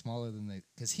 make him smaller than they?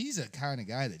 Because he's a kind of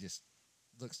guy that just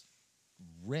looks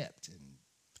ripped and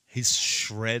He's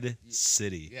Shred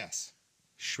City. yes.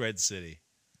 Shred City.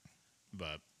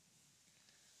 But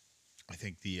I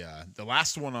think the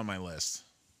last one on my list,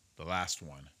 the last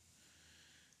one,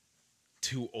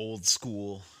 two old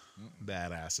school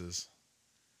badasses.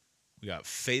 We got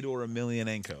Fedor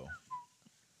Emelianenko,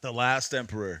 the last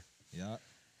emperor, Yeah.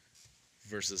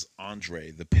 versus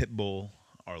Andre the Pitbull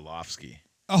Arlovsky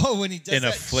Oh, when he does In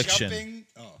that Affliction. jumping.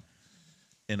 Oh,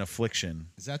 in Affliction.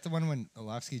 is that the one when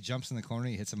Arlovsky jumps in the corner,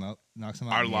 he hits him out, knocks him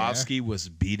out? in the air? Arlovsky was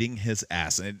beating his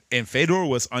ass, and Fedor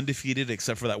was undefeated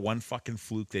except for that one fucking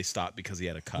fluke they stopped because he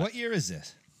had a cut. What year is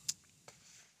this?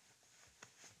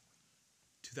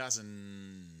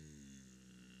 2000.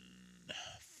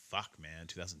 Fuck, man.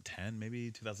 2010,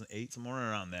 maybe 2008,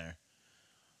 somewhere around there.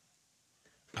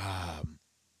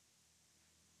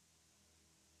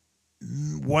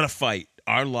 What a fight.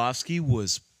 Arlovsky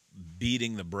was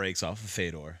beating the brakes off of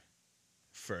Fedor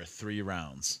for 3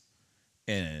 rounds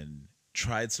and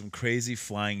tried some crazy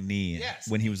flying knee Yes.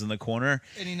 when he was in the corner.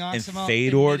 And he knocks and him out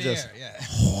Fedor in midair, just yeah.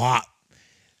 whop,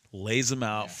 lays him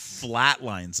out,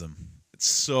 flatlines him. It's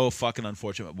so fucking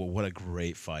unfortunate, but what a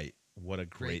great fight. What a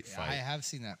great Yeah, fight. I have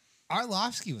seen that.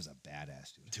 Arlovsky was a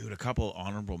badass dude. Dude, a couple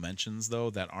honorable mentions though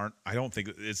that aren't. I don't think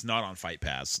it's not on Fight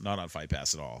Pass. Not on Fight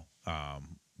Pass at all.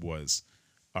 Was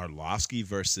Arlovsky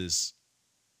versus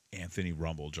Anthony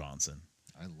Rumble Johnson.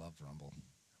 I love Rumble.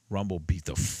 Rumble beat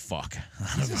the fuck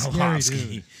out of He's a scary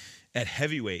Arlovsky dude. at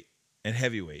heavyweight. At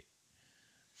heavyweight,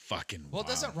 fucking. Well, wild.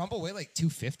 doesn't Rumble weigh like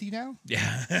 250 now?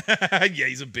 Yeah, yeah,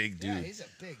 he's a big dude. Yeah, he's a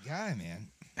big guy, man.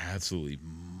 Absolutely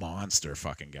monster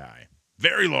fucking guy.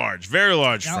 Very large friend.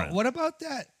 Now, what about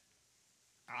that?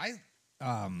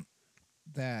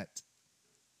 That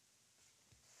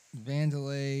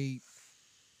Vandalay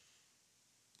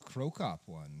Krokop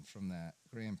one from that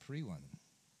Grand Prix one,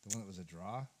 the one that was a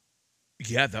draw.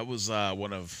 Yeah, that was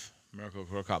one of Mirko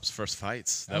Krokop's first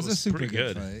fights. That was a was super pretty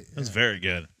good good. fight, That was yeah. very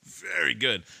good. Very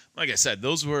good. Like I said,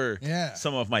 those were Yeah.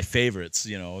 some of my favorites.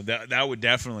 You know, that would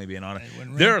definitely be an honor. And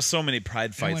when There Ram- are so many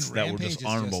Pride when fights that were Rampage just is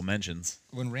honorable just- mentions.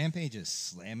 When Rampage is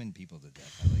slamming people to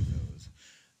death, I like those.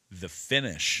 The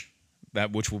finish,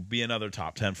 that which will be another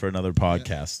top 10 for another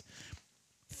podcast.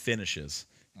 Finishes.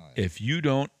 Oh, yeah. If you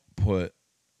don't put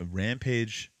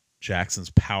Rampage Jackson's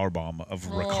powerbomb of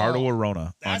Ricardo Arona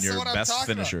on That's the your one I'm best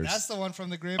talking about. finishers That's the one from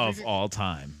the Grand of Prix. all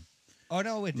time. Oh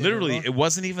no, it didn't. Literally, Arona- it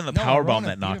wasn't even the No, power bomb Arona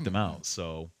that knocked beat him him. out.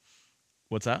 So,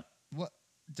 what's that? what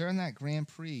during that Grand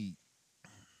Prix.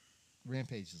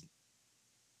 Rampage is.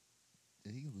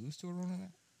 Did he lose to Arona?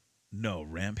 That? No,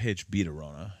 Rampage beat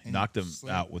Arona. And Knocked him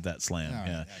slammed out him. with that slam. All right,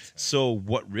 yeah. that's right. So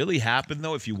what really happened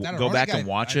though, if you That go Arona back guy, and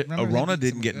watch I it, remember he Arona beat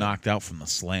didn't someone get good. knocked out from the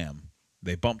slam.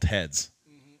 They bumped heads.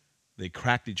 Mm-hmm. They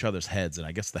cracked each other's heads, and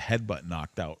I guess the headbutt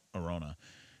knocked out Arona.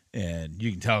 And you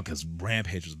can tell because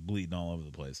Rampage was bleeding all over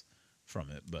the place from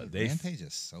it. But they Rampage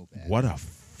is so bad. what a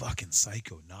fucking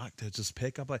psycho knock to just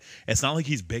pick up. It's not like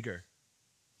he's bigger.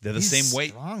 They're the He's same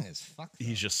weight. Strong as fuck. Though.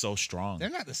 He's just so strong.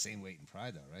 They're not the same weight in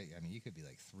Pride though, right? I mean, you could be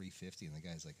like 350 and the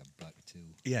guy's like a buck too.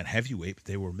 Yeah, and heavyweight, but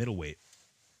they were middleweight.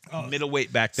 Oh.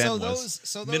 Middleweight back then So was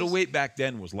those- middleweight back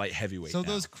then was light heavyweight. So now.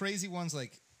 those crazy ones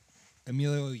like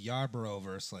Emilio Yarborough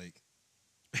versus like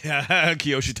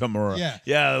Kiyoshi Tamura.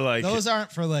 Yeah. like those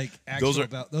aren't for like actual Those are-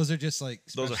 belt. Those are just like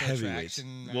those are special heavyweights.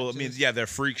 attraction Well, I mean, matches. yeah, they're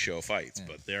freak show fights, Yeah.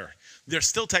 but they're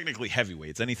still technically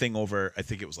heavyweights. Anything over, I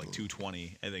think it was like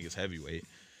 220. I think is heavyweight.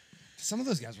 Some of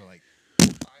those guys were like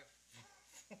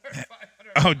 500.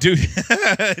 Oh, dude,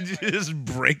 did you just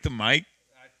break the mic?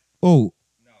 Oh,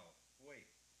 No, wait.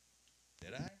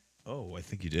 Did I? Oh, I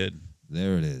think you did.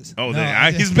 There it is. Oh, No, there,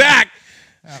 I he's didn't. back.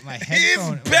 My He's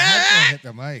headphone, my back! headphone hit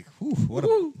the mic.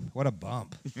 Whew, what a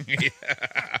bump.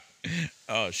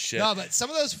 Oh shit. No, but some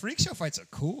of those freak show fights are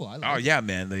cool. I Oh love yeah,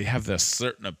 man. They have this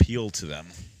certain appeal to them.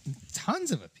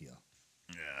 tons of appeal.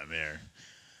 Yeah,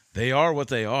 they are what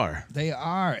they are. They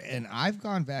are, and I've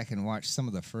gone back and watched some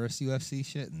of the first UFC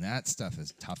shit, and that stuff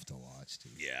is tough to watch,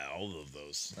 dude. Yeah, all of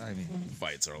those I mean,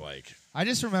 fights are like. I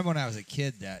just remember when I was a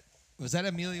kid was that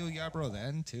Emilio Yarbrough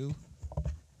then too?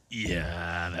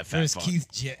 Yeah, that fat There's fuck. Keith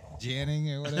Janning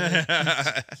or whatever.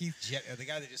 The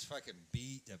guy that just fucking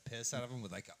beat the piss out of him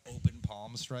with like an open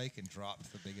palm strike and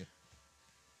dropped the biggest.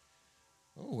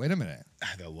 Oh, wait a minute.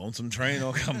 The lonesome train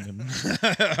all coming.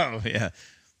 Oh yeah.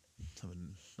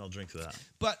 I'll drink to that.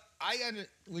 But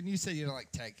when you said you don't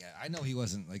like Tank, I know he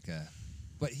wasn't like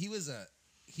but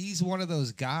he's one of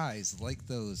those guys like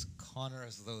those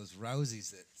Connors, those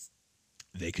Rouseys that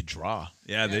They could draw.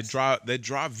 Yeah, Yes. they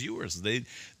draw viewers.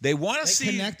 They want to see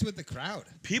connect with the crowd.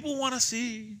 people want to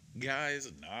see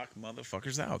guys knock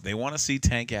motherfuckers out. They want to see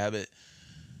Tank Abbott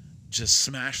just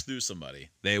smash through somebody.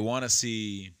 They want to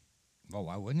see Well,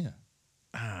 why wouldn't you?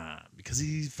 because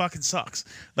he fucking sucks.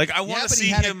 Like I want Yeah, to but he see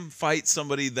had him fight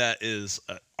somebody that is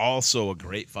also a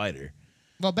great fighter.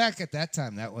 Well, back at that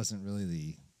time, that wasn't really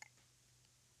the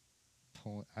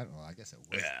point. I don't know. I guess it was.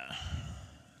 Yeah.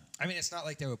 I mean, it's not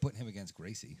like they were putting him against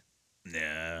Gracie.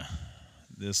 Yeah.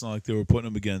 It's not like they were putting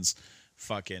him against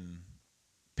fucking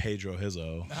Pedro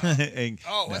Hizzo. And-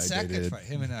 What's no, that they good did. fight?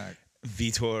 Him and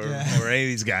Vitor Yeah. or any of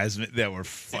these guys that were have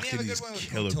fucking a good these one with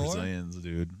killer Couture? Brazilians,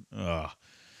 dude. Ugh.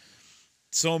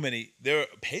 So many.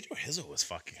 Pedro Hizzo was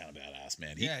fucking kind of badass,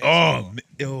 man. Yeah,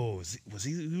 he's Was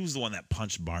he? Who was the one that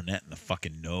punched Barnett in the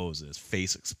fucking nose and his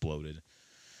face exploded?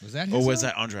 was that? Or His was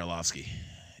that Andre Arlovsky?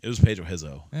 It was Pedro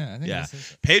Hizzo. Yeah, I think Yeah, that's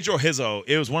his. Pedro Hizzo.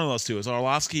 It was one of those two. It was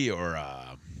Arlovsky or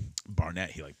Barnett.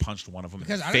 He like punched one of them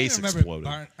Because and I his don't face even remember.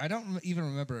 exploded. I don't even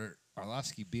remember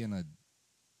Arlovsky being a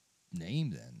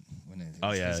name then when it Oh,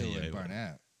 was yeah, Hizzo yeah, and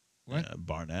Barnett. What? Yeah,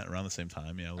 Barnett around the same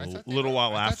time. Yeah, a I thought they little were-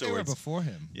 while I thought they were afterwards. before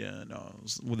him. Yeah, no,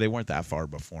 they weren't that far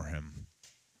before him.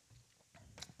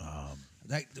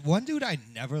 Like one dude I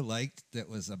never liked that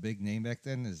was a big name back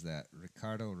then is that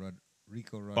Rico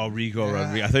Rodriguez. Oh, Rico Yeah,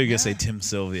 Rodriguez. I thought you were gonna say yeah. Tim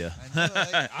Sylvia.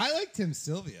 I liked Tim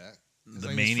Sylvia. 'cause The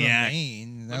he was from maniac.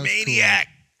 Maine. That The was cool. maniac.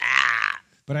 Ah,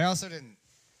 But I also didn't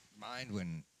mind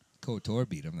when KOTOR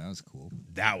beat him. That was cool.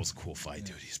 that was a cool fight,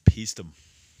 dude. He's pieced him.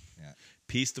 Yeah.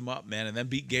 Pieced him up, man, and then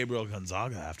beat Gabriel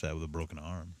Gonzaga after that with a broken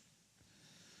arm.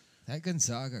 That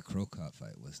Gonzaga Crow Cop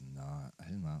fight was not. I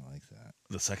did not like that.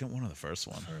 The second one or the first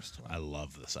one? First one. I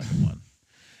love the second one.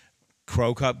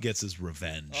 Crow Cup gets his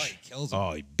revenge. Oh, he kills him.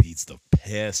 Oh, he beats the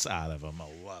piss out of him. I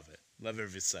love it. Love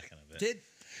every second of it. Did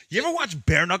You ever watch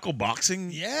bare knuckle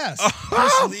boxing? yes. Oh!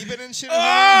 Chris Lieben and shit.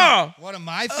 Oh! One of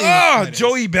my favorite. Oh, fighters.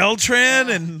 Joey Beltran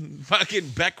and fucking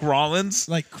Beck Rollins.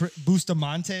 Like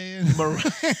Bustamante and Mar-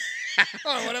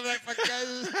 oh, whatever that fucking guy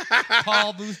is.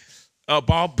 Paul Boost.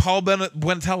 Paul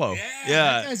Buentello.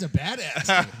 That guy's a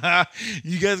badass.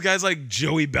 Dude. You guys like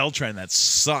Joey Beltran that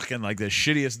suck and like the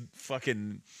shittiest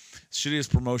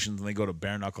promotions, and they go to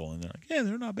bare knuckle and they're like, yeah,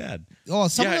 they're not bad. Oh,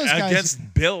 some of those guys.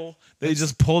 Against Bill, they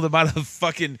just pulled him out of the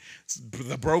fucking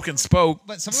the broken spoke.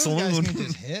 But some of those guys saloon. can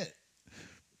just hit.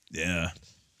 Yeah.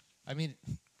 I mean,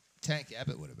 Tank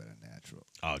Abbott would have been a natural.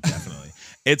 Oh, definitely.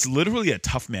 It's literally a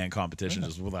tough man competition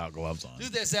just without gloves on.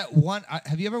 Dude, there's that one.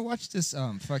 Have you ever watched this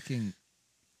fucking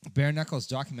Bare Knuckles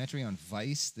documentary on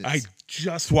Vice? I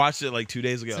just watched it like 2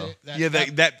 days ago. So that- yeah,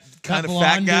 that kind of fat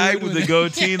blonde guy dude with with the the-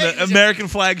 goatee and Yeah, the just- American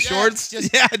flag shorts.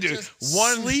 just- yeah, dude. just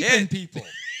One sleeping hit. people.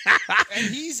 And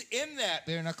he's in that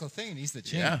Bare Knuckle thing, and he's the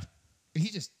champ.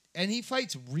 He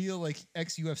fights real like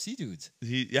ex UFC dudes,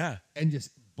 Yeah. and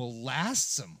just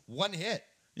blasts them one hit.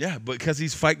 Yeah, because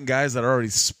he's fighting guys that are already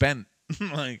spent.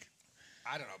 Like,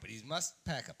 I don't know, but he must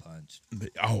pack a punch.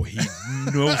 oh, he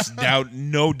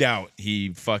no doubt he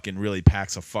fucking really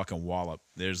packs a fucking wallop.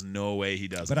 There's no way he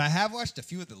doesn't. But I have watched a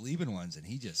few of the Lieben ones, and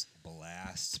he just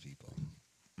blasts people.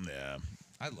 Yeah.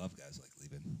 I love guys like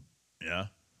Lieben. Yeah.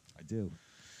 I do.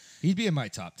 He'd be in my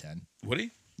top 10. Would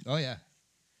he? Oh, yeah.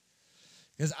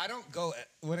 Because I don't go,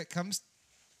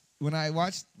 when I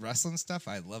watch wrestling stuff,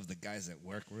 I love the guys that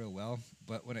work real well.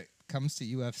 But when it comes to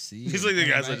UFC, He's like the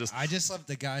guys that MMA, just I just love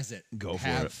the guys that go for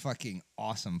have it. fucking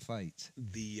awesome fights.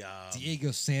 The Diego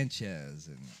Sanchez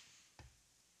and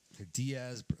the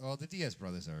Diaz. Oh, the Diaz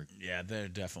brothers are. yeah, they're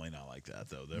definitely not like that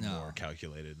though. They're No. more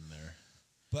calculated in there.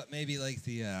 But maybe like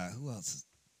the who else?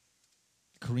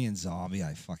 Korean Zombie.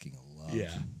 I fucking love.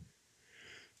 Yeah.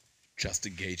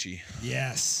 Justin Gaethje.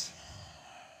 Yes.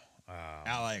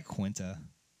 Ally Quinta.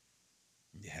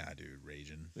 Yeah, dude,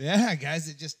 raging. Yeah, guys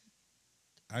that just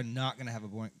are not gonna have a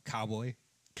boring Cowboy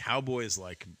Cowboy is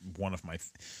like one of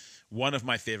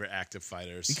my favorite active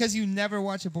fighters. because you never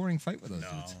watch a boring fight with those no,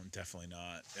 dudes. definitely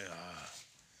not.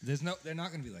 They're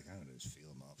not gonna be like, I'm gonna just feel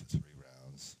them out for 3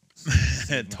 rounds.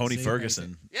 Tony Save Ferguson.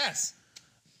 everything. Yes.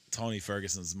 Tony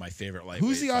Ferguson is my favorite lightweight.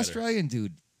 Who's the fighter. Australian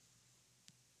dude?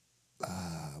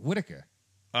 Whitaker.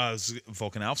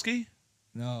 Volkanovski?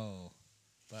 No,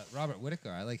 but Robert Whitaker.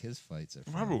 I like his fights. Are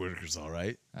fun. Robert Whitaker's all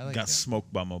right. I like Got him.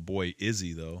 smoked by my boy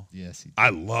Izzy though. Yes, he. I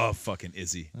love fucking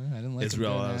Izzy. I didn't like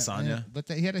Israel him doing that, Adesanya? yeah, but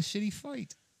he had a shitty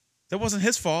fight. That wasn't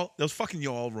his fault. That was fucking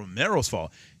Yoel Romero's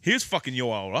fault. He was fucking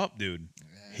Yoel up, dude.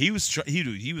 He was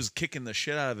he was kicking the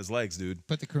shit out of his legs, dude.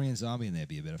 Put the Korean Zombie in there,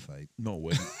 be a better fight. No, it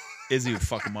wouldn't. Izzy would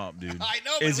fuck him up, dude. I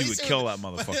know. But Izzy at would least kill that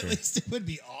But at motherfucker. least it would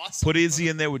be awesome. Put Izzy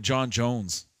in there with John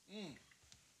Jones.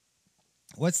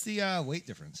 What's the weight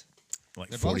difference? Like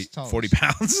They're 40, both tall. 40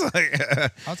 pounds.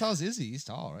 How tall is Izzy? He's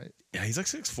tall, right? Yeah, he's like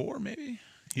 6'4", maybe.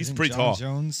 He's Isn't pretty John tall.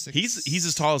 Jones, six... He's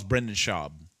as tall as Brendan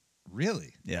Schaub.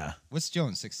 Really? Yeah, What's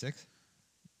Jones? 6'6"?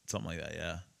 something like that.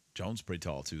 Yeah, Jones pretty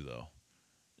tall too, though.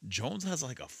 Jones has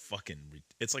like a fucking.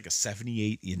 It's like a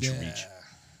 78-inch reach.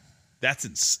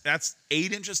 That's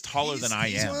 8 inches taller than I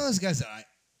He's am. one of those guys that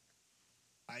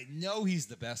I know he's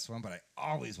the best one, but I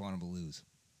always want him to lose.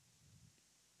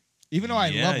 Even though I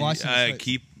love watching him fight.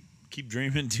 Keep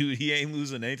dreaming, dude. He ain't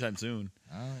losing anytime soon.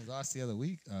 He lost the other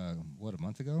week. What, a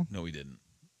month ago? No, he didn't.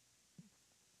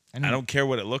 I I don't care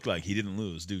what it looked like. He didn't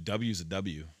lose, dude. W's a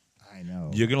W. I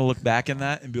know. You're gonna look back in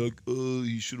that and be like, "Oh,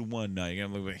 he should have won." No, you're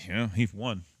gonna look like, "Yeah, he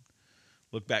won."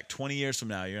 Look back 20 years from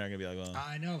now, you're not gonna be like, "Well."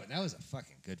 I know, but that was a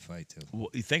fucking good fight too. Well,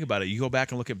 you think about it. You go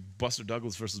back and look at Buster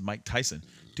Douglas versus Mike Tyson.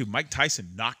 Dude, Mike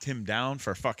Tyson knocked him down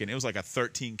for fucking. It was like a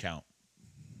 13 count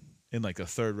in like the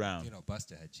 3rd round. You know,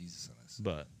 Buster had Jesus on us.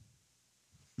 But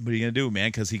what are you gonna do, man?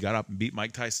 Because he got up and beat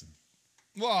Mike Tyson.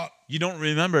 Well, You don't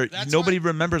remember. That's Nobody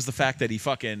remembers the fact that he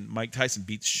fucking Mike Tyson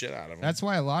beat the shit out of him. that's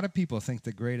why a lot of people think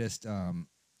the greatest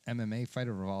MMA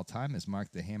fighter of all time is Mark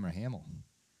the Hammer Hamill.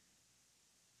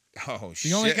 oh The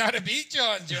shit. only guy to beat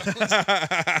John Jones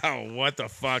What the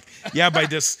fuck? Yeah, by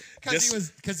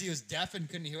because he was deaf and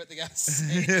couldn't hear what the guy was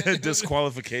saying.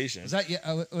 disqualification. Was that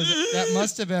that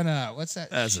must have been what's that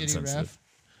That's shitty insensitive. ref?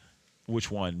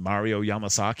 Which one? Mario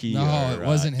Yamasaki? No, or, it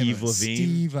wasn't him. Eve It was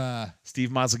Levine? Steve. Steve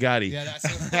Mazzagatti. Yeah, that's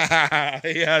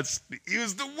it. Yes, he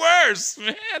was the worst,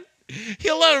 man.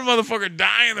 He'll let a motherfucker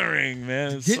die in the ring,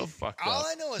 man. It's so fucked All up.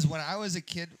 I know is when I was a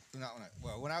kid,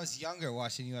 when I was younger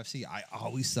watching UFC, I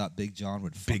always thought Big John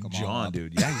would fuck Big him all John, up.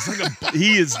 dude. Yeah,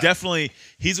 he is definitely.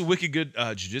 He's a wicked good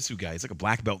jiu-jitsu guy. He's like a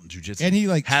black belt in jiu-jitsu. And he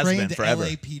like has trained been forever.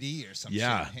 LAPD or something.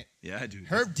 Yeah, dude.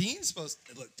 Herb Dean's supposed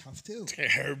to look tough too.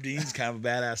 Herb Dean's kind of a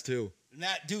badass too. And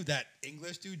that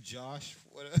English dude, Josh,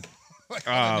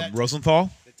 Rosenthal,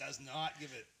 it does not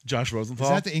give it. Josh Rosenthal.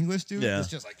 Is that the English dude? Yeah. It's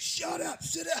just like, shut up,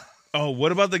 sit down. Oh,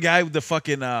 what about the guy with the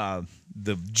fucking the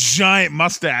giant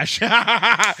mustache? And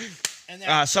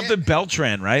that Something chick,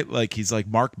 Beltran, right? Like he's like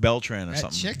Mark Beltran or that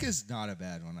something. chick is not a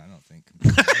bad one, I don't think.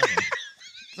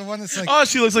 The one that's like, Oh,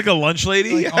 she looks like a lunch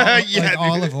lady. like, olive, Yeah, like dude.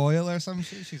 olive oil or some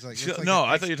shit. She's like, She- looks like no, a-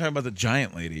 I thought you were talking about the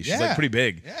giant lady. She's Yeah. like pretty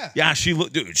big. Yeah. She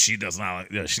look, dude. She does not.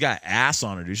 Like, yeah, she's got ass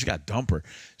on her, dude. She got dumper.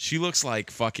 She looks like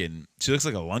fucking. She looks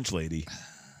like a lunch lady.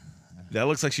 That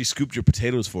looks like she scooped your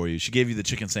potatoes for you. She gave you the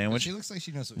chicken sandwich. She looks like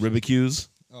she knows what Ribicuse.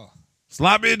 Oh.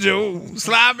 Sloppy Joe.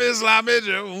 Sloppy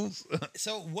Joes.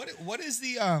 So what is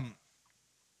the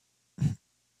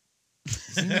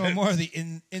so you know more of the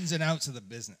ins and outs of the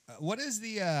business. What is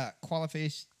the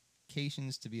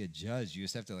qualifications to be a judge? You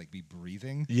just have to like be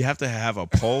breathing. You have to have a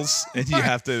pulse and you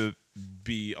have to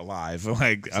be alive.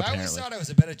 Like I always apparently. thought I was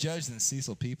a better judge than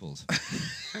Cecil Peoples.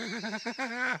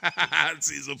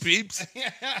 Cecil Peeps.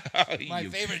 My You-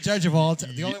 favorite judge of all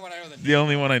time. The only one I know. The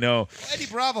only one I know. Eddie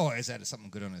Bravo always had something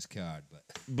good on his card, but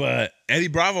But Eddie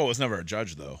Bravo was never a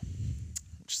judge though.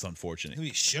 Which is unfortunate. who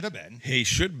he should have been. He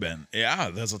should have been. Yeah,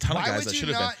 there's a ton of Why guys would that you should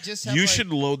have not been. just have, You like-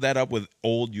 should load that up with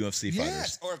old UFC fighters.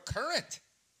 Yes, or current.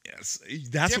 Yes,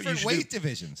 that's what you Different should weight do.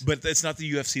 divisions. But it's not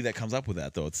the UFC that comes up with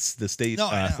that though. It's the state No,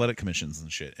 I know. athletic commissions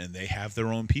and shit, and they have their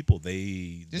own people.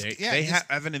 They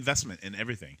have an investment in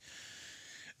everything.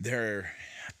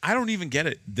 I don't even get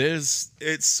it.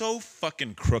 It's so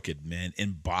fucking crooked, man.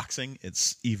 In boxing,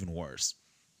 it's even worse.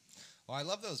 Well, I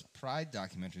love those Pride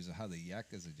documentaries of how the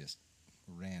Yakuza just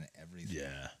ran everything.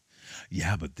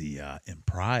 Yeah, but in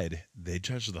Pride, they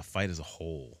judge the fight as a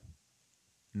whole,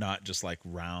 not just like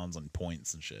rounds and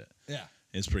points and shit. Yeah.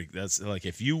 It's pretty. That's like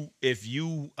if you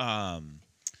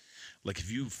like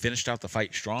if you finished out the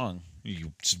fight strong,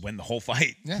 you just win the whole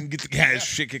fight. Yeah. Get the guy's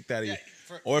shit kicked out of you.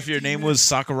 for Or if your 15 name was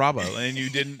Sakuraba and you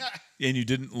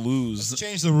didn't lose.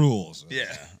 Change the rules.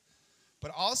 Yeah.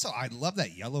 But also, I love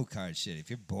that yellow card shit. If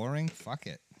you're boring, fuck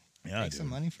it. Yeah, Take some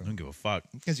money I from don't it. give a fuck.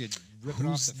 Because you're ripping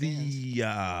Who's off the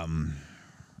fans.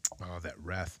 that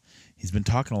ref? He's been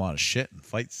talking a lot of shit in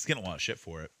fights. He's getting a lot of shit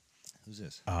for it. Who's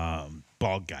this?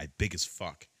 Bald guy, big as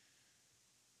fuck.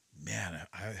 Man,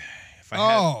 if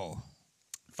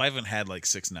I haven't had like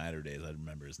 6 Nighter days, I'd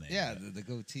remember his name. Yeah, but- the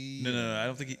goatee. No. I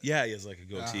don't think. He has like a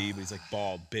goatee, but he's like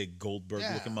bald, big Goldberg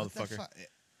looking what the motherfucker.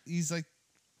 He's like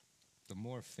the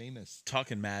more famous.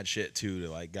 Talking mad shit too to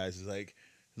like guys. He's like,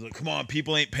 come on,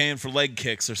 people ain't paying for leg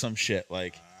kicks or some shit.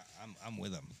 Like, I'm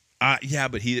with him. yeah,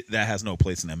 but that has no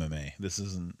place in MMA. This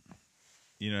isn't.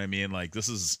 You know what I mean? Like this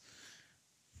is.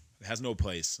 It has no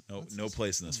place. No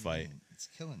place in this fight. It's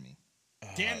killing me.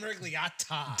 Dan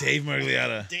Miragliotta. Dave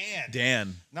Miragliotta.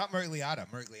 Dan. Not Miragliotta.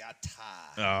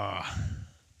 Miragliotta.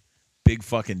 Big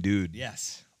fucking dude.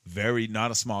 Yes. Very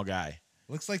not a small guy.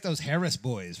 Looks like those Harris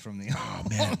boys from the. Oh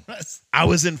man. I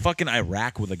was in fucking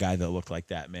Iraq with a guy that looked like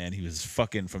that, man. He was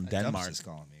fucking from Denmark. Is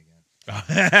calling me again.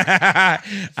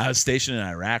 I was stationed in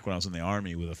Iraq when I was in the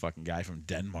army with a fucking guy from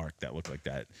Denmark that looked like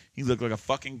that. He looked like a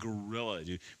fucking gorilla,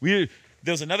 dude.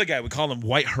 There was another guy, we called him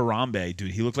White Harambe,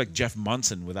 dude. He looked like Jeff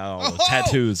Munson without all the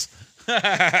tattoos.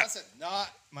 That's not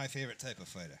my favorite type of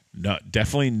fighter. No,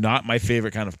 definitely not my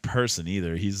favorite kind of person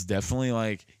either. He's definitely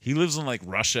like, he lives in like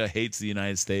Russia, hates the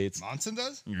United States. Monson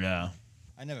does? Yeah.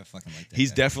 I never fucking liked that. He's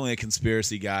guy. definitely a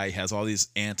conspiracy guy. He has all these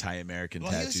anti-American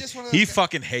Well, he was tattoos. just one of He those guys-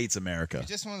 fucking hates America. He's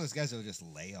just one of those guys that will just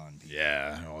lay on people.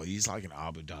 Yeah. Oh, he's like an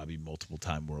Abu Dhabi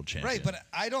multiple-time world champion. Right, but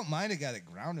I don't mind a guy that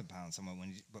ground and pound someone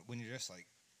when you're just like,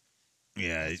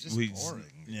 yeah, it's just boring.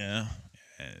 Yeah.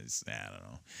 I don't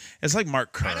know. It's like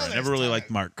Mark Kerr. I there's never really time. liked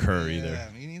Mark Kerr either. Yeah,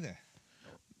 me neither.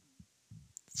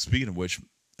 Speaking of which,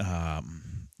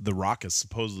 The Rock is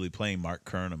supposedly playing Mark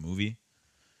Kerr in a movie.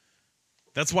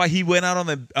 That's why he went out on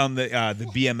the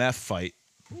BMF fight.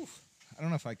 Oof. I don't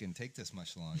know if I can take this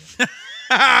much longer.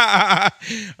 Are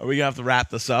we gonna have to wrap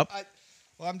this up?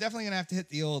 Well, I'm definitely gonna have to hit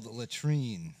the old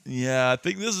latrine. Yeah, I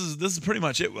think this is pretty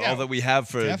much it. Yeah, all that we have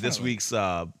for definitely.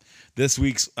 this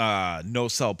week's No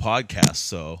Sell podcast.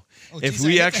 So if geez,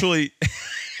 we I hit actually,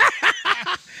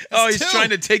 oh, he's 2. trying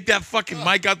to take that fucking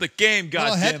mic out the game.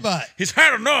 God damn, headbutt. he's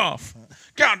had enough.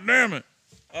 God damn it.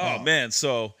 Oh man,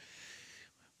 so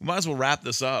we might as well wrap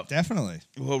this up. Definitely.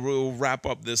 We'll wrap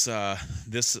up this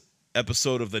this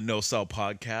episode of the No Sell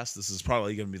podcast. This is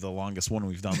probably going to be the longest one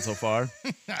we've done so far.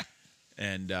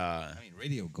 And I mean,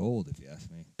 radio gold, if you ask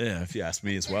me. yeah, if you ask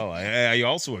me as well, I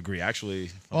also agree.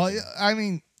 Actually, Well, I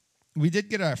mean, we did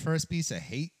get our first piece of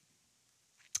hate.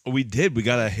 we did. We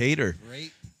got a hater.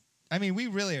 Great. I mean, we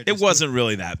really are. It wasn't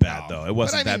really that bad though. It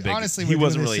wasn't but I that mean, big. Honestly, he we're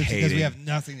wasn't doing really this just because hating. we have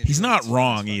nothing to do He's with not this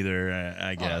wrong fight. either,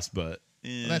 I guess. But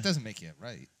Well, that doesn't make it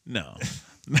right. no.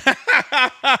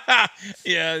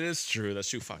 Yeah, that's true. That's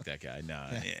true. Fuck that guy. No.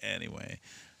 Anyway,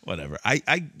 whatever.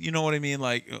 I you know what I mean?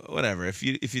 Like whatever. If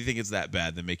you think it's that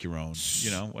bad, then make your own.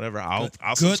 You know, whatever. I'll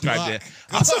Good subscribe luck.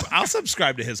 to. I'll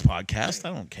subscribe to his podcast.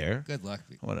 I don't care. Good luck.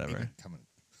 Whatever. Even coming.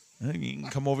 You can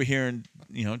come over here and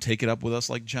take it up with us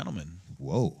like gentlemen.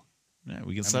 Whoa. Yeah, we can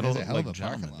I mean, settle there's a it hell like of a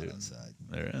parking gentlemen, lot dude. outside.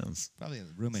 There is. Probably a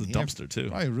room It's in a here. dumpster too.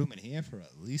 Probably a room in here for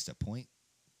at least a point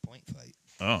fight.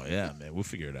 Oh yeah, man. We'll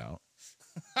figure it out.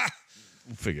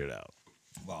 We'll figure it out.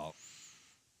 Well,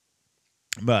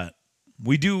 But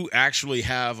we do actually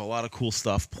have a lot of cool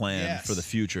stuff planned Yes. for the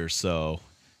future. So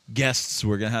guests,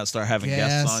 we're gonna start having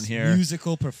guests on here.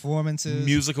 musical performances.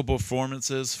 Musical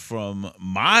performances from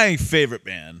my favorite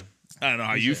band. I don't know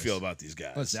how Who's you this? feel about these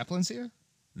guys. What, Zeppelin's here?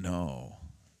 No,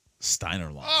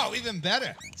 Steiner Line. Oh, even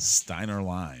better. Steiner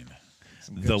Line.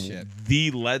 Some good shit.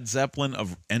 The Led Zeppelin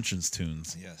of entrance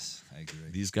tunes. Yes, I agree.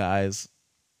 These guys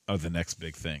are the next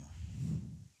big thing.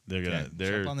 They're gonna. Yeah,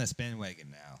 they're. jump on this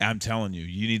bandwagon now. I'm telling you,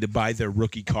 you need to buy their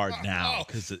rookie card now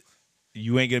because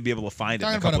you ain't gonna be able to find it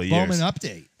in Talking a about couple a of Bowman years,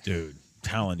 update. dude.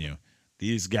 Telling you,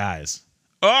 these guys.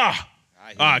 I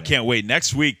that. can't wait.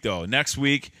 Next week, though. Next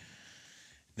week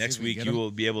if we get you 'em.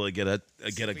 will be able to get a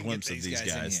if we can glimpse get of these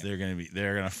these guys in guys.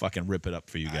 They're gonna fucking rip it up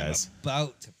for you guys. I'm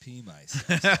about to pee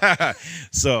myself.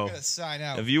 So I'm gonna sign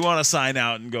out. if you want to sign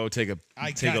out and go take a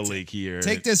I take a got to. leak here,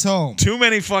 Take this home. Too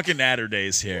many fucking Natter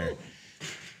days here.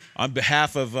 On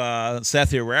behalf of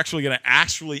Seth here, we're actually going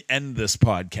to end this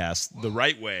podcast the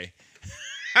right way.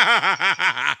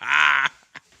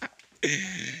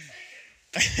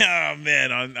 Oh,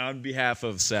 man. On behalf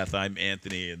of Seth, I'm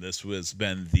Anthony, and this has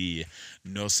been the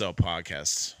No Sell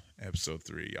Podcast, Episode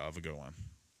 3. Y'all have a good one.